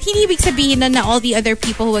you. But hindi ibig sabihin na all the other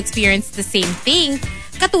people who experienced the same thing,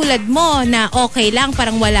 katulad mo na okay lang,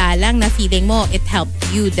 parang wala lang, na feeling mo, it helped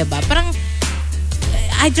you, diba? Parang,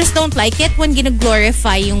 I just don't like it when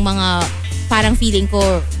gina-glorify yung mga parang feeling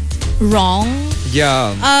ko wrong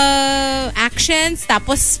Yeah. actions.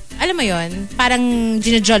 Tapos, alam mo yun, parang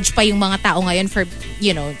gina-judge pa yung mga tao ngayon for,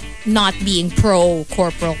 you know, not being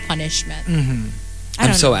pro-corporal punishment.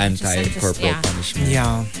 I'm so anti-corporal punishment.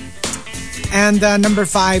 Yeah. And number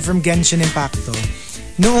 5 from Genshin Impacto.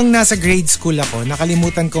 Noong nasa grade school ako,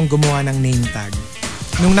 nakalimutan kong gumawa ng name tag.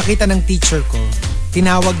 Nung nakita ng teacher ko,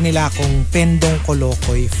 tinawag nila akong Pendong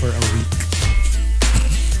Kolokoy for a week.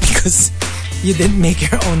 Because you didn't make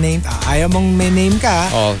your own name. Ayaw mong may name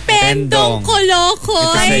ka. Oh, Pendong Kolokoy!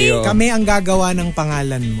 Ito sa'yo. Kami ang gagawa ng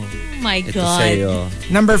pangalan mo. Oh my Ito God. sa'yo.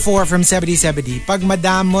 Number 4 from 7070. Pag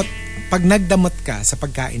nagdamot ka sa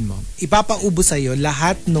pagkain mo, ipapaubo sa'yo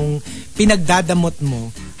lahat nung pinagdadamot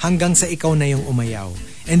mo hanggang sa ikaw na yung umayaw.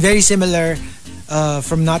 And very similar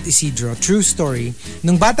from Not Isidro, true story,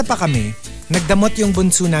 nung bata pa kami, nagdamot yung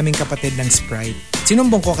bunso naming kapatid ng Sprite.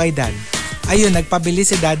 Sinumbong ko kay Dad. Ayun, nagpabili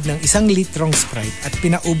si Dad ng 1 litrong Sprite at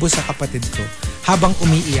pinaubo sa kapatid ko habang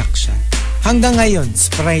umiiyak siya. Hanggang ngayon,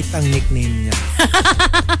 Sprite ang nickname niya.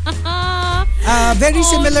 Very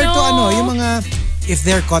similar to yung mga if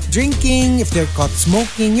they're caught drinking, if they're caught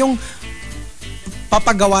smoking, yung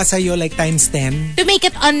papagawa sa'yo like times 10. To make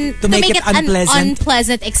it unpleasant. an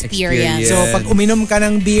unpleasant experience. So pag uminom ka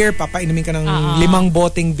ng beer, papainumin ka ng 5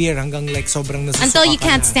 boteng beer hanggang like sobrang nasusuka until you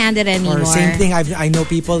can't na. stand it anymore. Or same thing, I know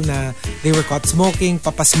people na they were caught smoking,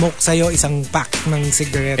 papasmoke sa'yo isang pack ng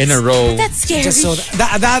cigarettes. In a row. That's scary. Just so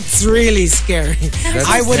that's really scary.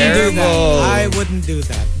 I wouldn't do that. I wouldn't do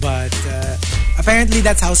that. But apparently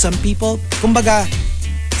that's how some people, kumbaga,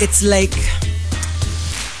 it's like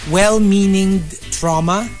well-meaning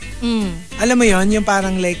trauma. Alam mo yon, yung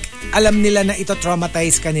parang like alam nila na ito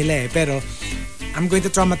traumatize ka nila pero I'm going to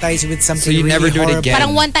traumatize you with something so you really never do horrible. it again.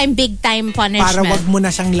 Parang one time, big time punishment. Para wag mo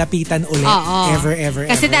na siyang lapitan ulit. Ever.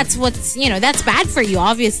 Kasi that's what's, that's bad for you,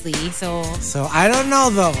 obviously. So I don't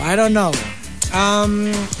know though. I don't know.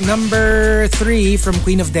 Number 3 from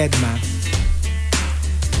Queen of Deadma.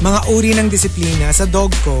 Mga uri ng disiplina. Sa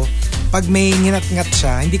dog ko, pag may nginat-ngat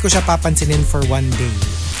siya, hindi ko siya papansinin for 1 day.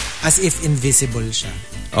 As if invisible siya.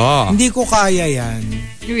 Hindi ko kaya yan.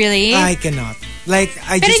 Really? I cannot. Like,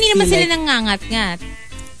 I pero just hindi naman feel sila like, nangangat-ngat.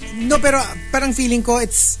 No, pero parang feeling ko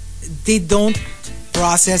they don't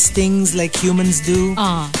process things like humans do.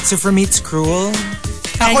 So for me, it's cruel.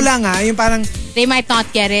 Ako lang yung parang they might not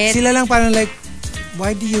get it. Sila lang parang like,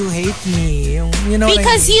 why do you hate me? You know,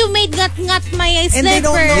 because you made ngat-ngat my slipper. And they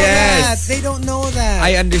don't know Yes. that. They don't know that.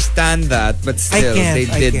 I understand that, but still, they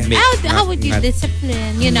did make How would you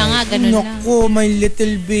discipline? Yun na nga, ganun lang. Naku, my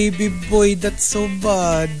little baby boy, that's so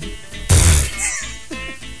bad.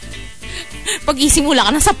 Pag-ising wala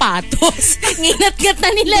ka ng sapatos. Nginat-ngat na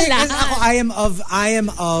nila lahat. Because ako, I am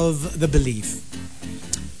of the belief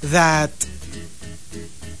that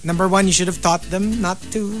number 1, you should have taught them not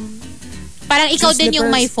to. Parang ikaw din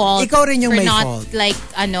yung may fault. Ikaw rin yung for may not, fault. Like,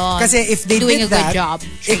 kasi if they doing did a good that, job.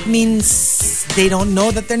 It means they don't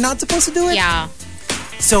know that they're not supposed to do it. Yeah.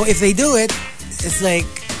 So if they do it, it's like,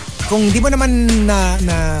 kung di mo naman na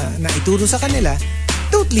ituro sa kanila,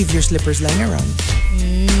 don't leave your slippers lying around.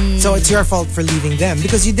 So it's your fault for leaving them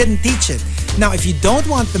because you didn't teach it. Now, if you don't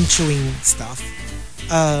want them chewing stuff,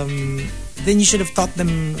 then you should have taught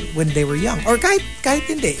them when they were young. Or kahit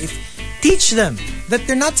hindi. Teach them that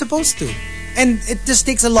they're not supposed to. And it just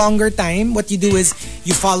takes a longer time. What you do is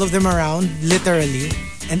you follow them around, literally.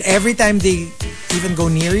 And every time they even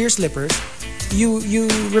go near your slippers, you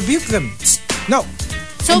rebuke them. No.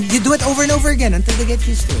 So and you do it over and over again until they get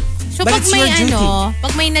used to it. So but pag may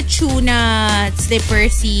pag may na-chew na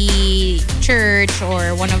slipper si Church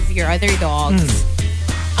or one of your other dogs,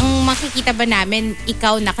 ang makikita ba namin,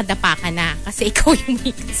 ikaw nakadapa ka na kasi ikaw yung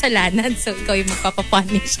may kasalanan, so ikaw yung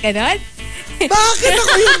magpapapunish ka nun? Bakit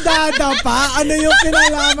ako yung dadapa? Ano yung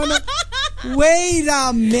kinalaman ng... Wait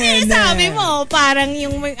a minute. Sabi mo, parang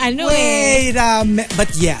yung Wait a minute.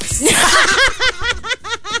 But yes.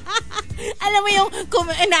 Alam mo yung,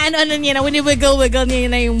 ano niya na, wini-wiggle-wiggle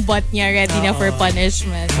niya na yung butt niya, ready na for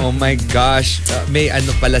punishment. Oh my gosh. May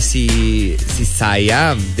pala si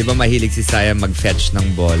Sayam. Di ba mahilig si Sayam mag-fetch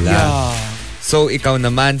ng bola? Yeah. So, ikaw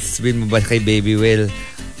naman, sabihin mo ba kay Baby Will,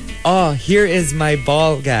 oh, here is my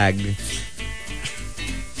ball gag.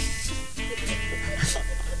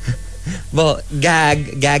 Well,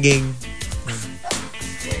 gagging.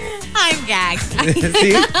 I'm gagged.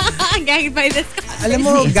 See? I'm gagged by this. Alam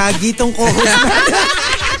mo, gagi tong co-host na.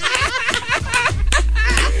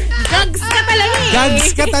 Gags ka talaga eh. Gags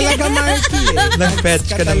ka talaga, Markki.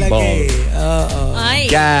 Nag-fetch ka ng ball. Oo. Ay.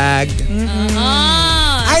 Gag.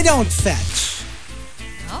 I don't fetch.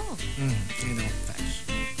 Oh. I don't fetch.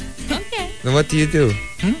 Okay. Then what do you do?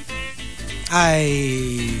 I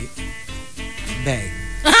beg.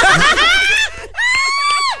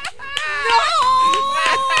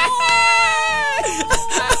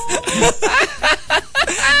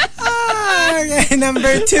 Okay,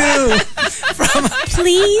 number 2 from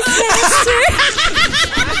Please, master.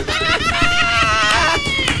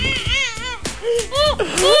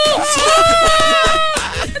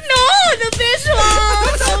 No, the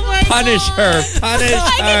visuals. Oh my Punish God. her. Punish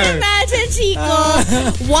I can her. imagine Chico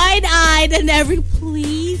wide-eyed and every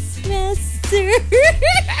please, master.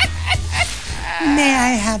 May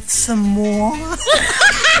I have some more?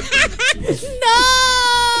 No!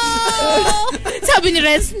 Sabi ni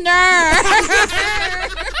Resner.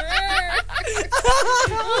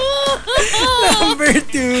 Number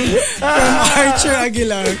 2 from Archer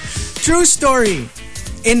Aguilar. True story.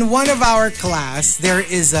 In one of our class, there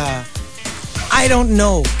is a I don't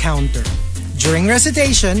know counter. During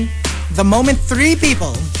recitation, the moment 3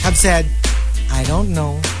 people have said, I don't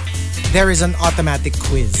know, there is an automatic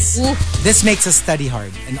quiz. Oof. This makes us study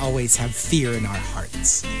hard and always have fear in our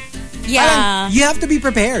hearts. Yeah. Parang, you have to be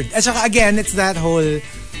prepared. At saka again, it's that whole,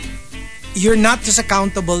 you're not just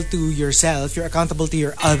accountable to yourself, you're accountable to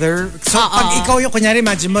your other. So, pag ikaw yung, kunyari,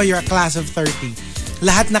 imagine mo, you're a class of 30.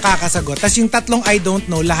 Lahat nakakasagot. Tapos yung tatlong I don't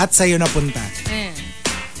know, lahat sa'yo napunta.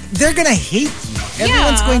 They're gonna hate you.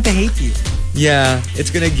 Everyone's going to hate you. Yeah,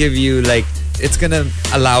 it's gonna give you like, it's gonna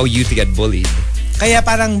allow you to get bullied. Kaya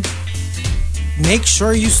parang, make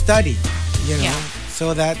sure you study. You know? Yeah.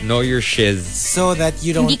 So that, Know your shiz. so that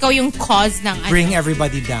you don't Hindi ko yung cause ng bring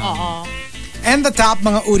everybody down. Oo. And the top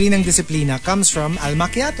mga uri ng disiplina comes from Al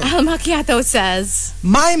Macchiato. Al Macchiato says,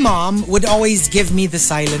 My mom would always give me the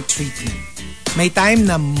silent treatment. May time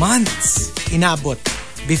na months inabot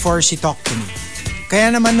before she talked to me. Kaya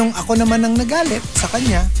naman nung ako naman ang nagalit sa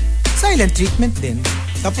kanya, silent treatment din.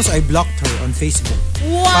 Tapos I blocked her on Facebook.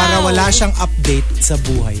 wow. Para wala siyang update sa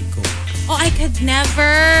buhay ko. Oh, I could never.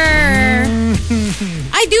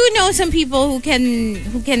 I do know some people who can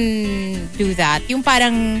do that. Yung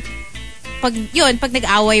parang pag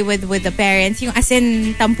nag-away with the parents, yung as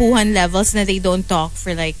in tampuhan levels na they don't talk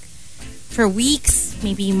for weeks,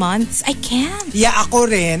 maybe months. I can't. Yeah, ako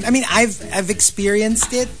rin. I mean, I've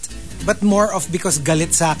experienced it, but more of because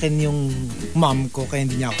galit sa akin yung mom ko kaya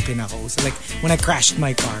hindi niya ako kinakausap. Like, when I crashed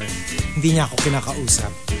my car, hindi niya ako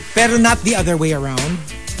kinakausap. Pero not the other way around.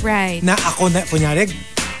 Right. Na ako na, kunyari,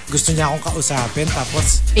 gusto niya akong kausapin,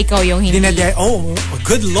 tapos, Ikaw yung hindi. oh,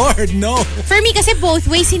 good Lord, no. For me, kasi both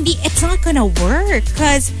ways, it's not gonna work.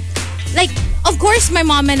 Because, like, of course, my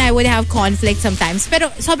mom and I would have conflict sometimes. Pero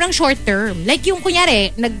sobrang short term. Like, yung kunyari,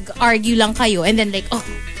 nag-argue lang kayo and then like, oh,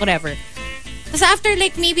 whatever. So after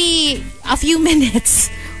like maybe a few minutes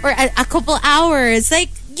or a couple hours, like,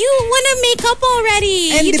 you wanna make up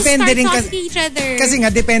already. And you just depende start rin talking to each other. Kasi nga,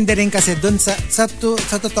 depende rin kasi dun sa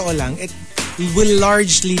totoo lang, it will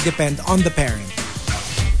largely depend on the parent.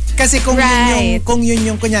 Kasi kung yun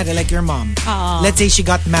yung kunyari, like your mom, let's say she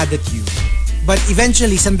got mad at you, but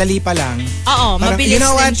eventually, sandali pa lang, parang, mabilis you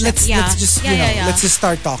know what, din siya. let's just, let's just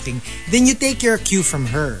start talking. Then you take your cue from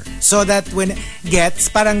her. So that when gets,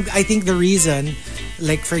 parang, I think the reason,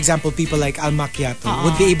 like for example, people like Al Macchiato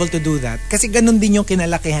would be able to do that. Kasi ganun din yung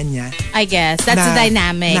kinalakihan niya. I guess. That's the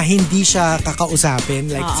dynamic. Na hindi siya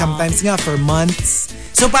kakausapin. Like sometimes nga for months.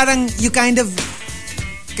 So parang you kind of,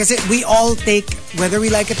 kasi we all take, whether we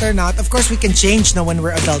like it or not, of course we can change na when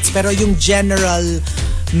we're adults. Pero yung general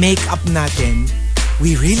make-up natin,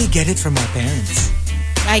 we really get it from our parents.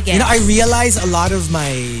 I guess. You know, I realize a lot of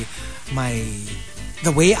the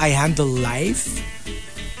way I handle life,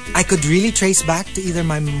 I could really trace back to either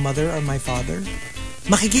my mother or my father.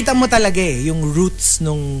 Makikita mo talaga yung roots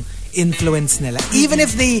nung influence nila. Even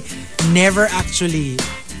if they never actually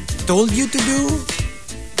told you to do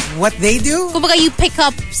what they do. Kumbaga, you pick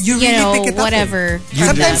up, you really pick it up. whatever.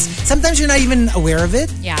 Sometimes you're not even aware of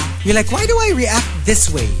it. Yeah. You're like, why do I react this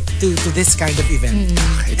way to this kind of event?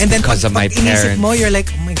 It's And then because of my pag inisip parents. mo, you're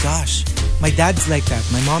like, oh my gosh, my dad's like that,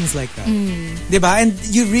 my mom's like that. Diba? And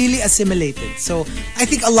you really assimilate it. So, I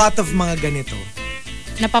think a lot of mga ganito,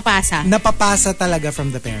 napapasa talaga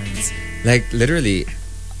from the parents. Like literally,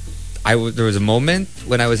 there was a moment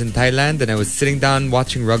when I was in Thailand and I was sitting down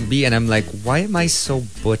watching rugby and I'm like, why am I so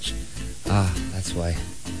butch? That's why.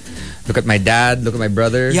 Look at my dad, look at my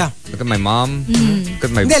brother, look at my mom, look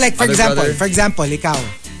at my Hindi, like for other brother. example, ikaw,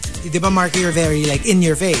 di ba Markki, you're very like in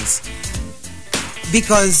your face.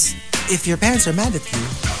 Because if your parents are mad at you,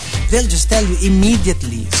 they'll just tell you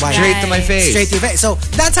immediately. Why. Straight to my face. Straight to your face. So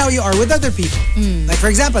that's how you are with other people. Like for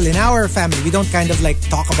example, in our family, we don't kind of like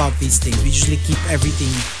talk about these things. We usually keep everything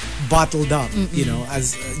bottled up, you know,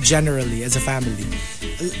 as generally as a family.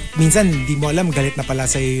 Minsan, di mo alam, galit na pala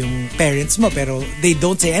sa'yo yung parents mo, pero they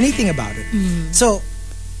don't say anything about it. So,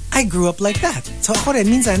 I grew up like that. So ako rin,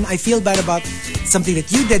 minsan, I feel bad about something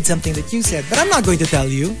that you did, something that you said, but I'm not going to tell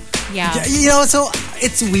you. Yeah. You know, so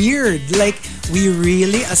it's weird. Like, we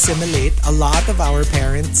really assimilate a lot of our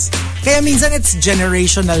parents. Kaya minsan, it's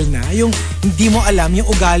generational na. Yung hindi mo alam, yung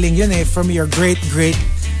ugaling yun from your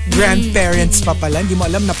great-great-grandparents pa pala. Hindi mo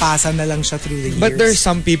alam, napasa na lang siya through the years. But there's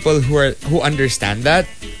some people who understand that.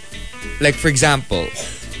 Like for example,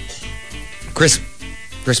 Chris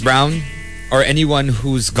Brown, or anyone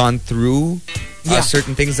who's gone through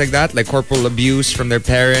certain things like that, like corporal abuse from their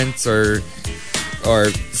parents or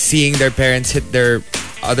seeing their parents hit their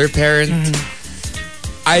other parent.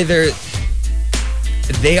 Either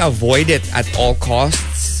they avoid it at all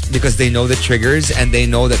costs because they know the triggers and they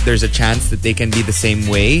know that there's a chance that they can be the same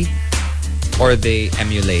way, or they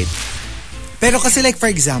emulate. Pero kasi like for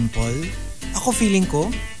example, ako feeling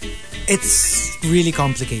ko, it's really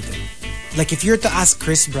complicated. like if you're to ask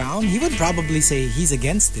Chris Brown, he would probably say he's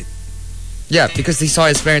against it. Yeah, because he saw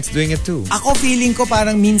his parents doing it too. Ako feeling ko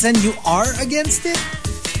parang minsan you are against it,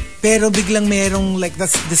 pero biglang merong like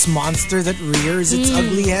this monster that rears its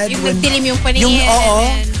ugly head. Yung nagdilim yung paningin.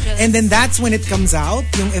 And then that's when it comes out,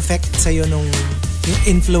 yung effect sa'yo nung, yung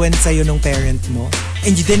influence sa'yo nung parent mo.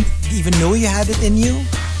 And you didn't even know you had it in you.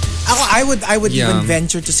 Ako, I would even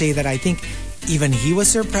venture to say that I think even he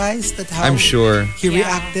was surprised at how I'm sure he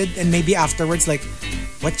reacted, and maybe afterwards like,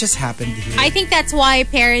 what just happened here? I think that's why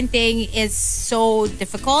parenting is so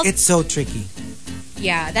difficult. It's so tricky.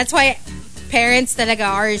 Yeah, that's why parents talaga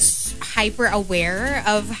are hyper aware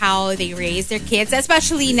of how they raise their kids,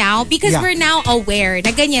 especially now, because we're now aware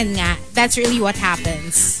na ganyan nga. That's really what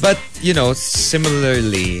happens. But, you know,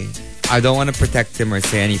 similarly, I don't want to protect him or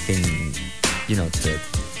say anything, you know, to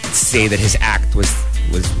say that his act was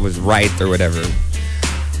right or whatever.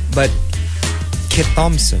 But Kit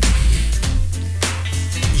Thompson,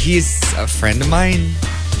 he's a friend of mine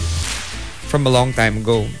from a long time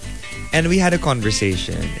ago. And we had a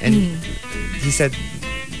conversation. And he said,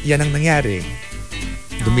 yan ang nangyari.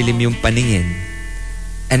 Dumilim yung paningin.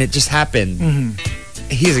 And it just happened.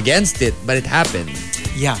 He's against it, but it happened.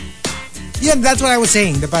 Yeah. Yeah, that's what I was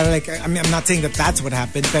saying. Like, I mean, I'm not saying that that's what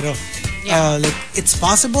happened, pero like, it's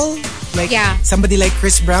possible. Like, somebody like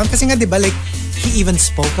Chris Brown, kasi nga, diba, like, he even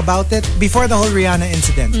spoke about it before the whole Rihanna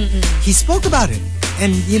incident. He spoke about it.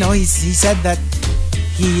 And, you know, he said that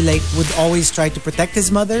he, like, would always try to protect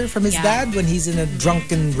his mother from his dad when he's in a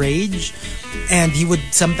drunken rage. And he would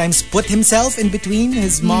sometimes put himself in between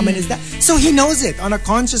his mom and his dad. So he knows it on a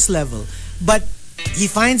conscious level. But he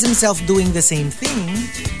finds himself doing the same thing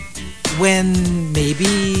when maybe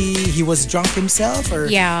he was drunk himself, or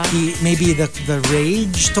maybe the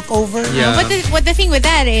rage took over. But the thing with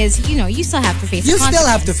that is, you know, you still have to face the consequences. You still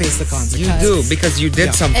have to face the consequences. You do, because you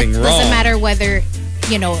did something wrong. It doesn't matter whether,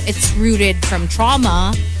 you know, it's rooted from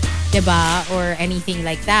trauma, diba, or anything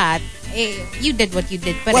like that. You did what you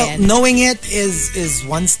did. Well, knowing it is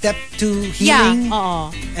one step to healing.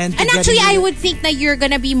 Yeah, and actually, I would think that you're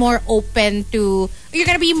gonna be more open to, you're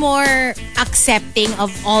gonna be more accepting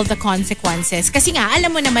of all the consequences. Kasi nga,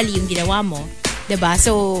 alam mo na mali yung ginawa mo, diba?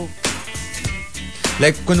 So,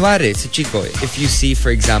 like, kunwari, si Chico, if you see, for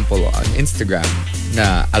example, on Instagram,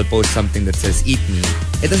 na I'll post something that says, eat me,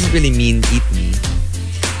 it doesn't really mean eat me.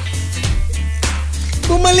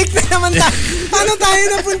 Bumalik na naman tayo. Paano tayo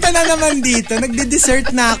napunta na naman dito?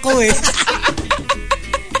 Nagde-dessert na ako eh.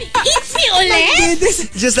 Eat me ulit?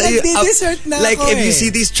 Nagde-dessert na like, ako if you see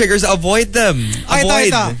these triggers, avoid them.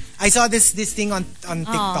 Avoid. Ito. I saw this thing on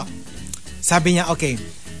TikTok. Sabi niya, okay,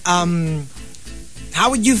 how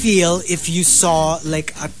would you feel if you saw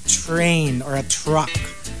like a train or a truck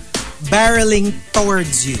barreling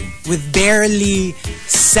towards you with barely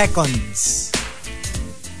seconds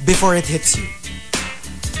before it hits you?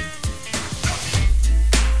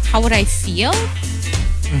 How would I feel?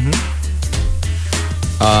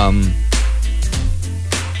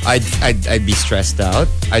 I'd be stressed out.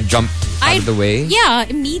 I'd jump out of the way. Yeah,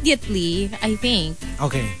 immediately, I think.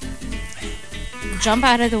 Okay. Jump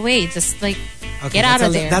out of the way. Just like, get out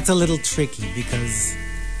of there. That's a little tricky because...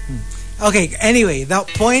 Okay, anyway, the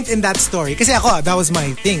point in that story, kasi ako, that was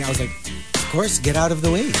my thing. I was like, of course, get out of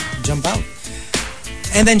the way. Jump out.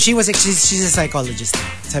 And then she's a psychologist.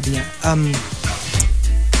 Sabi niya,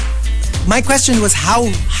 my question was, how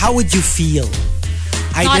would you feel?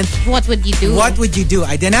 What would you do? What would you do?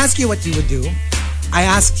 I didn't ask you what you would do. I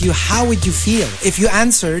asked you, how would you feel? If you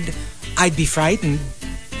answered, I'd be frightened,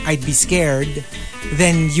 I'd be scared,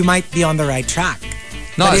 then you might be on the right track.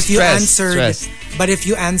 No, but if stressed. But if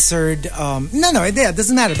you answered, no, it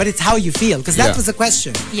doesn't matter. But it's how you feel, because that was the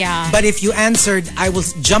question. Yeah. But if you answered, I will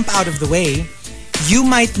jump out of the way, you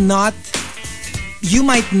might not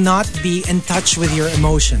be in touch with your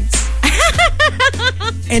emotions.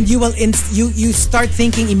 And you will you start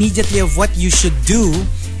thinking immediately of what you should do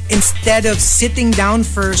instead of sitting down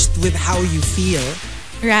first with how you feel,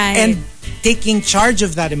 right, and taking charge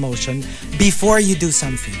of that emotion before you do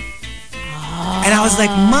something. And I was like,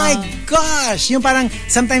 my gosh, yung parang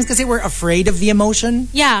sometimes kasi we're afraid of the emotion.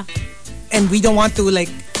 Yeah. And we don't want to like,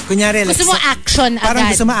 kunyari, like, gusto mo action agad. Parang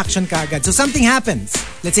gusto mo action ka agad. So something happens.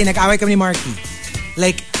 Let's say nag-away kami ni Markki.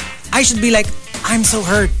 Like, I should be like, I'm so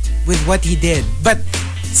hurt with what he did. But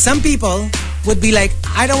some people would be like,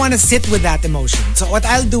 I don't want to sit with that emotion. So what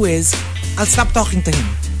I'll do is, I'll stop talking to him.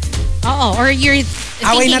 Or you're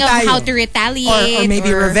thinking of how to retaliate. Or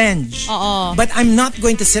maybe revenge. Oo. But I'm not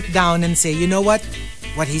going to sit down and say, you know what?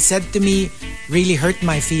 What he said to me really hurt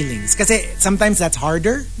my feelings. Kasi sometimes that's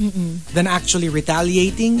harder than actually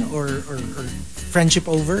retaliating or friendship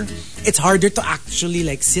over, it's harder to actually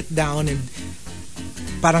like sit down and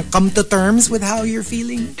parang come to terms with how you're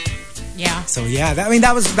feeling. Yeah. So yeah, that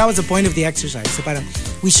was the point of the exercise. So parang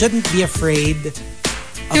we shouldn't be afraid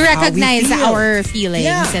To recognize how we feel. our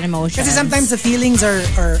feelings and emotions. Kasi sometimes the feelings are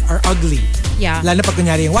ugly. Yeah. Lalo pag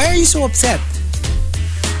kunyari, why are you so upset?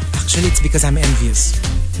 Actually, it's because I'm envious.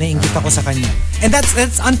 Naiingit ako sa kanya. And that's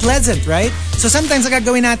unpleasant, right? So sometimes ang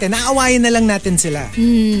gagawin natin, naawayin na lang natin sila.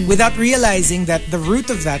 Without realizing that the root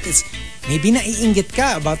of that is maybe naiingit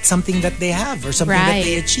ka about something that they have or something that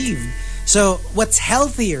they achieved. So what's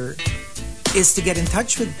healthier is to get in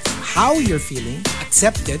touch with how you're feeling,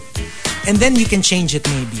 accept it, and then you can change it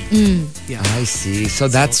maybe. Yeah. I see. So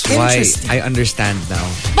that's why I understand now.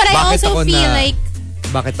 But I also feel like...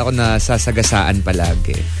 Bakit ako nasasagasaan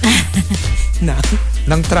palagi?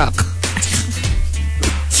 Ng truck.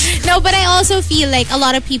 No, but I also feel like a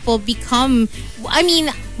lot of people become... I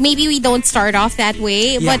mean, maybe we don't start off that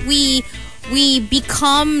way, but we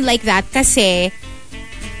become like that kasi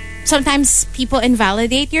sometimes people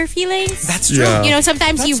invalidate your feelings. That's true. Yeah. You know,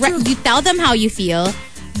 sometimes you tell them how you feel,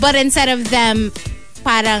 but instead of them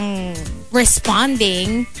parang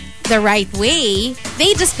responding the right way,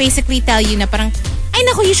 they just basically tell you na parang, ay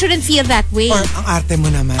naku, you shouldn't feel that way. Or ang arte mo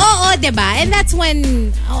naman. Oo, diba? And that's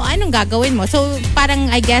when, anong gagawin mo? So parang,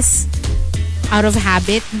 I guess, out of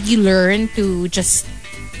habit, you learn to just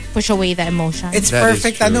push away the emotion. It's That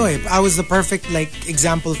perfect. is true. I was the perfect like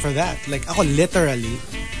example for that. Like ako literally,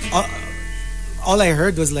 all I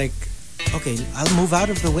heard was like, okay, I'll move out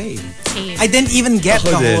of the way. Same. I didn't even get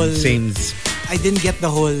the whole. Same. I didn't get the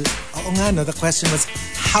whole. Oo nga, no. The question was,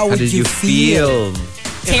 how would did you feel?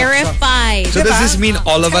 Terrified. So does Diba? this mean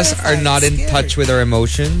all of us are not in touch with our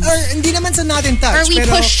emotions? Or hindi naman sa not in touch. Or we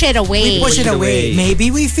pero push it away. We push it away.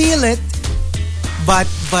 Maybe we feel it. But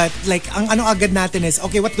like ang ano agad natin is,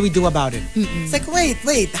 okay, what do we do about it? It's like,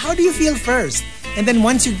 wait, how do you feel first? And then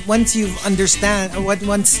once you understand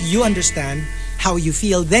how you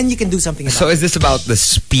feel, then you can do something about So it. is this about the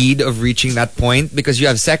speed of reaching that point? Because you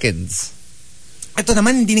have seconds. Ito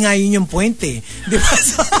naman, hindi nga yun yung point eh. Di ba?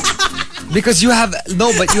 So, Because you have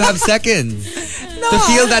seconds to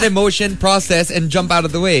feel that emotion, process, and jump out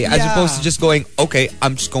of the way, as Yeah. opposed to just going, okay,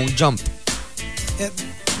 I'm just going to jump.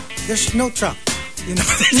 there's no truck. You know?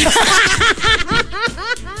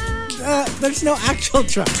 There's no actual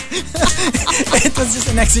truck. It was just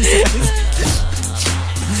an exercise.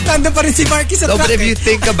 Nandun pa rin si Markki sa No, truck. but if you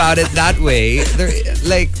think about it that way,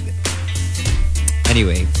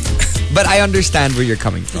 anyway. But I understand where you're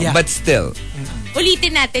coming from. Yeah. But still,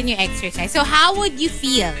 Ulitin natin yung exercise. So how would you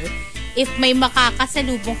feel if may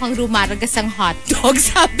makakasalubong kang rumaragasang hotdog,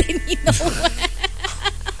 sabi ni Noah?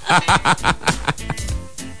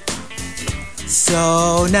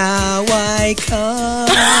 So now I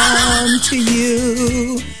come to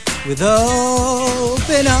you with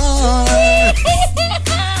open arms.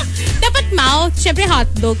 Dapat, Mau, syempre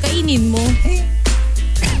hotdog, kainin mo.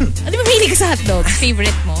 Ano ba mahilig ka sa hotdog?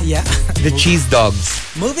 Favorite mo? Yeah. the cheese dogs,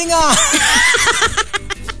 Moving on.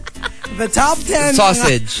 The top 10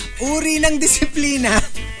 sausage. uri ng disiplina.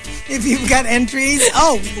 If you've got entries,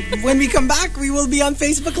 when we come back, we will be on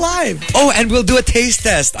Facebook Live. Oh, and we'll do a taste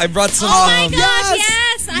test. I brought some. Oh my gosh,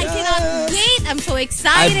 yes! yes! I cannot wait. I'm so I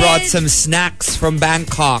excited. brought some snacks from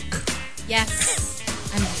Bangkok. Yes.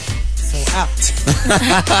 So apt.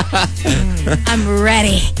 I'm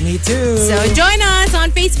ready. Me too. So join us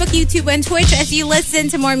on Facebook, YouTube, and Twitch as you listen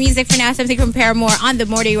to more music. For now, something to compare more on The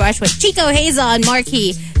Morning Rush with Chico, Hazel, and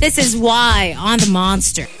Markki. This is Why on The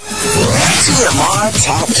Monster. TMR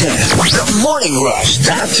Top 10. The Morning Rush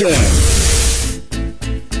Top 10.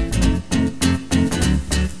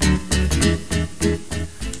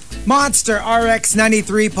 Monster RX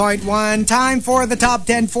 93.1. Time for the top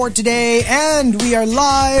 10 for today. And we are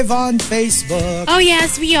live on Facebook. Oh,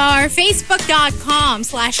 yes, we are.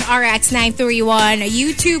 Facebook.com/RX931.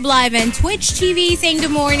 YouTube Live and Twitch TV saying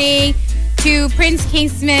good morning to Prince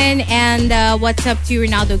Kingsman and what's up to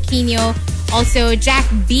Ronaldo Quino. Also, Jack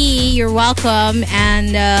B, you're welcome.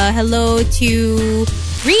 And hello to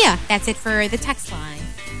Rhea. That's it for the text line.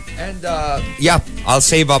 And I'll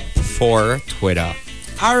save up for Twitter.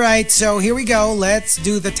 All right, so here we go. Let's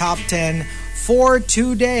do the top 10 for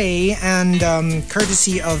today. And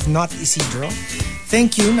courtesy of Not Isidro.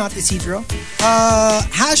 Thank you, Not Isidro.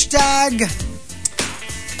 Hashtag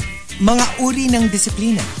mga uri ng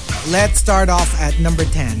disiplina. Let's start off at number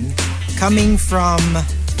 10. Coming from,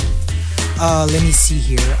 let me see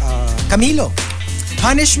here, Camilo.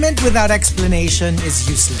 Punishment without explanation is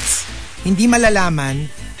useless. Hindi malalaman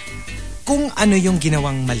kung ano yung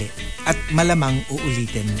ginawang mali at malamang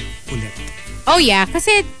uulitin ulit. Oh yeah,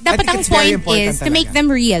 kasi dapat think ang it's very point important is to make talaga. them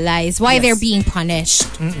realize why Yes. they're being punished.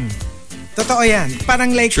 Totoo yan.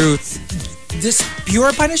 Parang like, Truth. just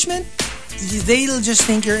pure punishment, they'll just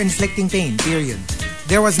think you're inflicting pain, period.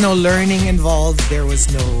 There was no learning involved. There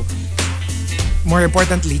was no, more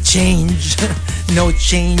importantly, change. No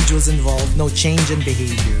change was involved. No change in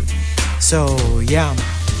behavior. So, yeah.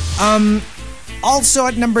 Also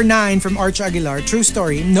at number 9 from Arch Aguilar, true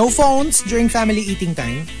story, no phones during family eating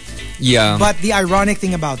time. Yeah. But the ironic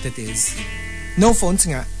thing about it is, no phones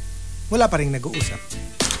nga, wala pa rin nag-uusap.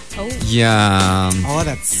 Yeah. Oh,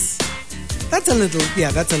 that's a little,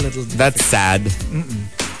 That's sad.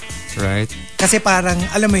 Right? kasi parang,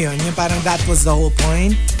 alam mo yun, yung parang that was the whole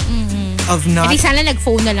point of not, Hindi sana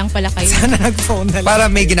nag-phone na lang pala kayo. sana nag-phone na lang. Para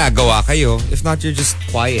may ginagawa kayo. If not, you're just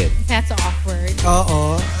quiet. That's awkward.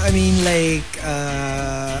 Oo. I mean, like,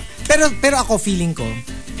 pero ako feeling ko,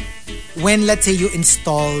 when let's say you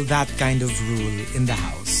install that kind of rule in the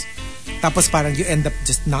house, tapos parang you end up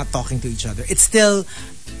just not talking to each other, it's still,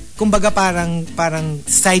 kumbaga parang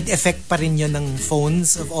side effect pa rin yun ng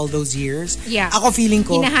phones of all those years. Yeah. Ako feeling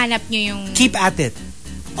ko, Hinahanap nyo yung... keep at it.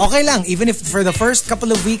 Okay lang, even if for the first couple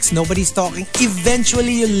of weeks nobody's talking,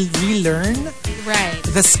 eventually you'll relearn Right.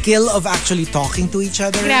 the skill of actually talking to each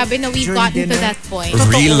other. Grabe na we've during gotten to dinner. that point. Totoo.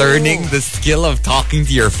 Relearning the skill of talking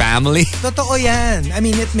to your family. Totoo yan. I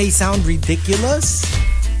mean, it may sound ridiculous,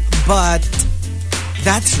 but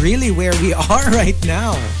that's really where we are right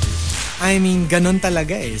now. I mean, ganun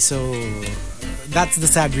talaga eh. So, that's the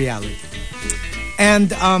sad reality.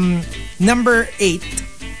 And number 8,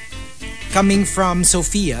 coming from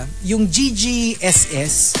Sophia, yung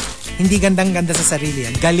GGSS, hindi gandang-ganda sa sarili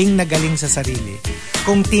yan. Galing na galing sa sarili.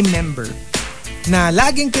 Kung team member na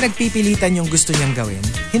laging pinagpipilitan yung gusto niyang gawin,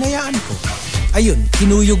 hinayaan ko. Ayun,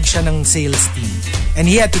 kinuyog siya ng sales team. And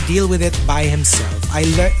he had to deal with it by himself. I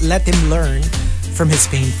let him learn from his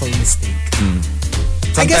painful mistake.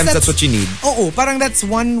 I guess Sometimes that's what you need. Oo, parang that's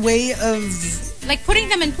one way of Like putting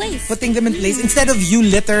them in place. putting them in place. Instead of you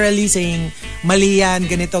literally saying, mali yan,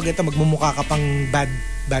 ganito, magmumukha ka pang bad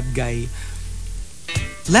guy.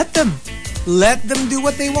 Let them do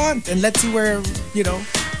what they want, and let's see where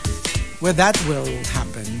that will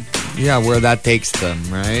happen. Yeah, where that takes them,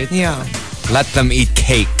 right? Yeah. Let them eat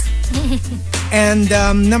cake. And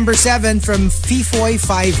number 7 from Fifoy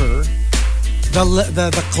Fiver,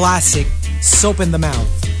 the classic soap in the mouth,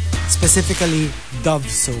 specifically Dove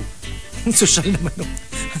soap. Ang social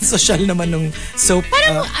naman nung soap.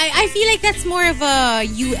 Parang, I feel like that's more of a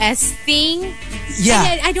US thing.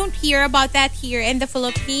 Yeah. I don't hear about that here in the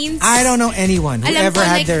Philippines. I don't know anyone who Alam ever ko,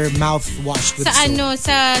 had like, their mouth washed with Sa soap.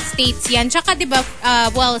 sa States yan. Tsaka diba,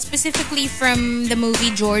 well, specifically from the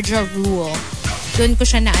movie Georgia Rule. Doon ko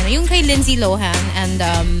siya na yung kay Lindsay Lohan and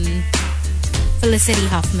Felicity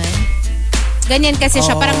Huffman. Ganyan kasi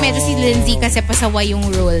siya. Parang medyo si Lindsay kasi pasaway yung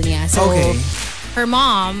role niya. So, Okay. her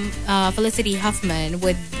mom, Felicity Huffman,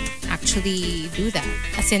 would actually do that.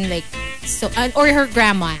 As in like, so, or her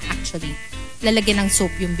grandma actually. Lalagyan ng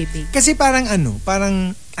soap yung bibig. Kasi parang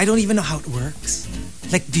I don't even know how it works.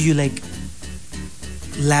 Like, do you like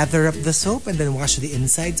lather up the soap and then wash the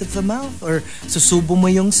insides of the mouth? Or susubo mo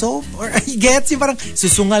yung soap? Or gets yung parang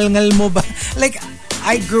susungal-ngal mo ba? Like,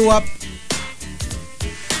 I grew up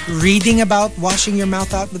reading about washing your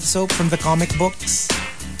mouth out with soap from the comic books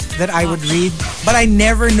that I would read. But I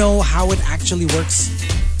never know how it actually works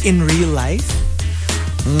in real life.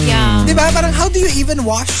 Yeah. Diba? Parang how do you even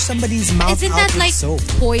wash somebody's mouth Isn't out that with like soap?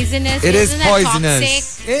 poisonous? It is Isn't that poisonous.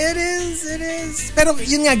 toxic? It is. Pero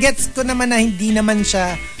yun nga, gets ko naman na hindi naman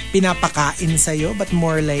siya pinapakain sa'yo, but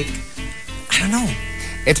more like, I don't know.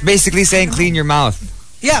 It's basically saying clean your mouth.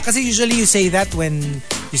 Yeah, kasi usually you say that when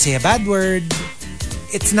you say a bad word.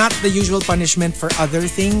 It's not the usual punishment for other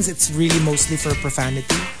things. It's really mostly for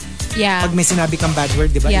profanity. Yeah. Pag may sinabi kang bad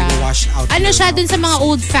word, di ba, Yeah. you wash out Ano your siya mouth dun sa mga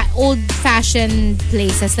old-fashioned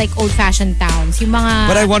places, like old-fashioned towns. Yung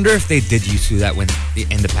mga... But I wonder if they did used to do that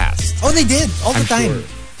in the past. Oh, they did. All the I'm time. sure.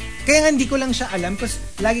 Kaya nga hindi ko lang siya alam kasi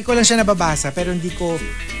lagi ko lang siya nababasa pero hindi ko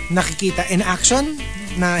nakikita in action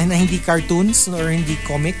na hindi cartoons or hindi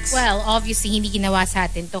comics. Well, obviously, hindi ginawa sa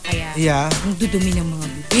atin to kaya Yeah. ang dudumi ng mga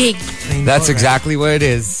bibig. I know, That's right? exactly what it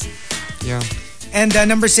is. Yeah. And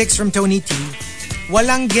number 6 from Tony T,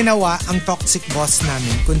 walang ginawa ang toxic boss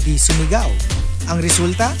namin kundi sumigaw. Ang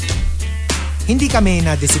resulta, hindi kami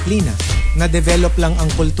na-disiplina. Na-develop lang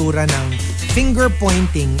ang kultura ng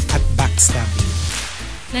finger-pointing at backstabbing.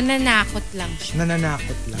 Nananakot lang siya.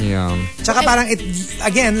 Nananakot lang. Yeah. Tsaka parang,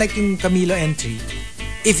 again, like yung Camilo entry,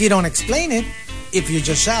 if you don't explain it, if you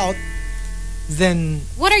just shout, then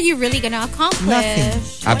What are you really gonna accomplish? Nothing.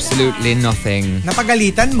 Absolutely nothing.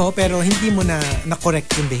 napagalitan mo pero hindi mo na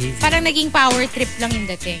correct yung behavior. Parang naging power trip lang yung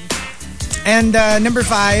dating. And number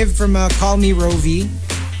 5 from Call Me Rovi,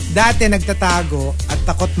 dati nagtatago at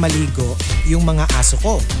takot maligo yung mga aso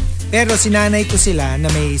ko. Pero sinanay ko sila na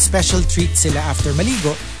may special treat sila after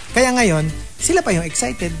maligo. Kaya ngayon, sila pa yung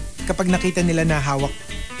excited kapag nakita nila na hawak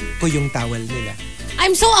ko yung towel nila.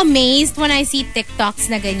 I'm so amazed when I see TikToks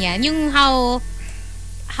na ganyan. Yung how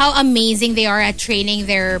amazing they are at training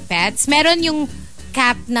their pets. Meron yung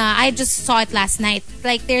cat na, I just saw it last night.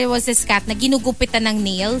 Like, there was this cat na ginugupitan ng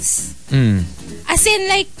nails. As in,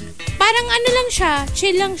 like, parang ano lang siya,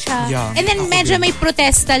 chill lang siya. Yeah, And then ako medyo din. may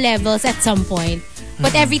protesta levels at some point.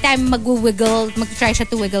 But every time mag-wiggle, mag-try siya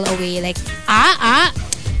to wiggle away. Like,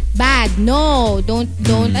 bad, no, don't,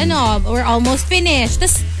 ano, we're almost finished.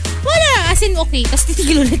 Tapos, wala, as in, okay. Tapos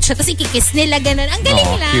titigil ulit siya. Tapos ikikiss nila, ganun. Ang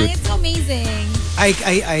galing lang. Cute. It's so amazing.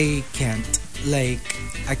 I can't. Like,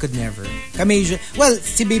 I could never. Kami usually, well,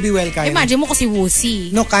 si Baby Well kaya. Imagine mo kasi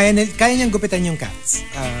Woosie. No, kaya niyang gupitan yung cats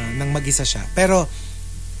nang mag-isa siya. Pero,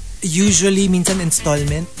 usually, minsan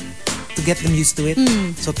installment to get them used to it.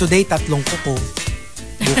 So, today, 3 kuko.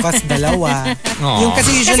 Bukas, 2. Yung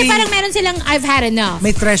kasi usually, Kasi parang meron silang, I've had enough.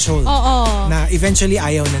 may threshold Oo. na eventually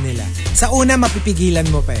ayaw na nila. Sa una, mapipigilan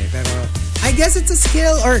mo pa eh. Pero, I guess it's a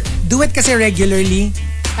skill or do it kasi regularly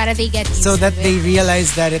Para they get used so that to they it.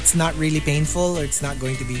 realize that it's not really painful or it's not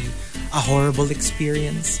going to be a horrible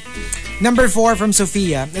experience. Number 4 from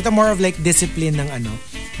Sofia. Ito more of like discipline ng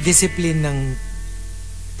discipline ng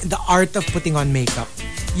the art of putting on makeup.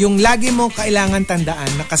 Yung lagi mo kailangan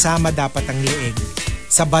tandaan na kasama dapat ang leeg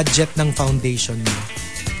sa budget ng foundation mo.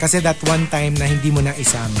 Kasi that one time na hindi mo na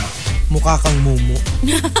isama, mukha kang mumu.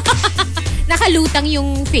 Nakalutang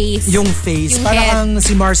yung face. Yung face, Yung para head. kang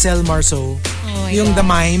si Marcel Marceau. Oh my Yung God. the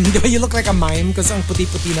mime. Di ba? You look like a mime kasi ang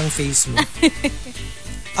puti-puti ng face mo.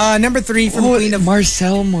 Number 3 from Queen of...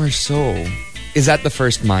 Marcel Marceau. Is that the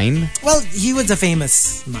first mime? Well, he was a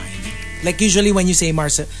famous mime. Like usually when you say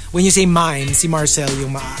Marcel, when you say mime, si Marcel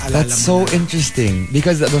yung maaalala That's mo so na. interesting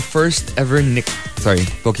because the first ever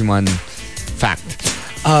Pokemon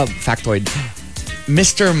factoid.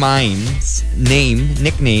 Mr. Mime's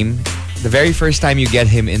nickname, the very first time you get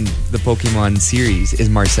him in the Pokemon series is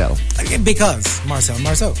Marcel. Because Marcel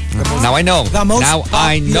Marceau. Now I know.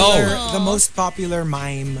 The most popular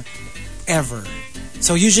mime ever.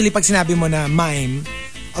 So usually pag sinabi mo na mime,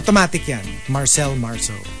 automatic yan. Marcel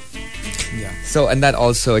Marceau. Yeah. So, and that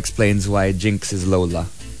also explains why Jinx is Lola.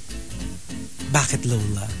 Bakit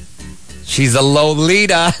Lola? She's a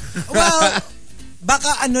Lolita. Well, baka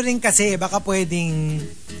ano rin kasi, baka pwedeng,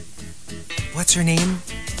 what's her name?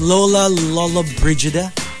 Lola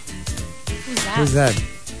Brigida? Who's that?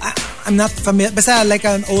 I'm not familiar. Basta like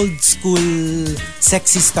an old school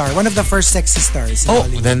sexy star. One of the first sexy stars. in Oh,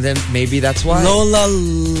 Hollywood. then maybe that's why. Lola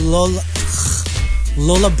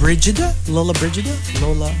Brigida?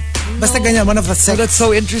 Basta ganyan, one of the So sex... that's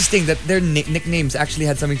so interesting that their nicknames actually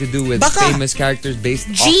had something to do with Baka. famous characters based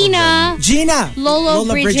off of Gina. them. Gina! Lola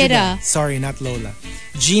Brigida. Sorry, not Lola.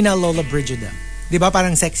 Gina Lola Brigida. Di ba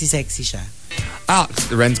parang sexy siya?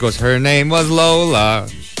 Renz goes, her name was Lola.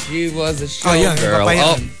 She was a yun, showgirl. iba pa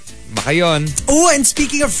yan. Baka yun. Oh, and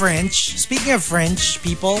speaking of French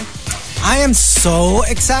people, I am so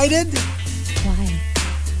excited. Why?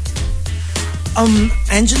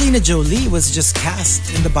 Angelina Jolie was just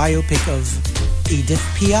cast in the biopic of Edith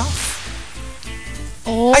Piaf.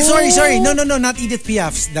 Oh. Ay, sorry. No, not Edith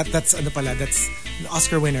Piaf. That's ano pala, that's the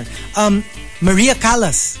Oscar winner. Maria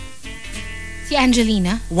Callas. Si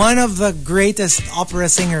Angelina. One of the greatest opera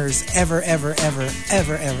singers ever.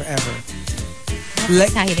 Like,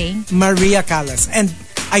 Exciting. Maria Callas. And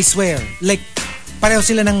I swear, like, pareho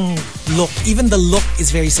sila ng look. Even the look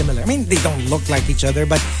is very similar. I mean, they don't look like each other,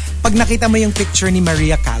 but pag nakita mo yung picture ni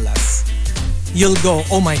Maria Callas, you'll go,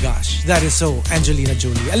 oh my gosh, that is so Angelina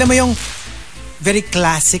Jolie. Alam mo yung very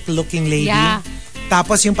classic looking lady. Yeah.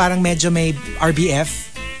 Tapos yung parang medyo may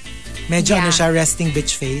RBF. Medyo Yeah. ano siya, resting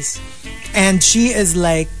bitch face. And she is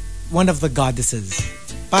like one of the goddesses.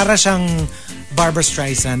 Para siyang Barbra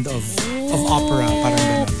Streisand of opera. Parang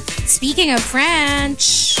ganun. Speaking of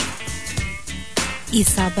French,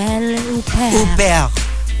 Isabelle Huppert Hubert.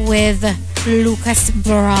 with Lucas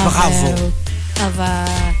Bravo, Bravo. of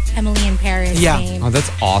Emily in Paris Yeah. fame. Oh, that's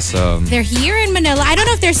awesome. They're here in Manila. I don't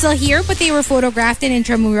know if they're still here, but they were photographed in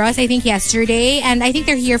Intramuros, I think, yesterday. And I think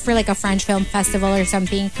they're here for like a French film festival or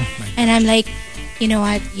something. And I'm like, you know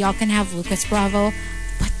what? Y'all can have Lucas Bravo.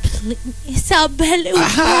 But Isabelle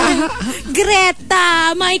Huppert,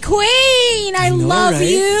 Greta, my queen. I know, love right?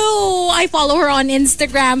 you. I follow her on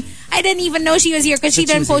Instagram. I didn't even know she was here because she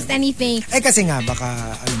But she didn't was post anything. kasi nga,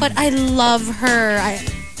 baka... But I love her.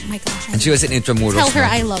 Oh my gosh. And she was in Intramuros. Tell her no?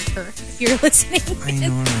 I love her. If you're listening, I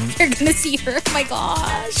know, right? you're gonna see her. Oh my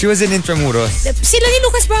gosh. She was in Intramuros. Sila ni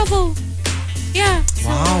Lucas Bravo. Yeah.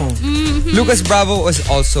 Wow. Lucas Bravo was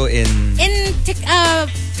also in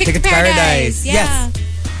Ticket Paradise. Yeah.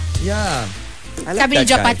 Yeah. I like Sabi ni that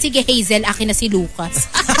guy. Japat, sige Hazel, akin na si Lucas.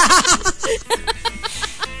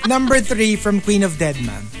 Number 3 from Queen of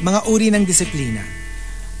Deadman. Mga uri ng disiplina.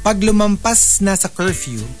 Pag lumampas na sa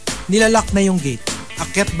curfew, nilalak na yung gate.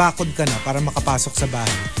 Akyat bakod ka na para makapasok sa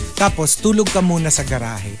bahay. Tapos tulog ka muna sa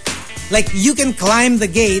garahe. Like, you can climb the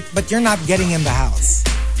gate, but you're not getting in the house.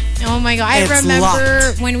 Oh my God. I It's remember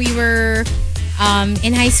locked. when we were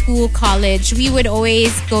in high school, college, we would always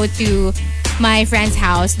go to my friend's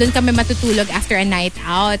house. Doon kami matutulog after a night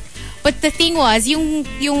out. But the thing was, yung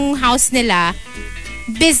house nila,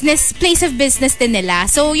 place of business din nila.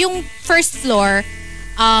 So yung first floor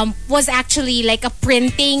was actually like a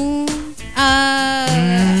printing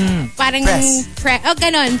parang Press.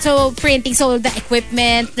 ganon. So printing, so the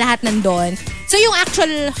equipment, lahat nandun. So yung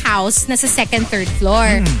actual house nasa second, third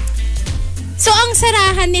floor. So ang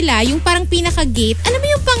sarahan nila, yung parang pinaka-gate, alam mo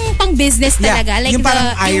yung pang business talaga, like yung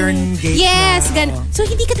parang iron gate yes, na, ganun. So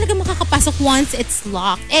hindi ka talaga makakapasok once it's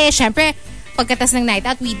locked. Syempre, pagkatas ng night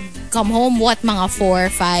out, we'd come home, mga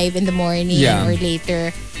 4, 5 in the morning or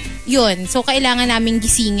later. Yun. So, kailangan namin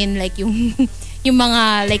gisingin like yung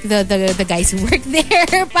mga like the guys who work there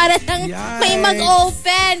para lang may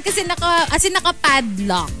mag-open kasi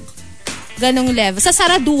naka-padlock. Ganong level.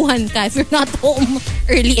 Sasaraduhan ka if you're not home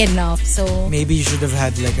early enough. So, maybe you should have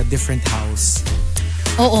had like a different house.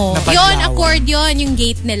 Oo. Napadlawan. Yun, accordion yung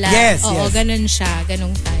gate nila. Yes, Oo, yes. ganun siya.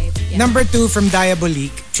 Ganong type. Yeah. Number 2 from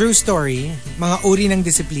Diabolique. True story. Mga uri ng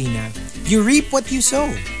disiplina. You reap what you sow.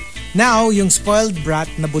 Now, yung spoiled brat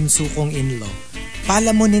na bunso kong in-law,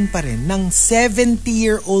 palamunin pa rin ng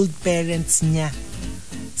 70-year-old parents niya.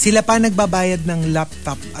 Sila pa nagbabayad ng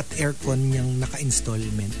laptop at aircon niyang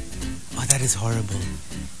naka-installment. Oh, that is horrible.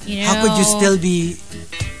 You know, How could you still be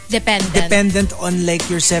dependent on like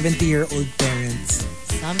your 70-year-old parents?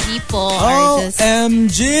 Some people are just...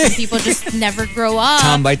 OMG! People just never grow up.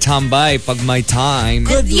 Tambay, pag my time.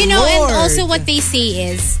 Good You know, Lord. and also what they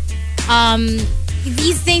say is,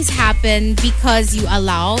 these things happen because you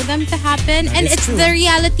allow them to happen. That And is true. the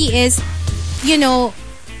reality is, you know,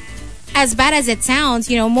 as bad as it sounds,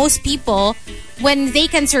 you know, most people, when they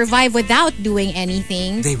can survive without doing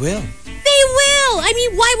anything, They will. they will. I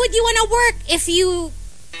mean, why would you want to work if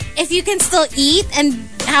you can still eat and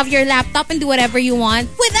have your laptop and do whatever you want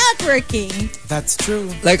without working? That's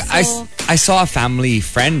true. Like, So- I saw a family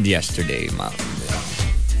friend yesterday,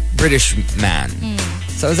 British man.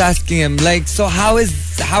 So I was asking him, like, so how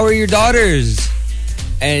are your daughters?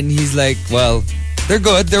 And he's like, well, they're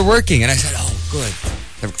good, they're working. And I said, oh, good.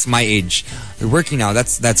 That's my age. They're working now.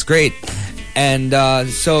 That's great. And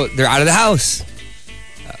so they're out of the house.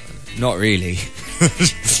 Not really. But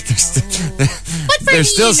for They're me,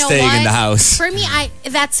 still you know staying what? in the house. For me,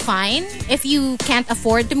 that's fine. If you can't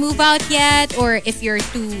afford to move out yet, or if you're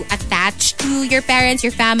too attached to your parents,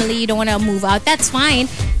 your family, you don't want to move out, that's fine.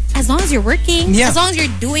 As long as you're working, Yeah. as long as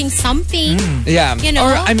you're doing something, Yeah. you know.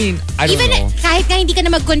 Or, I mean, I don't even know. kahit nga hindi ka na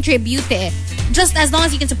mag-contribute just as long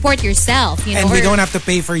as you can support yourself, you know. And we or- don't have to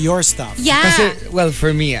pay for your stuff. Yeah. Kasi, well,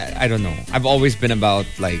 for me, I don't know. I've always been about,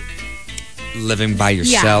 like, living by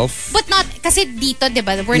yourself. Yeah. But not, kasi dito,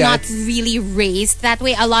 diba, we're Yeah, not it's- really raised that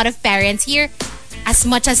way. A lot of parents here, as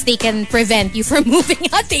much as they can prevent you from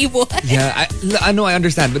moving out, they would. Yeah, I know, I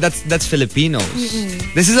understand, but that's Filipinos.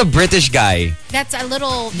 This is a British guy. That's a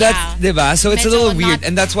little, That's yeah. diba? So it's a Medyo little not weird,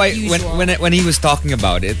 and that's why usual. when he was talking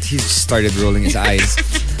about it, he just started rolling his eyes.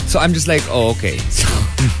 So I'm just like, oh, okay. So,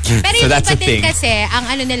 Pero so yung that's iba a din thing. kasi, ang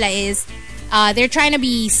ano nila is, they're trying to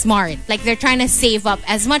be smart. Like, they're trying to save up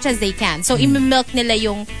as much as they can. So, imimilk nila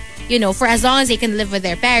yung, you know, for as long as they can live with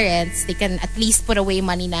their parents, they can at least put away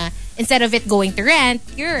money na instead of it going to rent,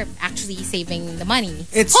 you're actually saving the money.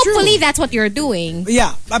 It's Hopefully, true. that's what you're doing.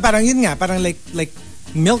 Yeah, parang yun nga, parang like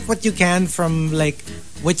milk what you can from like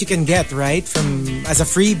what you can get, right? From as a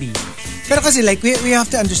freebie. Pero kasi like we have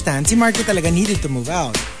to understand, si Markki talaga needed to move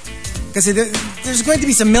out. Kasi there's going to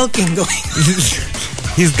be some milking going.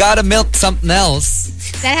 He's got to milk something else,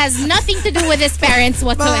 That has nothing to do with his parents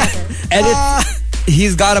whatsoever. and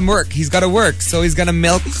he's got to work. He's got to work, so he's gonna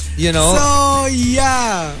milk. You know, So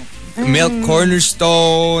yeah. milk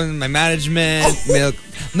Cornerstone, my management, milk.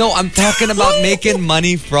 No, I'm talking about making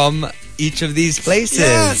money from each of these places.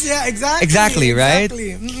 Yes, yeah, exactly. Exactly, right?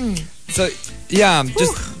 Exactly. Mm-mm. So yeah,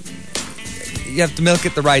 just you have to milk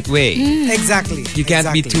it the right way. Exactly. You can't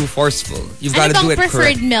be Exactly. too forceful. You've got Ano to do bang it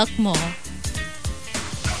preferred correct. milk mo?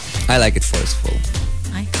 I like it forceful.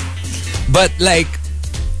 Ay. But like,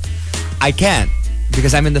 I can't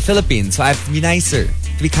because I'm in the Philippines, so I have to be nicer,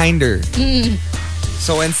 to be kinder.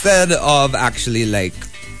 So instead of actually like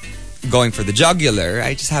going for the jugular,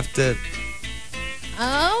 I just have to.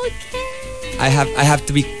 Okay. I have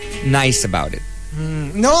to be nice about it.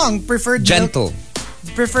 No, ang preferred Gentle.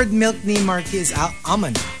 milk ni Markki is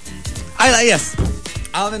almond. Yes,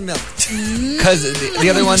 almond milk. Because the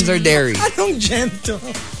other ones are dairy. Anong gentle?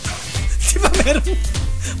 Di ba meron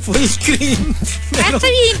full cream? Meron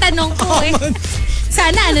Actually, yung tanong ko almond.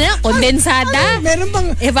 sana kondensada. Meron bang,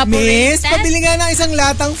 Evaporated? Miss, pabili nga ng isang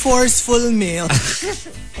latang forceful milk.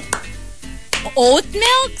 Oat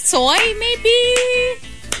milk? Soy, maybe?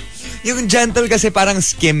 Yung gentle kasi parang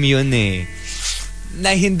skim yun eh.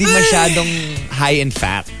 Na hindi masyadong high in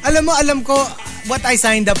fat. Alam ko, what I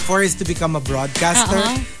signed up for is to become a broadcaster,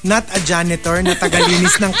 not a janitor na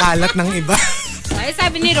tagalinis ng kalat ng iba. Ay,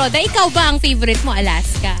 sabi ni Roda, ikaw ba ang favorite mo,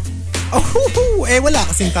 Alaska? Wala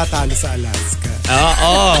kasing tatalo sa Alaska.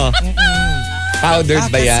 Oo. Powdered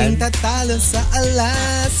ba yan? Kasing tatalo sa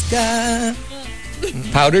Alaska.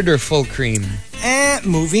 Powdered or full cream?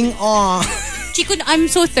 Moving on. Chico, I'm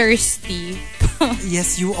so thirsty.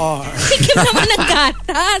 Yes, you are. Tigil naman ng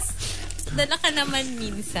gatas. Dala ka naman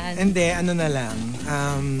minsan. Hindi, ano na lang.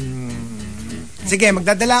 Sige,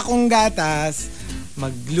 magdadala akong gatas.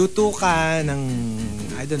 Magluto ka ng,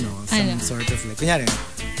 I don't know, some sort of like, kunyari,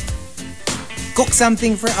 cook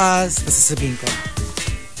something for us. Tapos sasabihin ko,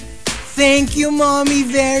 thank you, mommy,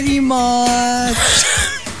 very much.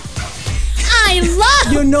 I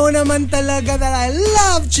love! You know naman talaga that I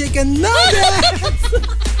love chicken nuggets.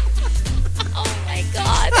 Oh my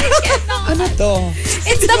God, I cannot. Ano to?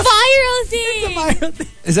 It's the viral thing.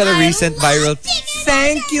 Is that a recent viral?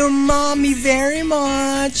 Thank you, mommy, very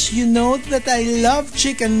much. You know that I love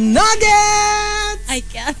chicken nuggets. I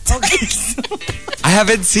can't. Okay. I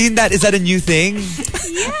haven't seen that. Is that a new thing?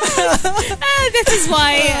 This is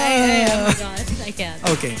why oh my gosh, I can't.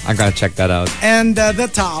 Okay. I gotta check that out. And the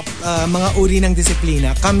top, mga uri ng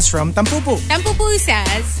disiplina, comes from Tampupo. Tampupo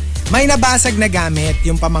says, May nabasag na gamit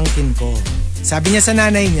yung pamangkin ko. Sabi niya sa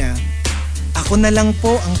nanay niya, ako na lang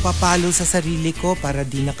po ang papalo sa sarili ko para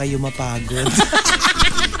di na kayo mapagod.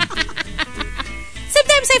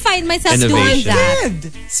 sometimes I find myself doing Innovation. that. Kid!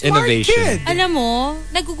 Smart Innovation. kid! Alam mo,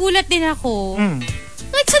 nagugulat din ako.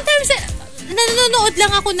 Like sometimes, nanonood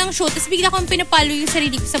lang ako ng show tapos bigla akong pinapalo yung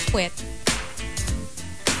sarili ko sa puwet.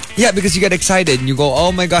 Yeah, because you get excited and you go,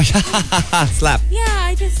 oh my gosh, slap. Yeah,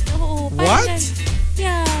 I just, What?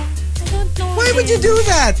 Yeah, I don't know. Why would you do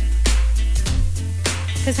that?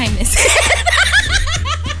 Because I miss it.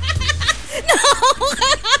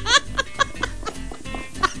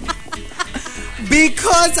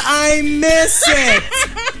 Because I miss it!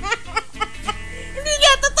 Hindi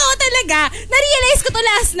nga, totoo talaga. Na-realize ko to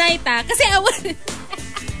last night kasi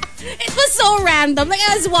it was so random. Like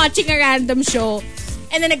I was watching a random show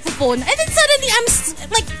and then nagpo-phone. And then suddenly I'm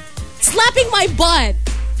like slapping my butt.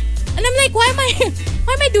 And I'm like, why am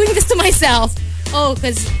I doing this to myself? Oh,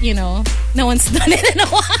 because, no one's done it in a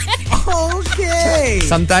while. Okay.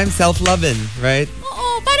 Sometimes self-loving, right?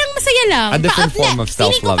 Oo, parang masaya lang. A different form of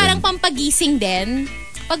Feeling ko self-loving. parang pampagising din.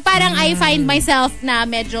 Pag parang I find myself na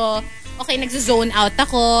medyo, okay, nagzo-zone out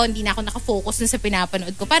ako, hindi na ako nakafocus dun sa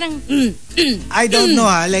pinapanood ko. Parang, I don't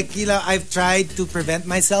know like I've tried to prevent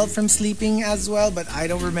myself from sleeping as well, but I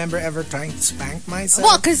don't remember ever trying to spank myself.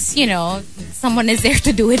 well, because, someone is there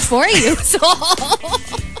to do it for you. So,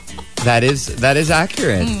 That is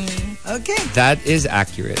accurate. Okay. That is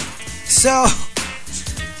accurate. So,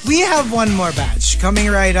 we have one more batch coming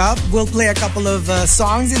right up. We'll play a couple of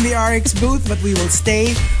songs in the RX booth, but we will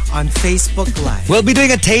stay on Facebook Live. We'll be doing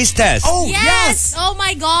a taste test. Oh, yes! Oh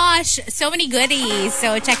my gosh! So many goodies.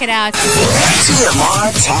 So check it out. TMR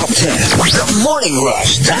Top 10. The Morning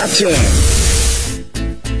Rush Top 10.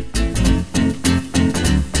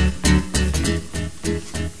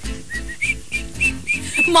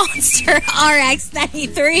 Monster RX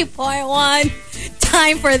 93.1.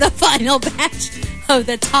 Time for the final batch of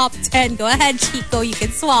the top 10. Go ahead, Chico. You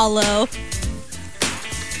can swallow.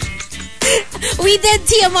 We did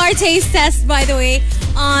TMR taste test, by the way,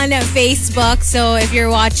 on Facebook. So if you're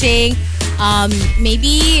watching,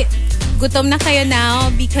 maybe gutom na kayo now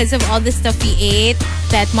because of all the stuff we ate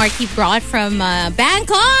that Markki brought from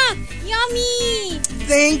Bangkok. Yummy!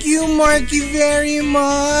 Thank you, Markki, very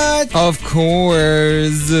much. Of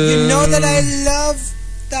course. You know that I love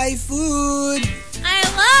Thai food. I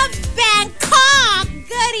love Bangkok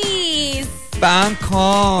goodies.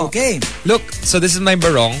 Bangkok. Okay. Look, so this is my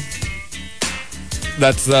barong.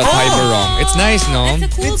 That's the Thai barong. It's nice, no?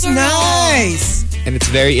 That's a cool It's barong. nice. And it's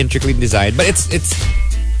very intricately designed, but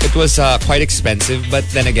it was quite expensive. But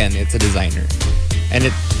then again, it's a designer, and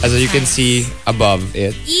it, as you can see above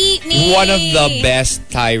it, Eat me. one of the best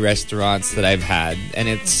Thai restaurants that I've had, and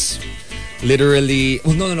it's literally.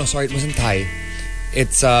 Oh no, sorry, it wasn't Thai.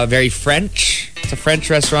 It's very French. It's a French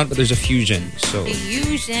restaurant, but there's a fusion. So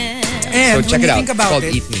Fusion. And check when it you out. think It's about called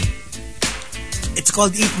it, Eat Me. it's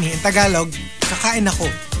called Eat Me. In Tagalog, kakain ako.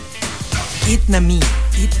 Eat na me.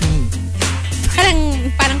 Eat me.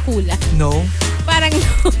 Parang kula. No. Parang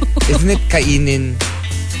Isn't it kainin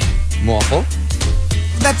mo ako?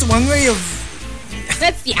 That's one way of...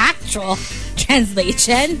 That's the actual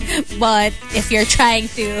translation. But if you're trying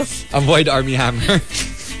to... Avoid Army Hammer.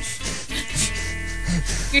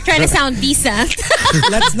 You're trying to sound decent.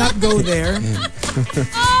 Let's not go there.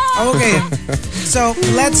 Okay. So,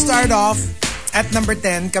 let's start off at number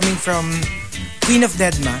 10 coming from Queen of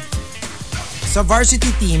Deadma. Sa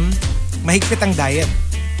varsity team, mahigpit ang diet.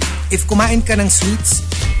 If kumain ka ng sweets,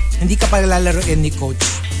 hindi ka pa lalaroin ni coach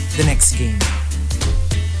the next game.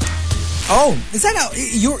 Oh, is that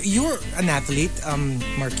you're an athlete,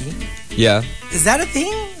 Markki? Yeah. Is that a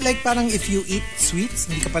thing? Like parang if you eat sweets,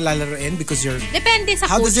 hindi ka pa lalaroin because you're... Depende sa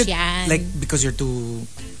How coach does it, yan. like, because you're too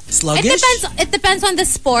sluggish? It depends on the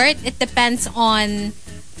sport. It depends on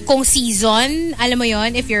kung season. Alam mo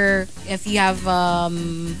yon, if you have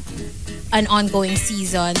an ongoing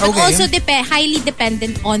season. But Okay. also highly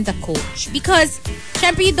dependent on the coach. Because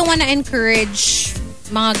syempre you don't want to encourage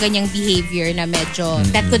mga ganyang behavior na medyo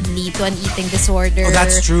that could lead to an eating disorder. Oh,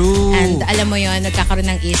 that's true. And alam mo yon, nagkakaroon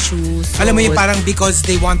ng issues. So, Alam mo yung parang because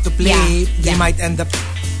they want to play, Yeah, they yeah. might end up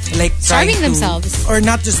like trying Starving to, themselves. Or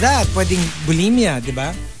not just that, pwedeng bulimia, di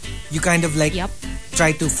ba? You kind of like Yep.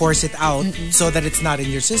 try to force it out so that it's not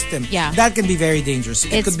in your system. Yeah. That can be very dangerous.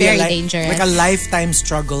 It It's could be very a dangerous. like a lifetime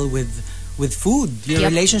struggle with food, your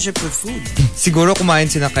Yep. relationship with food. Siguro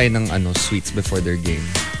kumain sila kayo ng sweets before their game.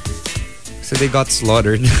 So they got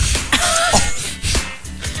slaughtered.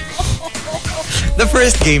 The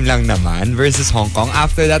first game lang naman versus Hong Kong.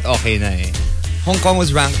 After that, okay na eh. Hong Kong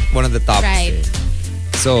was ranked one of the tops Right.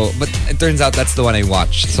 eh. So, but it turns out that's the one I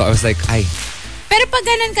watched. So I was like, ay. Pero pag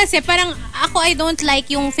ganun kasi, parang ako I don't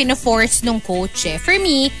like yung fina-force nung coach eh. For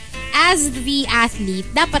me, as the athlete,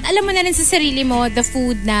 dapat alam mo na rin sa sarili mo the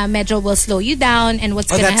food na medyo will slow you down and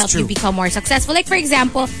what's gonna that's help you true. become more successful. Like for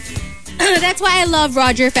example, that's why I love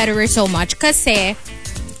Roger Federer so much kasi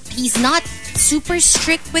he's not super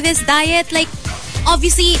strict with his diet. Like,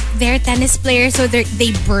 obviously, they're tennis players so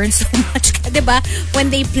they burn so much. Diba? When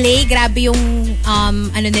they play, grabe yung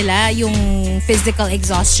yung physical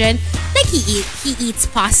exhaustion. Like he eats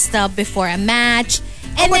pasta before a match.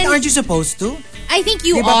 And But then, aren't you supposed to? I think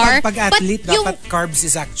you Di ba are. pag athlete, but yung dapat carbs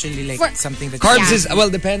is actually like For- something that Carbs Yeah. is, well,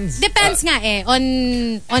 depends. depends nga eh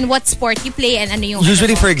on what sport you play and ano yung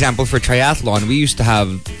Usually, ano mo. for example, for triathlon, we used to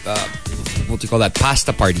have, what do you call that,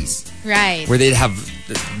 pasta parties. Right. Where they'd have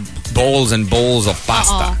bowls and bowls of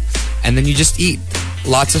pasta. And then you just eat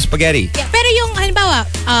lots of spaghetti. Yeah, pero yung halimbawa,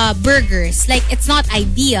 burgers, like it's not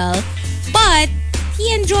ideal, but he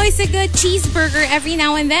enjoys a good cheeseburger every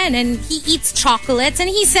now and then, and he eats chocolates, and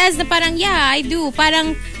he says na parang, yeah, I do.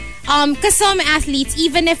 Parang, cause some athletes,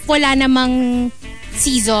 even if wala namang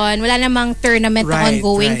season, wala namang tournament na Right,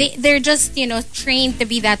 ongoing, right. they're just, trained to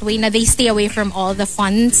be that way na they stay away from all the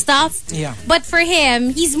fun stuff. Yeah. But for him,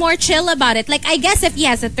 he's more chill about it. Like, I guess if he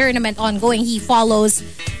has a tournament ongoing, he follows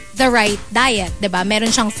the right diet, diba? Meron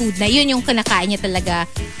siyang food na yun yung kinakain niya talaga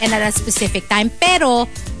and at a specific time. Pero,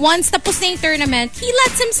 once tapos na yung tournament, he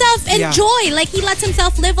lets himself enjoy. Like, he lets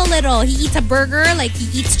himself live a little. He eats a burger, like, he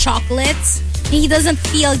eats chocolates. He doesn't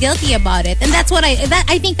feel guilty about it. And that's what I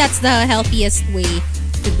think that's the healthiest way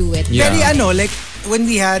to do it. Yeah. Very like when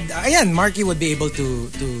we had Markki would be able to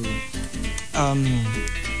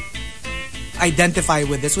identify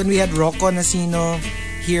with this when we had Rocco Nasino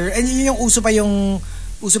here, and yun yung uso pa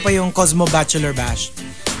yung Cosmo Bachelor Bash.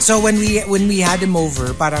 So when we had him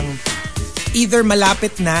over, parang either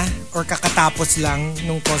malapit na or kakatapos lang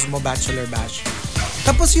nung Cosmo Bachelor Bash.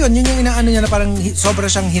 Tapos yun yung inaano niya na parang sobra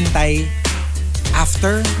siyang hintay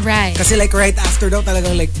after. Right. Kasi like right after daw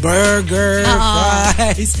talagang like burger,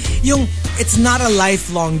 fries. Yung it's not a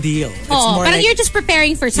lifelong deal. It's more parang like you're just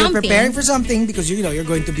preparing for something. you're preparing for something because you're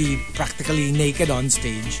going to be practically naked on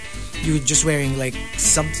stage. You're just wearing like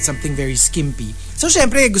something very skimpy. So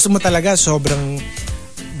syempre gusto mo talaga sobrang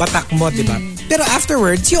batak mo, di ba? Pero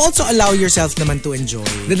afterwards, you also allow yourself naman to enjoy.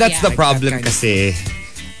 That's the Like problem that kind of- kasi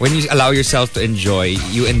when you allow yourself to enjoy,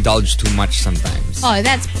 you indulge too much sometimes. Oh,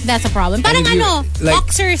 that's a problem. Parang And you- like-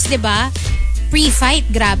 boxers, di ba? Pre-fight,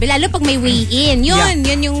 grabe. Lalo pag may weigh-in. Yun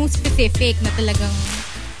yung specific na talagang,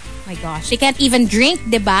 oh my gosh. They can't even drink,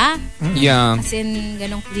 di ba? Yeah. As in,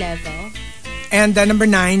 ganong level. And number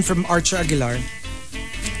 9 from Archer Aguilar.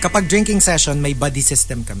 Kapag drinking session, may buddy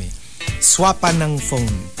system kami. Swapan ng phone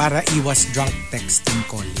para iwas drunk texting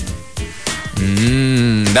calling.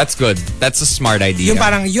 That's good. That's a smart idea. Yung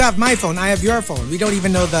parang, you have my phone, I have your phone. We don't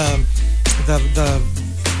even know the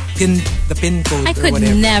pin code I or could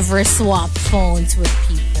whatever. never swap phones with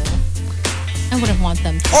people. I wouldn't want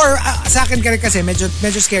them to. Or sa akin kasi medyo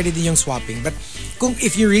scary din yung swapping. But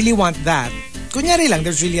if you really want that, kunyari lang,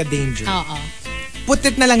 there's really a danger. Oo. Put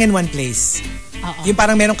it na lang in one place. Oo. Yung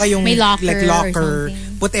parang meron kayong May locker like or locker,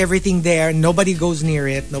 something. put everything there, nobody goes near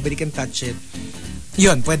it, nobody can touch it.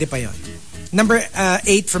 Yun, pwede pa yun. Number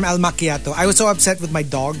 8 from Al Macchiato. I was so upset with my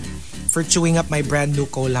dog for chewing up my brand new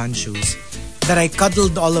Colan shoes that I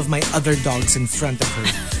cuddled all of my other dogs in front of her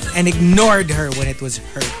and ignored her when it was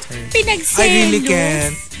her turn. Pinagselos.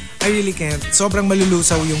 I really can't. Sobrang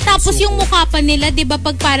malulusaw yung Tapos puso yung ko. mukha pa nila, di ba,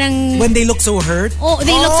 pag parang, When they look so hurt. oh,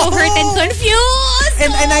 they look so hurt and confused.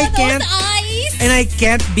 And I those can't- eyes. And I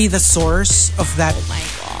can't be the source of that Oh my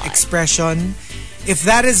God. expression. If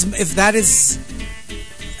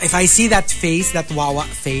I see that face, that wawa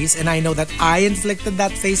face, and I know that I inflicted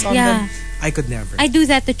that face on Yeah. them, I could never. I do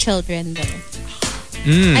that to children though.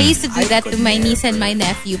 I used to do I that to could my niece and never. my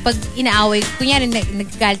nephew. Pag inaaway, kunyari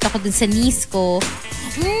nagagalit ako dun sa niece ko,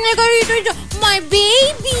 my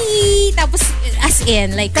baby! Tapos, as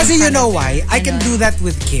in, like... Kasi you know why? I can Ganon. do that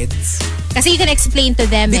with kids. Kasi you can explain to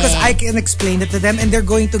them Because eh. I can explain it to them and they're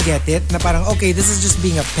going to get it na parang, okay, this is just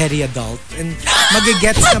being a petty adult. And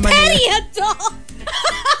magigets naman nila. Petty adult!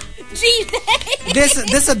 Gine!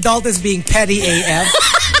 This adult is being petty AF.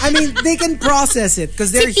 I mean, they can process it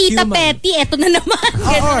because they're Si Tita human. Petty, eto na naman.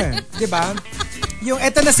 Oo, di ba? Yung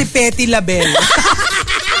eto na si Petty Label.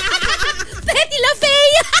 Petty La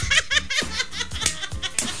Fea!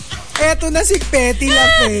 Eto na si Petty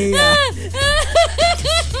Lafea.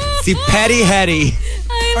 Si Petty Hetty.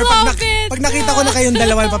 I Or love it. pag nakita ko na kayong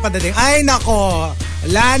dalawa papadating, ay nako,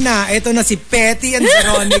 Lana, eto na si Petty and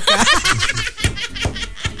Veronica.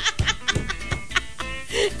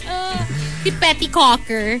 Si Petty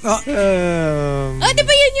Cocker. Oh, Oh, di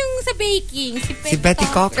ba yun yung sa baking? Si Betty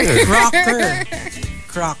Cocker. Crocker.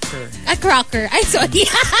 Crocker. Crocker. Ay, sorry.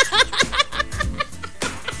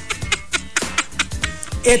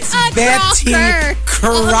 It's Betty Crocker.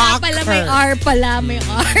 Oo nga pala, may Crocker. R pala. May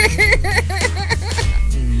R.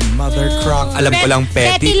 Mother Crocker. Alam ko lang Petty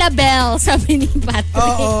Petty. Label, sabi ni Patrick.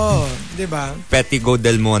 Oo, di ba? Petty Go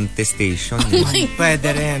Del Monte Station. Pwede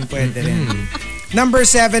rin. Number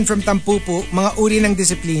 7 from Tampupu, mga uri ng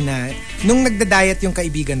disiplina. Nung nagda-diet yung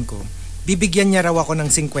kaibigan ko, bibigyan niya raw ako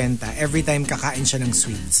ng 50 every time kakain siya ng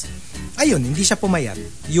sweets. Ayun, hindi siya pumayat.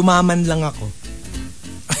 Yumaman lang ako.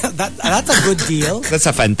 That's a good deal.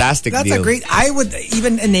 That's a fantastic That's deal. a great... I would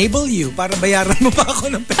even enable you para bayaran mo pa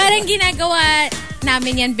ako ng pera. Parang ginagawa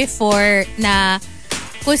namin yan before na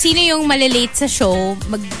kung sino yung malilate sa show,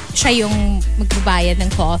 siya yung magbabayad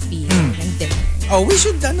ng coffee, ng dinner. Oh, we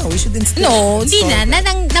should instead. No, hindi na.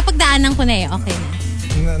 Napagdaanan ko na eh. Okay na.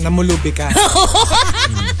 Namulubi ka.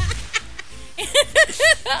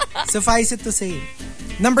 Suffice it to say.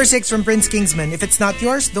 Number 6 from Prince Kingsman. If it's not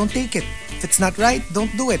yours, don't take it. If it's not right,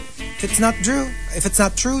 don't do it. If it's not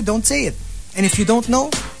true, don't say it. And if you don't know,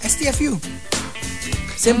 STFU.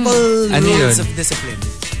 Simple Ano rules yun? of discipline.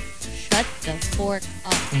 Shut the fork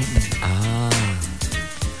up.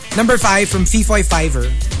 Number 5 from Fifoy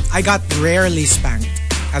Fiver. I got rarely spanked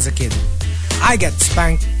as a kid. I get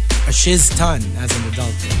spanked a shiz ton as an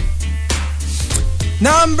adult.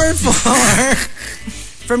 Number 4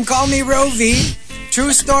 from Call Me Rovi.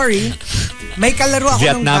 True story. May kalaro ako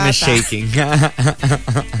nung Vietnam bata. is shaking.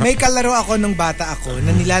 May kalaro ako nung bata ako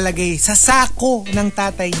na nilalagay sa sako ng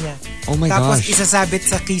tatay niya. Oh my Tapos gosh. isasabit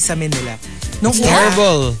sa kisame nila. Nung It's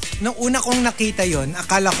terrible. Nung una kong nakita yon,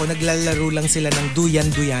 akala ko naglalaro lang sila ng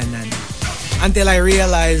duyan-duyanan. Until I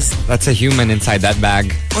realized, That's a human inside that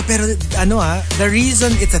bag. oh pero the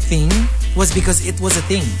reason it's a thing was because it was a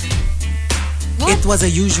thing. What? It was a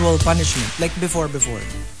usual punishment. Like before.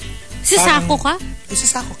 Sisako ka?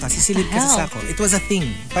 Sasako ka. Sisilip ka Hell. sa sako. It was a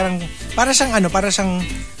thing. Para siyang,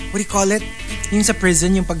 what do you call it? Yung sa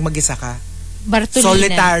prison, yung pag mag-isa ka. Bartolina.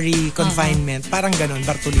 Solitary confinement. Parang ganon,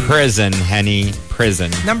 Bartolina. Prison, Henny. Prison.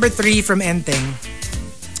 Number 3 from Enteng.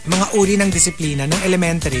 Mga uri ng disiplina. Nung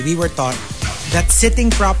elementary, we were taught that sitting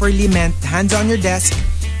properly meant hands on your desk,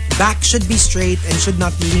 back should be straight and should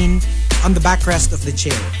not lean on the backrest of the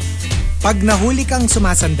chair. Pag nahuli kang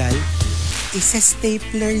sumasandal,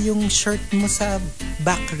 isa-stapler yung shirt mo sa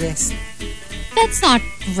backrest. That's not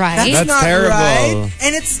right. That's not terrible. right.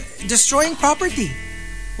 And it's destroying property.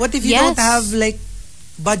 What if you Yes. don't have like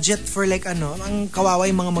budget for like ang kawawa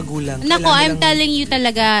yung mga magulang? Nako, Kailangan I'm lang- telling you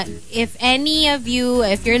talaga, if any of you,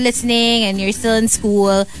 if you're listening and you're still in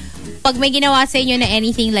school, pag may ginawa sa inyo na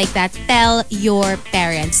anything like that, tell your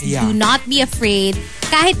parents. Yeah. Do not be afraid.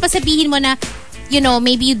 Kahit pa sabihin mo na,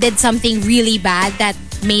 maybe you did something really bad that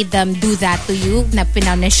made them do that to you, na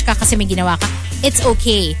pinunish ka kasi may ginawa ka, it's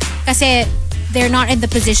okay. Kasi they're not in the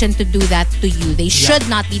position to do that to you. They should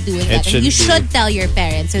not be doing that. And you should tell your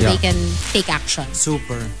parents so they can take action.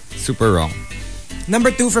 Super wrong.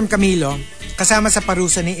 Number 2 from Camilo, kasama sa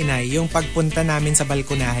parusa ni Inay, yung pagpunta namin sa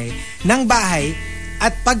balkonahe ng bahay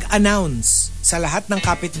at pag-announce sa lahat ng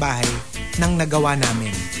kapitbahay ng nagawa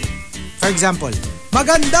namin. For example,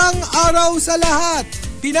 magandang araw sa lahat!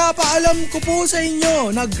 Pinapaalam ko po sa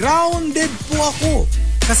inyo na grounded po ako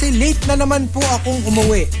kasi late na naman po akong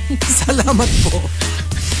umuwi. Salamat po.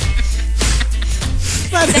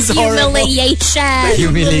 That is horrible.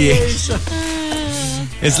 Humiliation.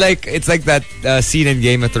 It's like that scene in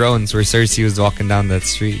Game of Thrones where Cersei was walking down that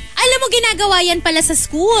street. Alam mo, ginagawa yan pala sa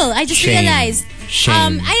school. I just realized.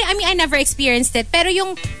 Shame. I mean, I never experienced it. Pero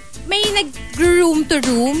yung may nag-room to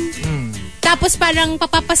room, tapos parang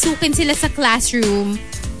papapasukin sila sa classroom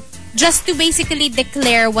just to basically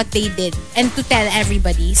declare what they did and to tell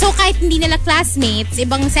everybody. So kahit hindi nila classmates,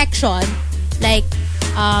 ibang section, like,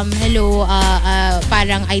 hello,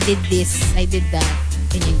 parang I did this, I did that,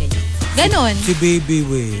 ganyan. Ganon. Si Baby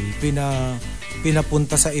Whale,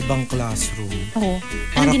 pinapunta sa ibang classroom. Oo.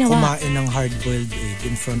 Para Anong ginawa? kumain ng hard-boiled egg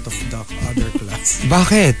in front of the other class.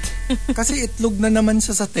 Bakit? Kasi itlog na naman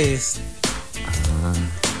siya sa test.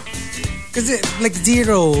 Kasi like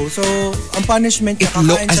 0. So, ang punishment niya,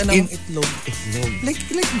 kakain siya ng itlog. Like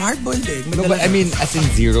hard-boiled egg. No, but I mean, as in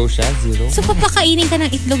 0 siya? 0? So papakainin ka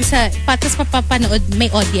ng itlog sa, tapos papapanood,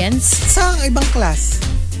 may audience? Sa ibang class.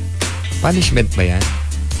 Punishment ba yan?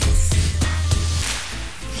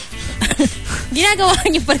 Ginagawa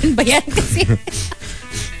niyo pa rin ba yan? Kasi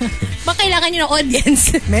baka kailangan niyo ng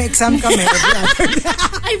audience. May exam kami every other day.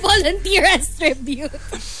 I volunteer as tribute.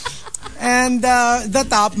 And the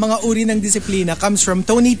top, mga uri ng disiplina, comes from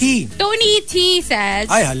Tony T. Tony T says,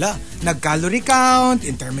 Ay hala, nag-calorie count,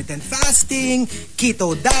 intermittent fasting,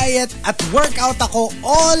 keto diet, at workout ako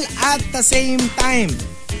all at the same time.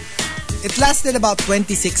 It lasted about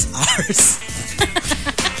 26 hours.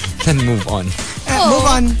 Then move on. Move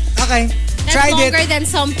on. Okay. that's Tried longer it. than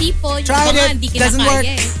some people. Yung Tried mga it. hindi Doesn't work.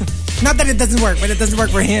 kinakaya eh. Not that it doesn't work, but it doesn't work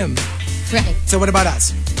for him. Right. So what about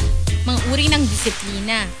us? Mga uri ng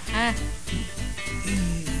disiplina.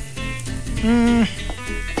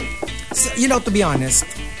 So, to be honest,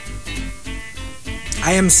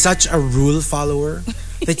 I am such a rule follower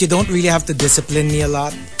that you don't really have to discipline me a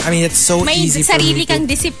lot. I mean, it's so May easy for me sarili kang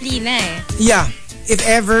to... disiplina eh. Yeah. If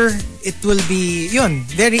ever, it will be,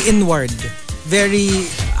 very inward.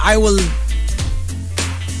 I will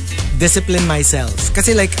discipline myself.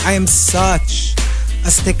 Kasi like, I am such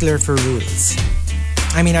a stickler for rules.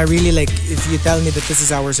 I mean, I really if you tell me that this is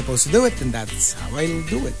how we're supposed to do it, then that's how I'll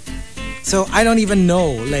do it. So, I don't even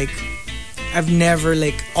know. I've never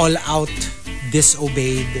all out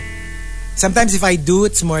disobeyed. Sometimes if I do,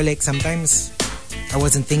 it's more like sometimes I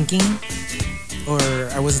wasn't thinking or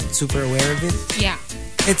I wasn't super aware of it. Yeah.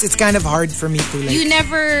 It's kind of hard for me to You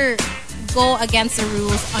never go against the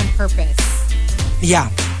rules on purpose. Yeah.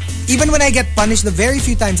 Even when I get punished, the very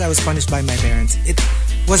few times I was punished by my parents, it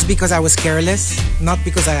was because I was careless, not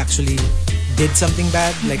because I actually did something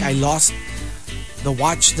bad. Like I lost the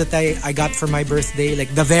watch that I got for my birthday,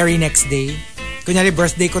 like the very next day. Kunyari,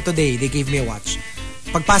 birthday ko today, they gave me a watch.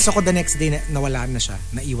 Pagpasok ko the next day, nawala na siya.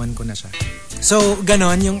 Naiwan ko na siya. So,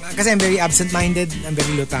 ganon. Kasi I'm very absent-minded. I'm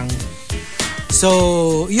very lutang.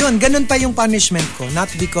 So, ganon pa yung punishment ko. Not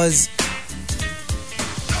because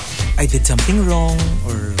I did something wrong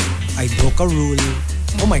or I broke a rule.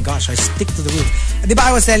 Oh my gosh, I stick to the rules. Di ba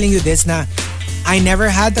I was telling you this na I never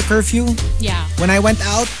had the curfew. Yeah. When I went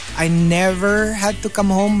out, I never had to come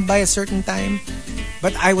home by a certain time.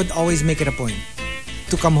 But I would always make it a point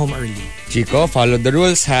to come home early. Chico, follow the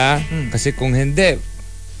rules ha. Kasi kung hindi,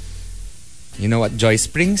 you know what Joy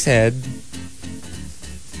Spring said?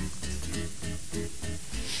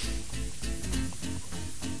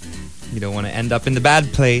 You don't want to end up in the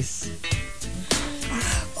bad place.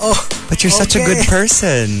 Oh, but you're such a good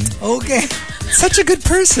person. Okay. Such a good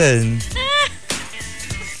person.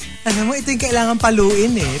 Alam mo, ito yung kailangan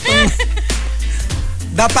paluin eh. Itong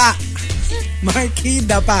dapa. Markki,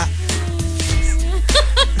 dapa.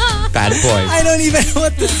 Bad boy. I don't even know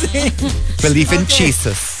what to say. Belief in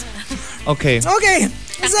Jesus. Okay. Okay.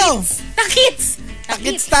 So, Takits!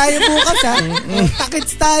 takits tayo bukas ha.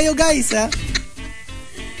 Takits tayo guys ha.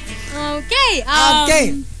 Okay. Okay.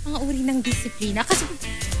 Mga uri ng disiplina. Kasi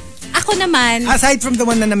ako naman, Aside from the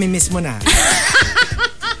one na namimiss mo na.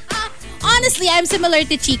 honestly, I'm similar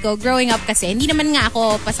to Chico. Growing up kasi, hindi naman nga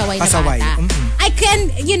ako pasaway na Pasaway. bata. Mm-mm. I can,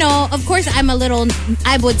 of course, I'm a little,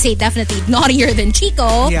 I would say definitely naughtier than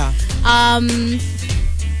Chico. Yeah.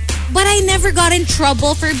 But I never got in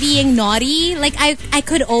trouble for being naughty. Like, I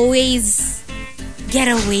could always get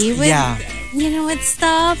away with, with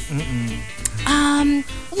stuff.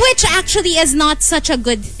 Which actually is not such a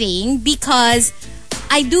good thing because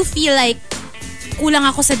I do feel like kulang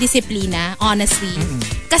ako sa disiplina, honestly.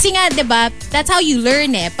 Kasi nga, di ba, that's how you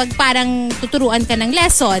learn eh. Pag parang tuturuan ka ng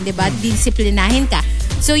lesson, di ba, disiplinahin ka.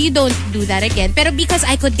 So you don't do that again. Pero because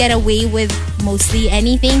I could get away with mostly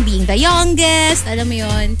anything, being the youngest, alam mo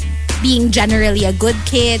yun, being generally a good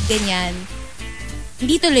kid, ganyan.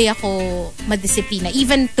 Hindi tuloy ako madisiplina.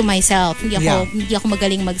 Even to myself, hindi ako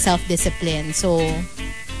magaling mag-self-discipline. So,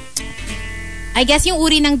 I guess yung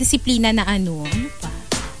uri ng disiplina na ano pa?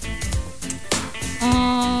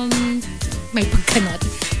 May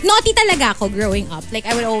pagka-naughty. Naughty talaga ako growing up. Like,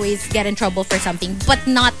 I would always get in trouble for something, but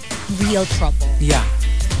not real trouble. Yeah.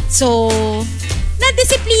 So,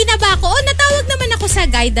 na-disiplina ba ako? O, natawag naman ako sa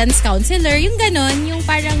guidance counselor. Yung ganon, yung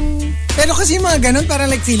parang... Pero kasi yung mga ganun,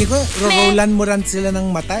 parang like feeling ko, rolan mo ran sila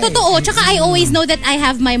ng mata eh. Totoo. Tsaka I always know that I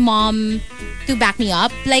have my mom to back me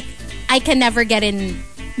up. Like, I can never get in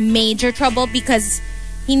major trouble because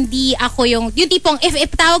hindi ako yung tipong, if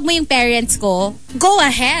tawag mo yung parents ko, go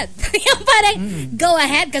ahead. Yung parang, go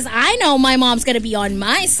ahead because I know my mom's gonna be on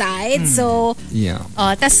my side. So, yeah.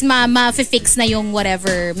 Tas ma-fix na yung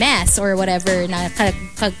whatever mess or whatever na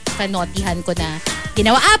kanotihan ko na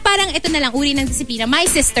ginawa. Parang ito na lang, uri ng disiplina. My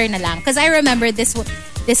sister na lang. Because I remember this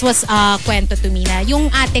was kwento to me na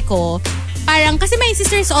yung ate ko, parang, kasi my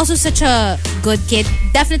sister is also such a good kid.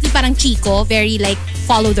 Definitely parang Chico. Very like,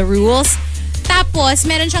 follow the rules. Tapos,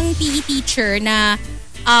 meron siyang PE teacher na,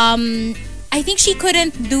 I think she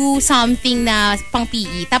couldn't do something na pang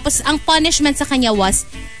PE. Tapos, ang punishment sa kanya was,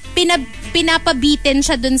 pinapabitin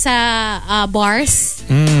siya dun sa bars.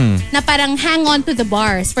 Na parang hang on to the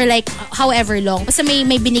bars for like however long. Basta may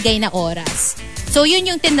binigay na oras. So, yun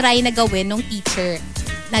yung tinry na gawin ng teacher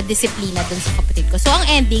na disiplina dun sa kapatid ko. So, ang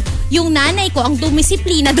ending, yung nanay ko ang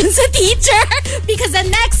dumisiplina dun sa teacher because the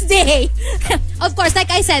next day, of course, like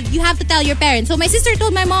I said, you have to tell your parents. So, my sister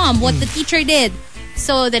told my mom what the teacher did.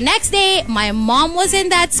 So, the next day, my mom was in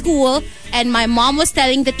that school and my mom was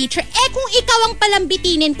telling the teacher, kung ikaw ang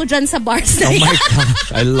palambitinin ko dyan sa bars na Oh my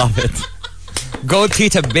gosh, I love it. Go,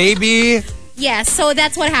 tita, baby! Yes, so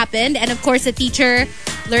that's what happened. And of course, the teacher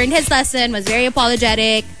learned his lesson, was very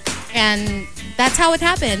apologetic, and that's how it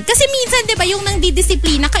happened. Kasi minsan, di ba, yung nang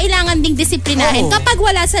didisiplina, kailangan ding disiplinahin kapag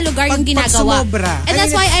wala sa lugar yung ginagawa. And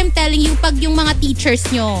that's why I'm telling you, pag yung mga teachers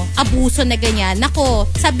nyo, abuso na ganyan, nako,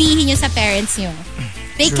 sabihin nyo sa parents nyo.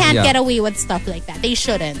 They can't get away with stuff like that. They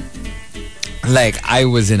shouldn't. Like, I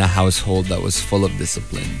was in a household that was full of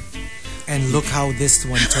discipline. And look how this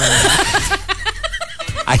one turned out.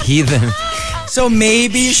 A heathen. So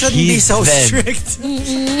maybe you shouldn't be so strict.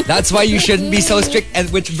 That's why you shouldn't be so strict. And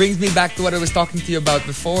which brings me back to what I was talking to you about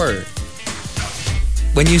before.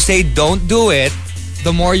 When you say don't do it,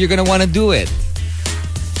 the more you're gonna want to do it.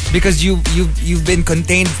 Because you've been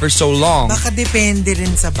contained for so long. Baka depende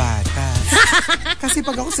rin sa bata. Kasi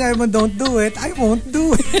pag ako sabi mo don't do it, I won't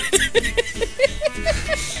do it.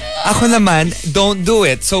 Ako naman, don't do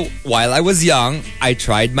it. So while I was young, I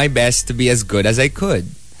tried my best to be as good as I could.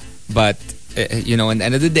 But, at the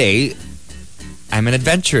end of the day, I'm an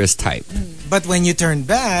adventurous type. But when you turned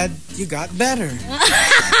bad, you got better.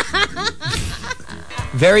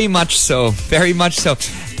 Very much so. Very much so.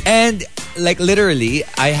 And, like, literally,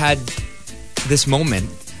 I had this moment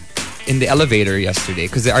in the elevator yesterday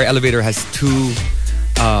because our elevator has two,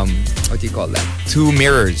 what do you call that? Two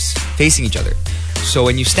mirrors facing each other. So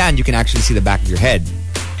when you stand, you can actually see the back of your head.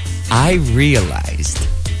 I realized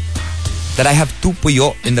that I have two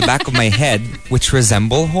puyo in the back of my head which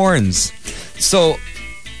resemble horns. So,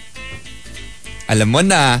 alam mo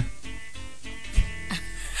na.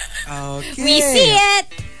 Okay. We see it.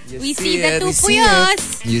 We see the two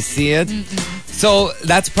puyos. You see it? So,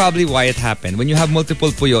 that's probably why it happened. When you have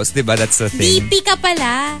multiple puyos, diba, that's the thing. DP ka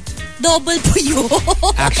pala. Double puyo.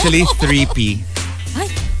 Actually, 3P. Ay.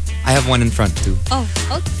 I have one in front too. Oh,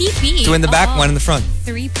 TP. Two in the back, one in the front.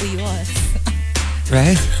 3 puyos.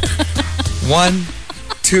 Right? 1,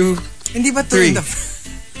 2, Hindi ba 3. in the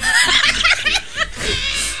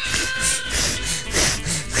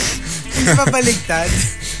Hindi ba baligtad?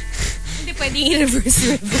 Hindi pwedeng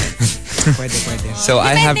i-reverse. Pwede. So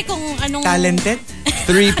I have Depende kung anong... Talented?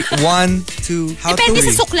 3, 1, 2. Depende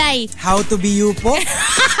sa suklay. How to be you po?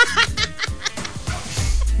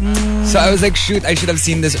 So I was like, shoot, I should have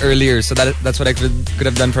seen this earlier. So that's what I could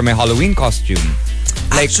have done for my Halloween costume.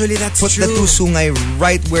 Like, Actually, that's put true. the two sungay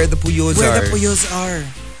right where the puyos are. Where the puyos are.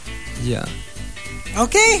 Yeah.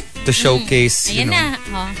 Okay. To showcase, you Ayan know.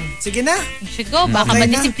 na. Oh. Sige na. We should go. Baka Okay na.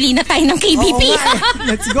 madisiplina tayo ng KBP. Oo nga eh.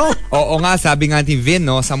 Let's go. Oo nga, sabi nga ni Vin,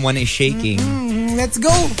 no, someone is shaking. Let's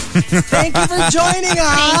go. Thank you for joining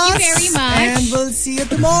us. Thank you very much. And we'll see you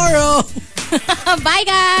tomorrow. Bye,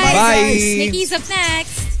 guys. Bye. Nikki's up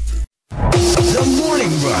next. The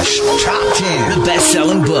Morning Rush Top 10. The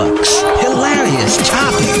best-selling books. Hilarious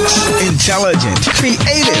topics. Intelligent,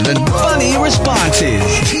 creative, and funny responses.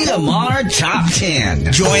 TMR Top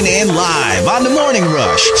 10. Join in live on The Morning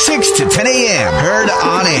Rush, 6 to 10 a.m. Heard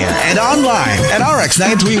on air and online at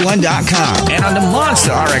rx931.com. And on the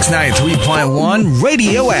Monster RX 93.1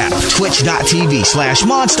 radio app.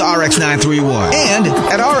 Twitch.tv/Monster RX 931. And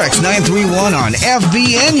at RX 931 on FB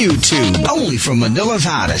and YouTube. Only from Manila's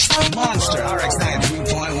hottest. Monster RX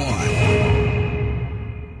 93.1.